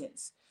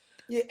sentenced.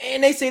 Yeah,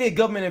 and they say they're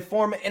government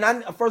informant.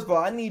 And first of all,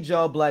 I need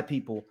y'all black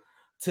people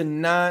to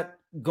not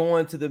go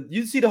into the.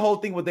 You see the whole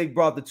thing what they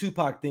brought the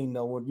Tupac thing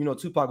though, when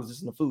Tupac was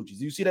just in the Fugees.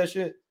 You see that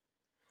shit?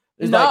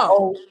 It's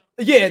no.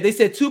 They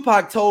said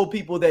Tupac told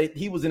people that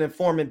he was an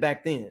informant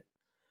back then.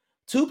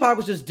 Tupac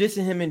was just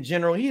dissing him in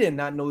general. He did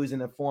not know he was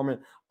an informant.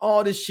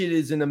 All this shit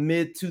is in the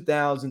mid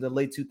 2000s, the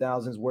late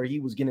 2000s, where he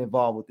was getting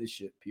involved with this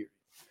shit, period.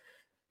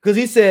 Because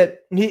he said,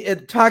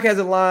 Pac has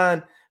a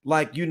line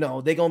like, they're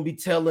going to be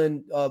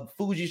telling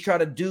Fugees try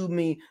to do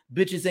me.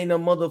 Bitches ain't no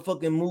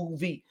motherfucking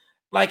movie.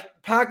 Like,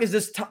 Pac is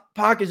just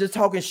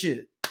talking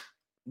shit.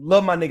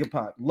 Love my nigga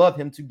Pac. Love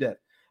him to death.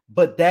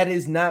 But that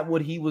is not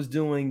what he was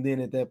doing then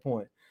at that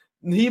point.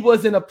 He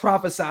wasn't a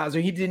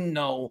prophesizer. He didn't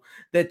know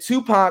that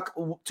Tupac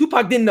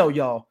didn't know,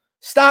 y'all.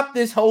 Stop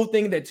this whole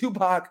thing that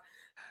Tupac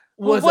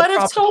was. What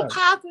if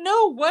Tupac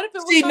knew? What if it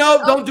was? See,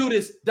 no, don't do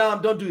this,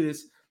 Dom. Don't do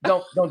this.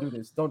 Don't do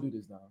this. Don't do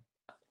this, Dom.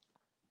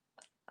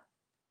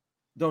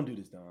 Don't do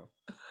this, Dom.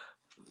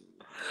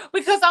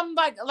 Because I'm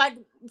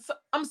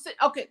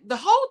okay. The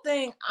whole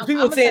thing.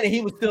 People saying that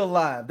he was still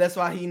alive. That's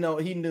why he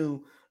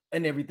knew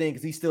and everything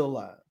because he's still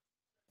alive.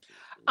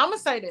 I'm gonna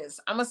say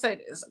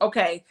this.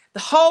 Okay, the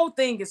whole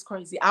thing is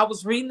crazy. I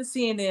was reading the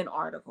CNN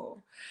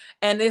article,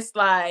 and it's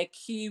like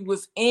he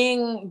was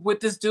in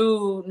with this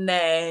dude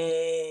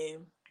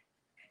named.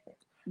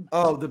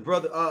 Oh, the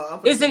brother.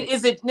 Is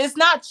it? It's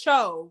not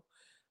Cho,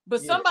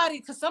 but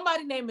somebody. Because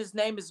somebody named his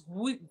name is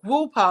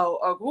Wupo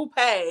or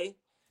Wupe,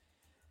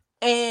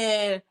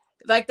 and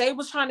like they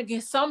was trying to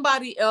get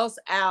somebody else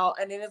out,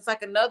 and then it's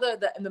like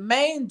the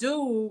main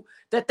dude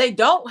that they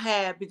don't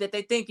have, but that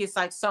they think is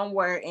like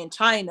somewhere in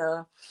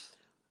China,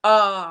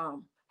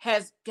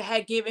 had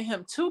given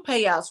him 2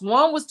 payouts.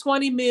 One was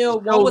 20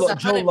 mil, one was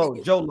 100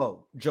 million. Joe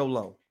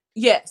Low.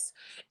 Yes,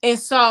 and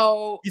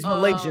so he's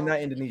Malaysian, not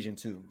Indonesian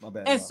too. My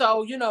bad. And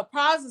so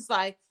Pras is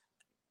like,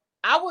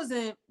 I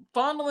wasn't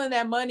funneling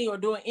that money or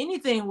doing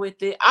anything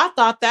with it. I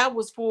thought that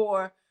was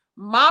for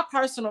my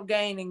personal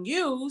gain and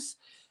use,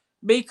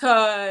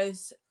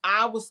 because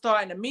I was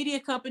starting a media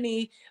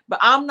company, but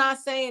I'm not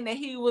saying that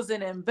he was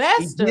an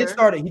investor.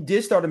 He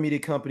did start a media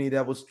company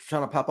that was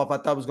trying to pop up. I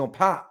thought it was going to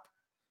pop.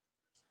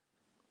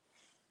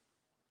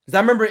 Because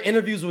I remember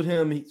interviews with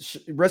him.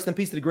 Rest in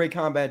peace to the great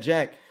Combat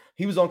Jack.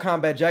 He was on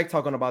Combat Jack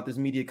talking about this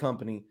media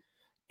company.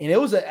 And it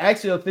was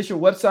actually an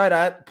official website.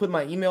 I put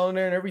my email in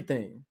there and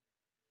everything.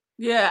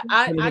 Yeah,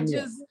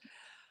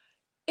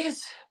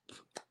 it's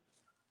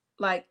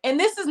like, and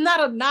this is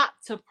not a knock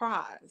to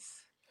Pras.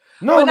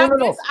 No.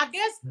 I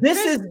guess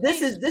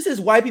this is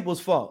white people's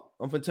fault.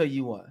 I'm gonna tell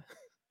you why.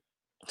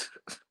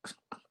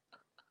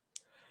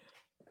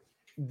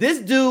 This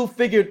dude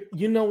figured,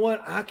 you know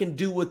what? I can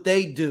do what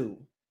they do.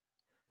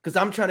 Because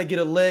I'm trying to get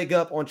a leg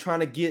up on trying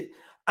to get,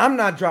 I'm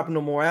not dropping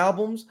no more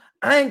albums.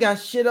 I ain't got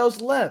shit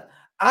else left.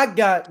 I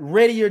got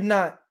Ready or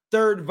Not,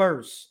 third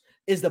verse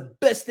is the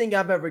best thing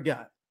I've ever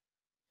got.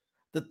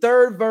 The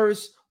third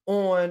verse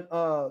on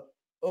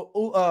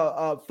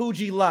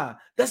Fugees Lie.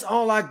 That's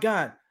all I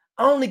got.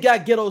 I only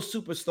got Ghetto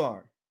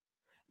Superstar.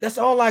 That's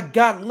all I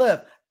got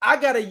left. I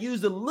got to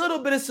use the little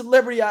bit of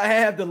celebrity I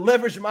have to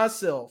leverage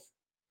myself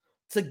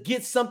to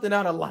get something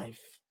out of life.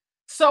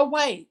 So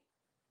wait.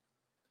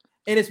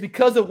 And it's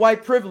because of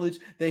white privilege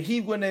that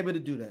he wasn't able to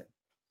do that.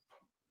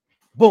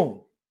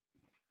 Boom.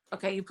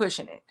 Okay, you're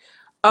pushing it.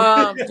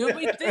 Do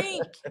we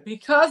think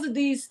because of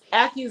these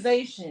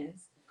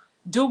accusations,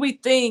 do we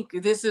think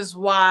this is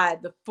why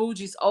the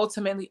Fugees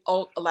ultimately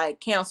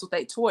canceled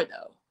their tour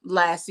though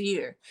last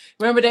year?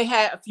 Remember they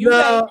had a few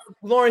days.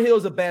 Lauryn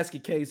Hill's a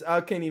basket case. I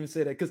can't even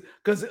say that because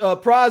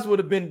Pras would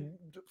have been.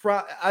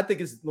 I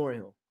think it's Lauryn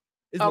Hill.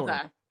 It's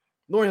okay.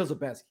 Lauryn Hill's a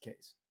basket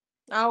case.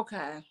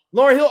 Okay.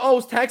 Lauryn Hill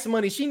owes tax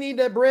money. She need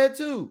that bread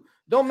too.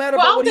 Don't matter.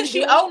 Well, I don't think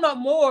she owe no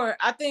more.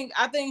 I think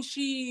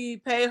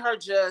she paid her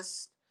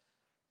just.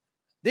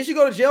 Did she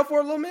go to jail for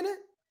a little minute?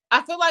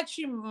 I feel like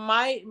she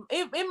might.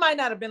 It might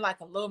not have been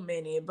like a little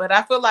minute, but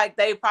I feel like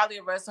they probably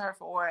arrested her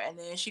for it, and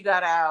then she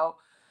got out.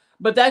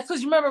 But that's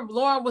because you remember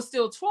Lauren was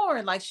still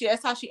touring. Like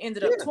that's how she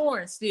ended up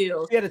touring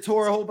still. She had to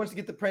tour a whole bunch to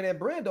get to pay that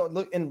bread. Don't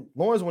look, and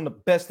Lauren's one of the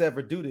best to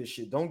ever do this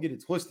shit. Don't get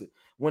it twisted.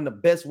 One of the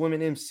best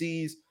women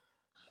MCs.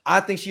 I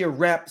think she would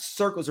wrap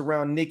circles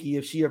around Nicki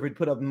if she ever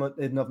put up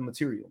enough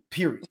material.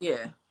 Period.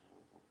 Yeah.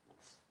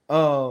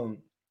 But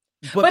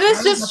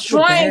it's just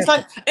strange.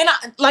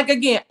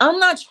 Again, I'm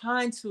not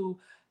trying to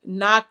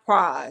knock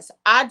Pras.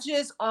 I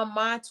just on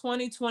my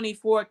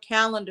 2024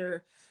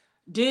 calendar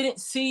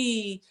didn't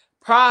see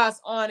Pras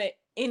on it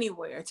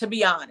anywhere, to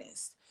be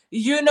honest.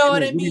 You know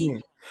what I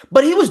mean?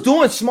 But he was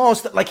doing small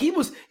stuff. Like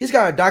he's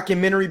got a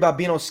documentary about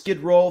being on Skid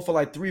Row for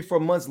like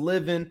 3-4 months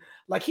living.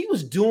 Like he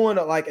was doing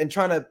and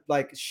trying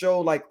to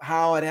show like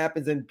how it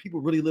happens and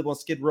people really live on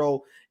Skid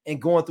Row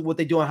and going through what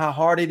they do and how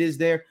hard it is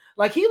there.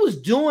 Like he was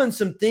doing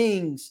some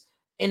things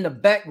in the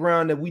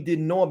background that we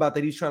didn't know about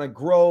that he's trying to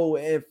grow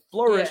and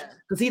flourish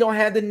because he don't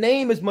have the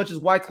name as much as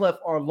Wyclef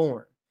or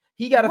Lauren.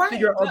 He got to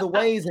figure out other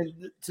ways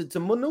to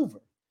maneuver.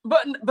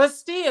 But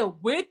still,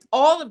 with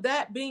all of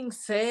that being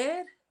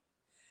said,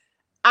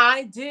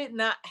 I did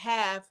not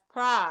have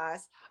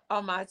Pras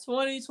on my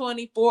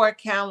 2024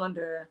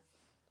 calendar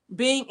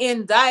being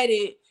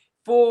indicted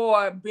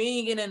for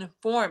being an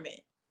informant.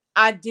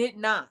 I did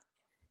not.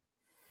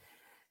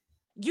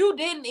 You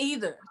didn't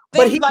either.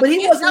 But he wasn't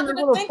even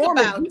an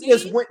informant. He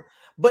just went.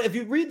 But if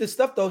you read the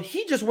stuff though,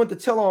 he just went to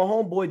tell on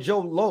homeboy Joe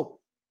Lowe.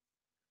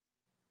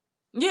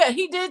 Yeah,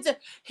 he did. So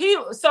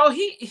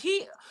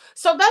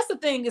that's the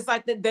thing. It's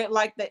like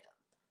that.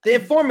 The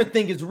informant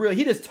thing is real.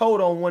 He just told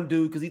on one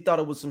dude because he thought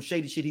it was some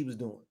shady shit he was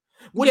doing.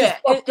 Which is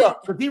fucked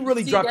up because he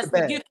really dropped the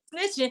bag.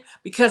 Snitching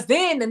because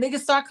then the niggas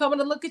start coming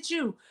to look at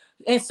you.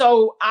 And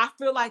so I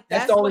feel like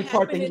that's the only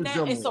part that he was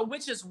doing. And so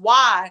which is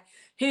why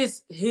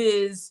his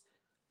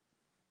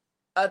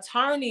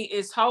attorney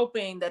is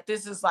hoping that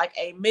this is like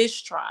a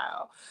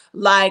mistrial.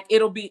 Like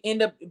it'll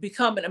end up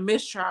becoming a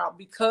mistrial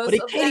because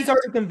he's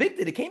already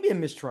convicted. It can't be a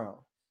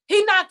mistrial.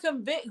 He's not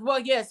convicted. Well,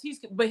 yes,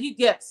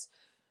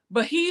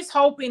 but he's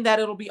hoping that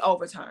it'll be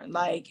overturned.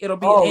 Like it'll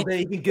be. Oh, then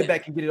he can get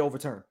back and get it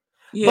overturned.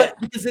 Yeah,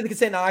 but because they can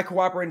say, "Now I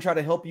cooperate and try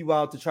to help you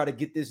out to try to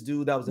get this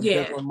dude that was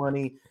embezzling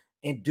money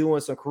and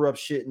doing some corrupt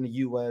shit in the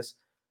U.S.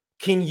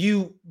 Can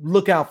you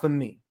look out for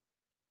me?"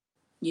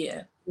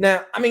 Yeah.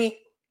 Now, I mean,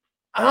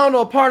 I don't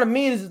know. Part of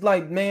me is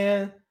like,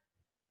 man,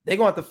 they're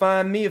gonna have to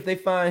find me if they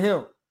find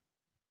him.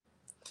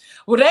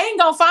 Well, they ain't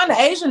gonna find the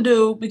Asian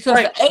dude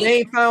because they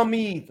ain't found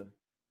me either.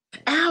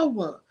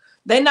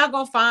 They're not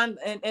gonna find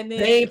and then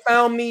they ain't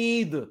found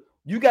me either.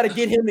 You got to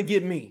get him to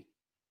get me.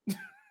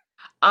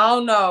 I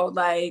don't know,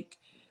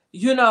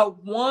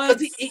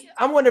 once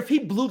I wonder if he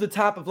blew the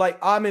top of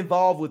I'm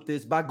involved with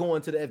this by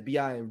going to the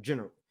FBI in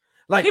general.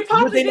 Like he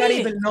probably not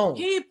even known.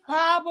 He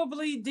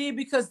probably did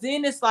because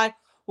then it's like,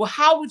 well,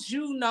 how would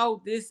you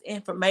know this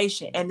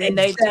information? And then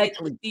they did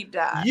the deep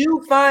dive.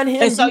 You find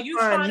him, and so you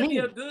trying to be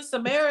a good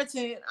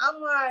Samaritan.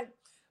 I'm like,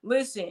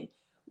 listen,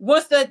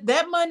 once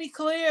that money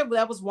cleared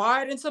that was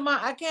wired into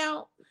my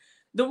account,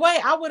 the way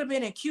I would have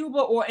been in Cuba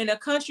or in a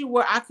country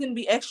where I couldn't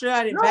be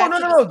extradited.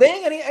 No. They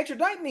ain't gonna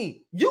extradite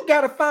me. You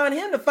gotta find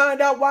him to find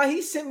out why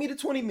he sent me the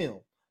 20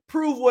 mil.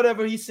 Prove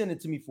whatever he sent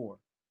it to me for.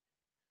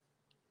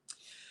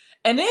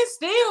 And then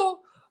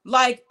still,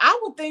 I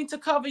would think to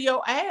cover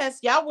your ass,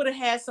 y'all would have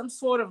had some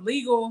sort of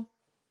legal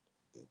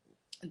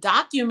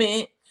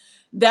document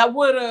that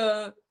would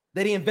have.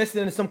 That he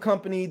invested in some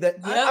company that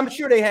I'm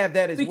sure they have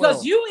that as well.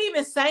 Because you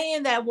even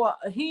saying that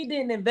he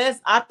didn't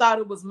invest, I thought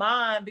it was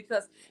mine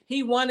because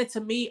he wanted to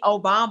meet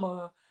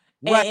Obama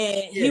Right.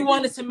 And he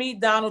wanted to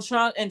meet Donald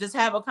Trump and just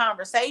have a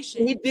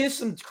conversation. He did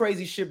some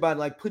crazy shit by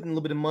like putting a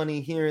little bit of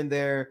money here and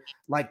there,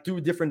 like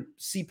through different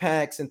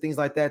CPACs and things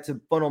like that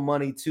to funnel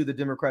money to the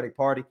Democratic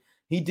Party.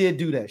 He did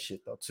do that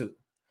shit though too.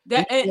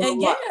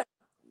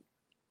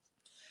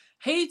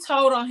 He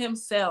told on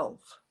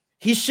himself.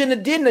 He shouldn't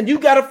have did it. You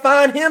gotta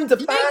find him to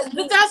find.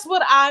 But that's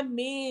what I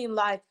mean.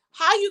 Like,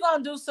 how you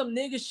gonna do some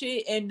nigga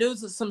shit and do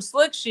some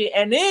slick shit,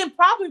 and then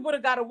probably would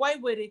have got away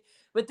with it,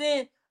 but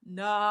then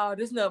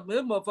this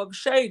motherfucker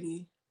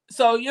shady.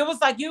 So it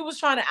was like you was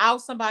trying to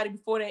out somebody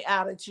before they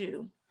outed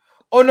you.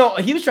 Oh no,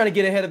 he was trying to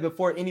get ahead of it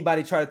before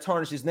anybody tried to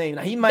tarnish his name.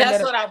 Now, he might.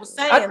 That's what I was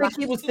saying. I think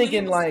he was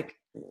thinking like,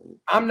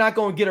 I'm not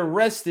gonna get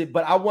arrested,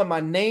 but I want my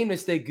name to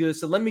stay good.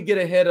 So let me get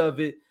ahead of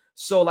it.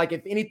 So like,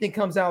 if anything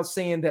comes out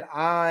saying that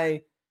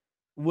I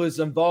was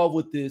involved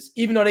with this,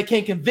 even though they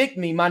can't convict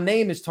me, my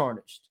name is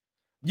tarnished.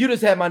 You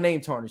just had my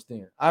name tarnished.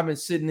 Then I've been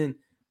sitting in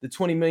the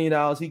 $20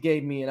 million he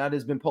gave me, and I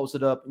just been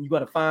posted up. And you got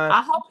to find.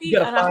 I hope he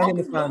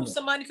move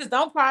some money because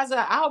don't prize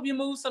out. I hope you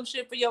move some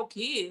shit for your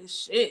kids.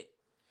 Shit.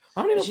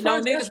 I don't even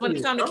know niggas when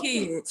it comes to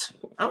kids.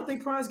 I don't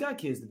think Pras got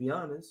kids, to be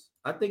honest.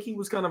 I think he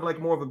was kind of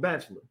like more of a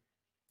bachelor.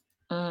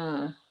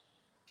 Yeah,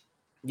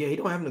 he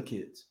don't have no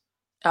kids.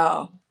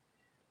 Oh.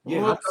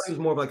 Yeah, I thought he was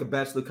more of like a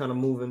bachelor, kind of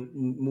moving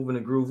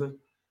and grooving,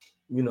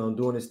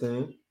 doing his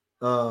thing.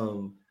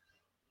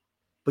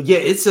 But yeah,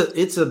 it's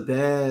a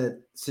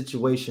bad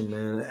situation,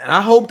 man. And I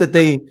hope that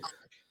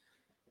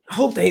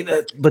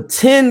but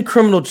 10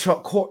 criminal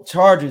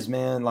charges,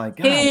 man. Like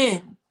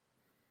 10.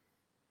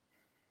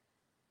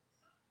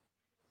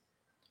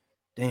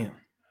 Damn.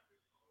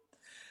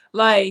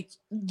 Like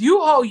you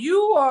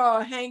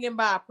are hanging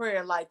by a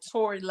prayer like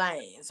Tory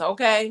Lanez,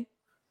 okay?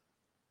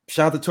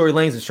 Shout out to Tory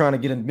Lanez is trying to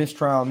get a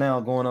mistrial now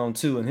going on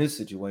too in his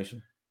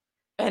situation.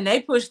 And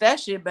they pushed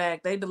that shit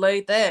back. They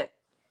delayed that.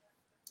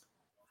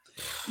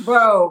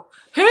 Bro,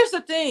 here's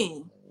the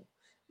thing.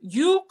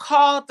 You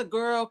called the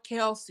girl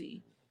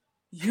Kelsey.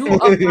 You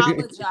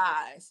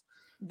apologize.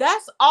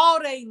 That's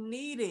all they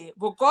needed.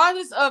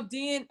 Regardless of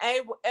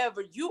DNA,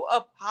 whatever, you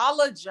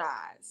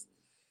apologize.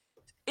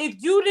 If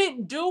you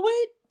didn't do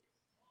it,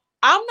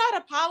 I'm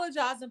not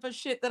apologizing for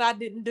shit that I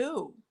didn't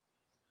do.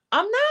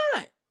 I'm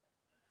not.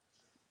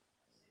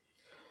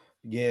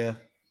 Yeah.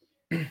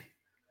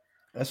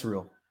 That's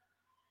real.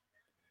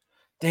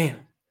 Damn.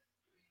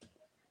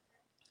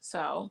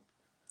 So,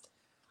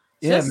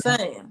 just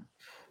saying.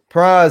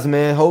 Pras,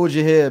 man, hold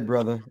your head,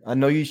 brother. I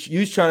know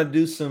you trying to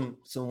do some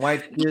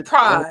white shit.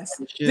 Pras,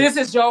 this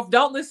is your.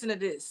 Don't listen to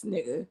this,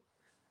 nigga.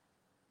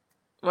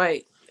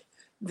 Wait,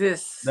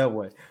 this that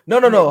way.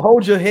 No.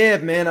 Hold your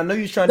head, man. I know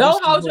you're trying to.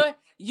 Don't hold your.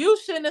 You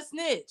shouldn't have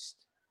snitched.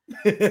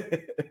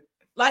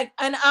 Like,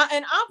 and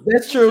I'm.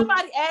 That's true.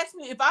 Somebody asked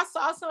me if I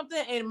saw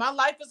something and my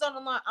life is on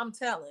the line. I'm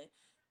telling,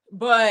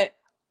 but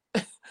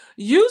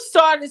you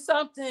started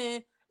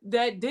something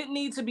that didn't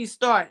need to be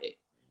started.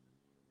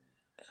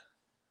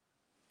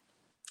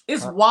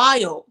 It's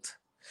wild.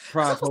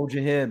 Pras, hold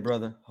your head,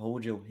 brother.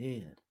 Hold your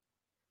head.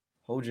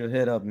 Hold your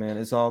head up, man.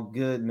 It's all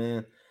good,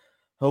 man.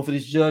 Hopefully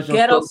this judge.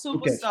 Ghetto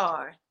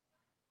superstar.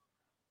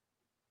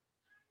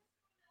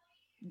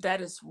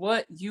 That is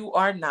what you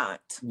are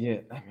not. Yeah,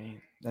 I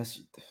mean, that's.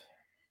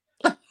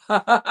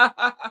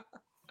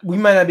 We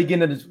might not be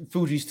getting a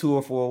Fugees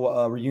tour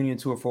for a reunion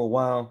tour for a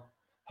while.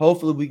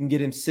 Hopefully we can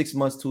get him 6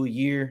 months to a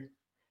year,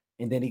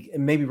 and then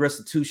maybe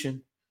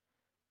restitution.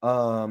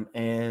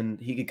 And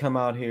he could come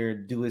out here,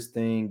 do his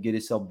thing, get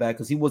himself back.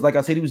 Because he was, like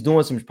I said, he was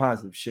doing some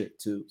positive shit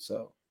too.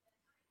 So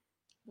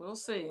we'll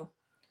see.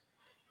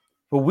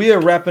 But we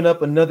are wrapping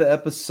up another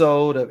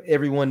episode of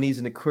Everyone Needs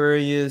an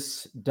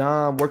Aquarius.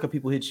 Dom, where can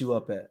people hit you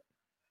up at?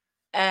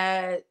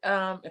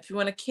 If you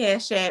want to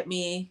cash at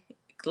me,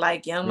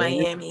 like Young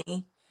Miami,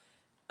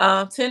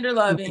 Tender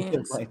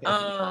Lovings,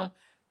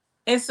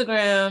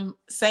 Instagram,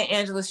 St.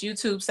 Angeles,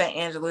 YouTube, St.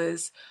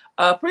 Angeles.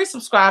 Please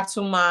subscribe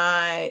to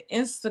my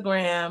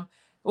Instagram.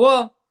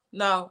 Well,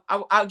 no,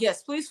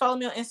 yes, please follow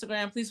me on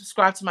Instagram. Please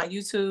subscribe to my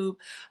YouTube.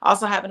 I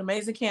also have an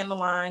amazing candle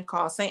line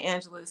called St.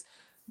 Angeles.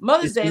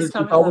 Mother's Day is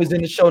coming always up.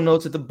 In the show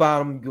notes at the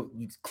bottom.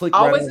 You click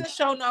always right in the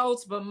show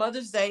notes, but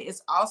Mother's Day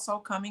is also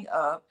coming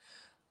up.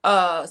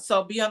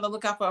 So be on the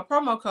lookout for a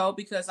promo code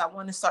because I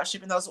want to start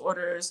shipping those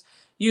orders,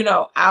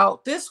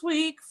 out this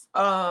week.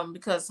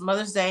 Because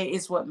Mother's Day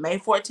is May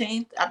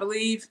 14th, I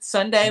believe,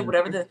 Sunday,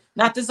 whatever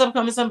not this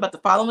upcoming Sunday, but the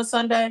following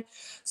Sunday.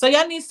 So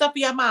y'all need stuff for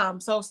your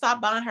mom. So stop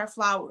buying her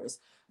flowers.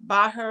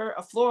 Buy her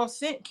a floral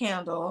scent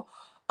candle.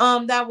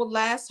 That will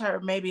last her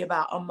maybe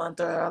about a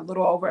month or a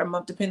little over a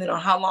month, depending on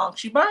how long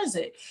she burns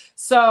it.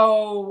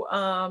 So,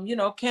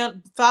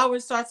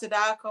 flowers start to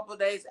die a couple of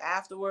days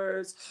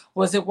afterwards.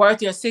 Was it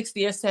worth your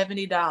 $60 or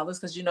 $70?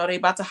 Because they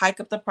about to hike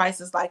up the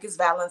prices like it's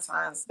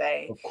Valentine's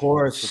Day. Of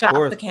course, shop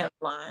the candle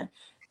line.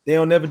 They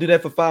don't never do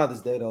that for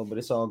Father's Day though, but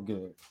it's all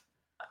good.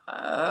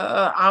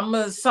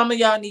 Some of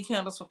y'all need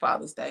candles for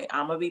Father's Day.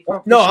 I'm gonna be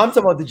no. I'm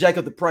talking about the jack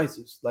up the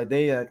prices. Like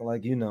they act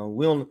like we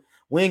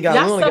ain't got.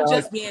 Y'all stuff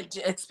just being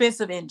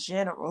expensive in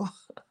general.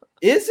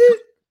 Is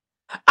it?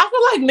 I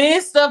feel like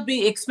men's stuff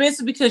be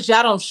expensive because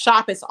y'all don't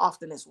shop as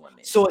often as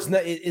women. So it's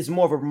not. It's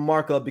more of a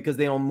markup because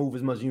they don't move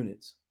as much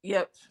units.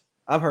 Yep.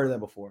 I've heard of that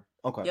before.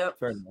 Okay. Yep.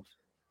 Fair enough.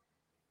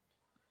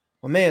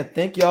 Well, man,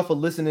 thank y'all for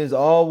listening as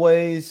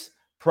always.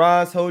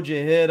 Pras, hold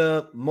your head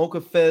up.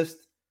 Mocha Fest.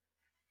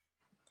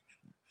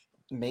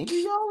 Maybe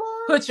y'all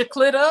are. Put your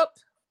clit up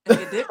and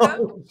your dick up.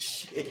 Oh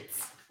shit.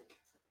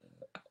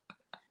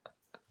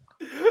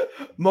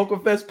 Mocha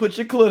Fest, put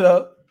your clit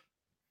up.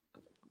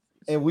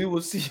 And we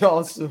will see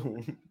y'all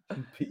soon.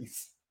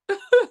 Peace.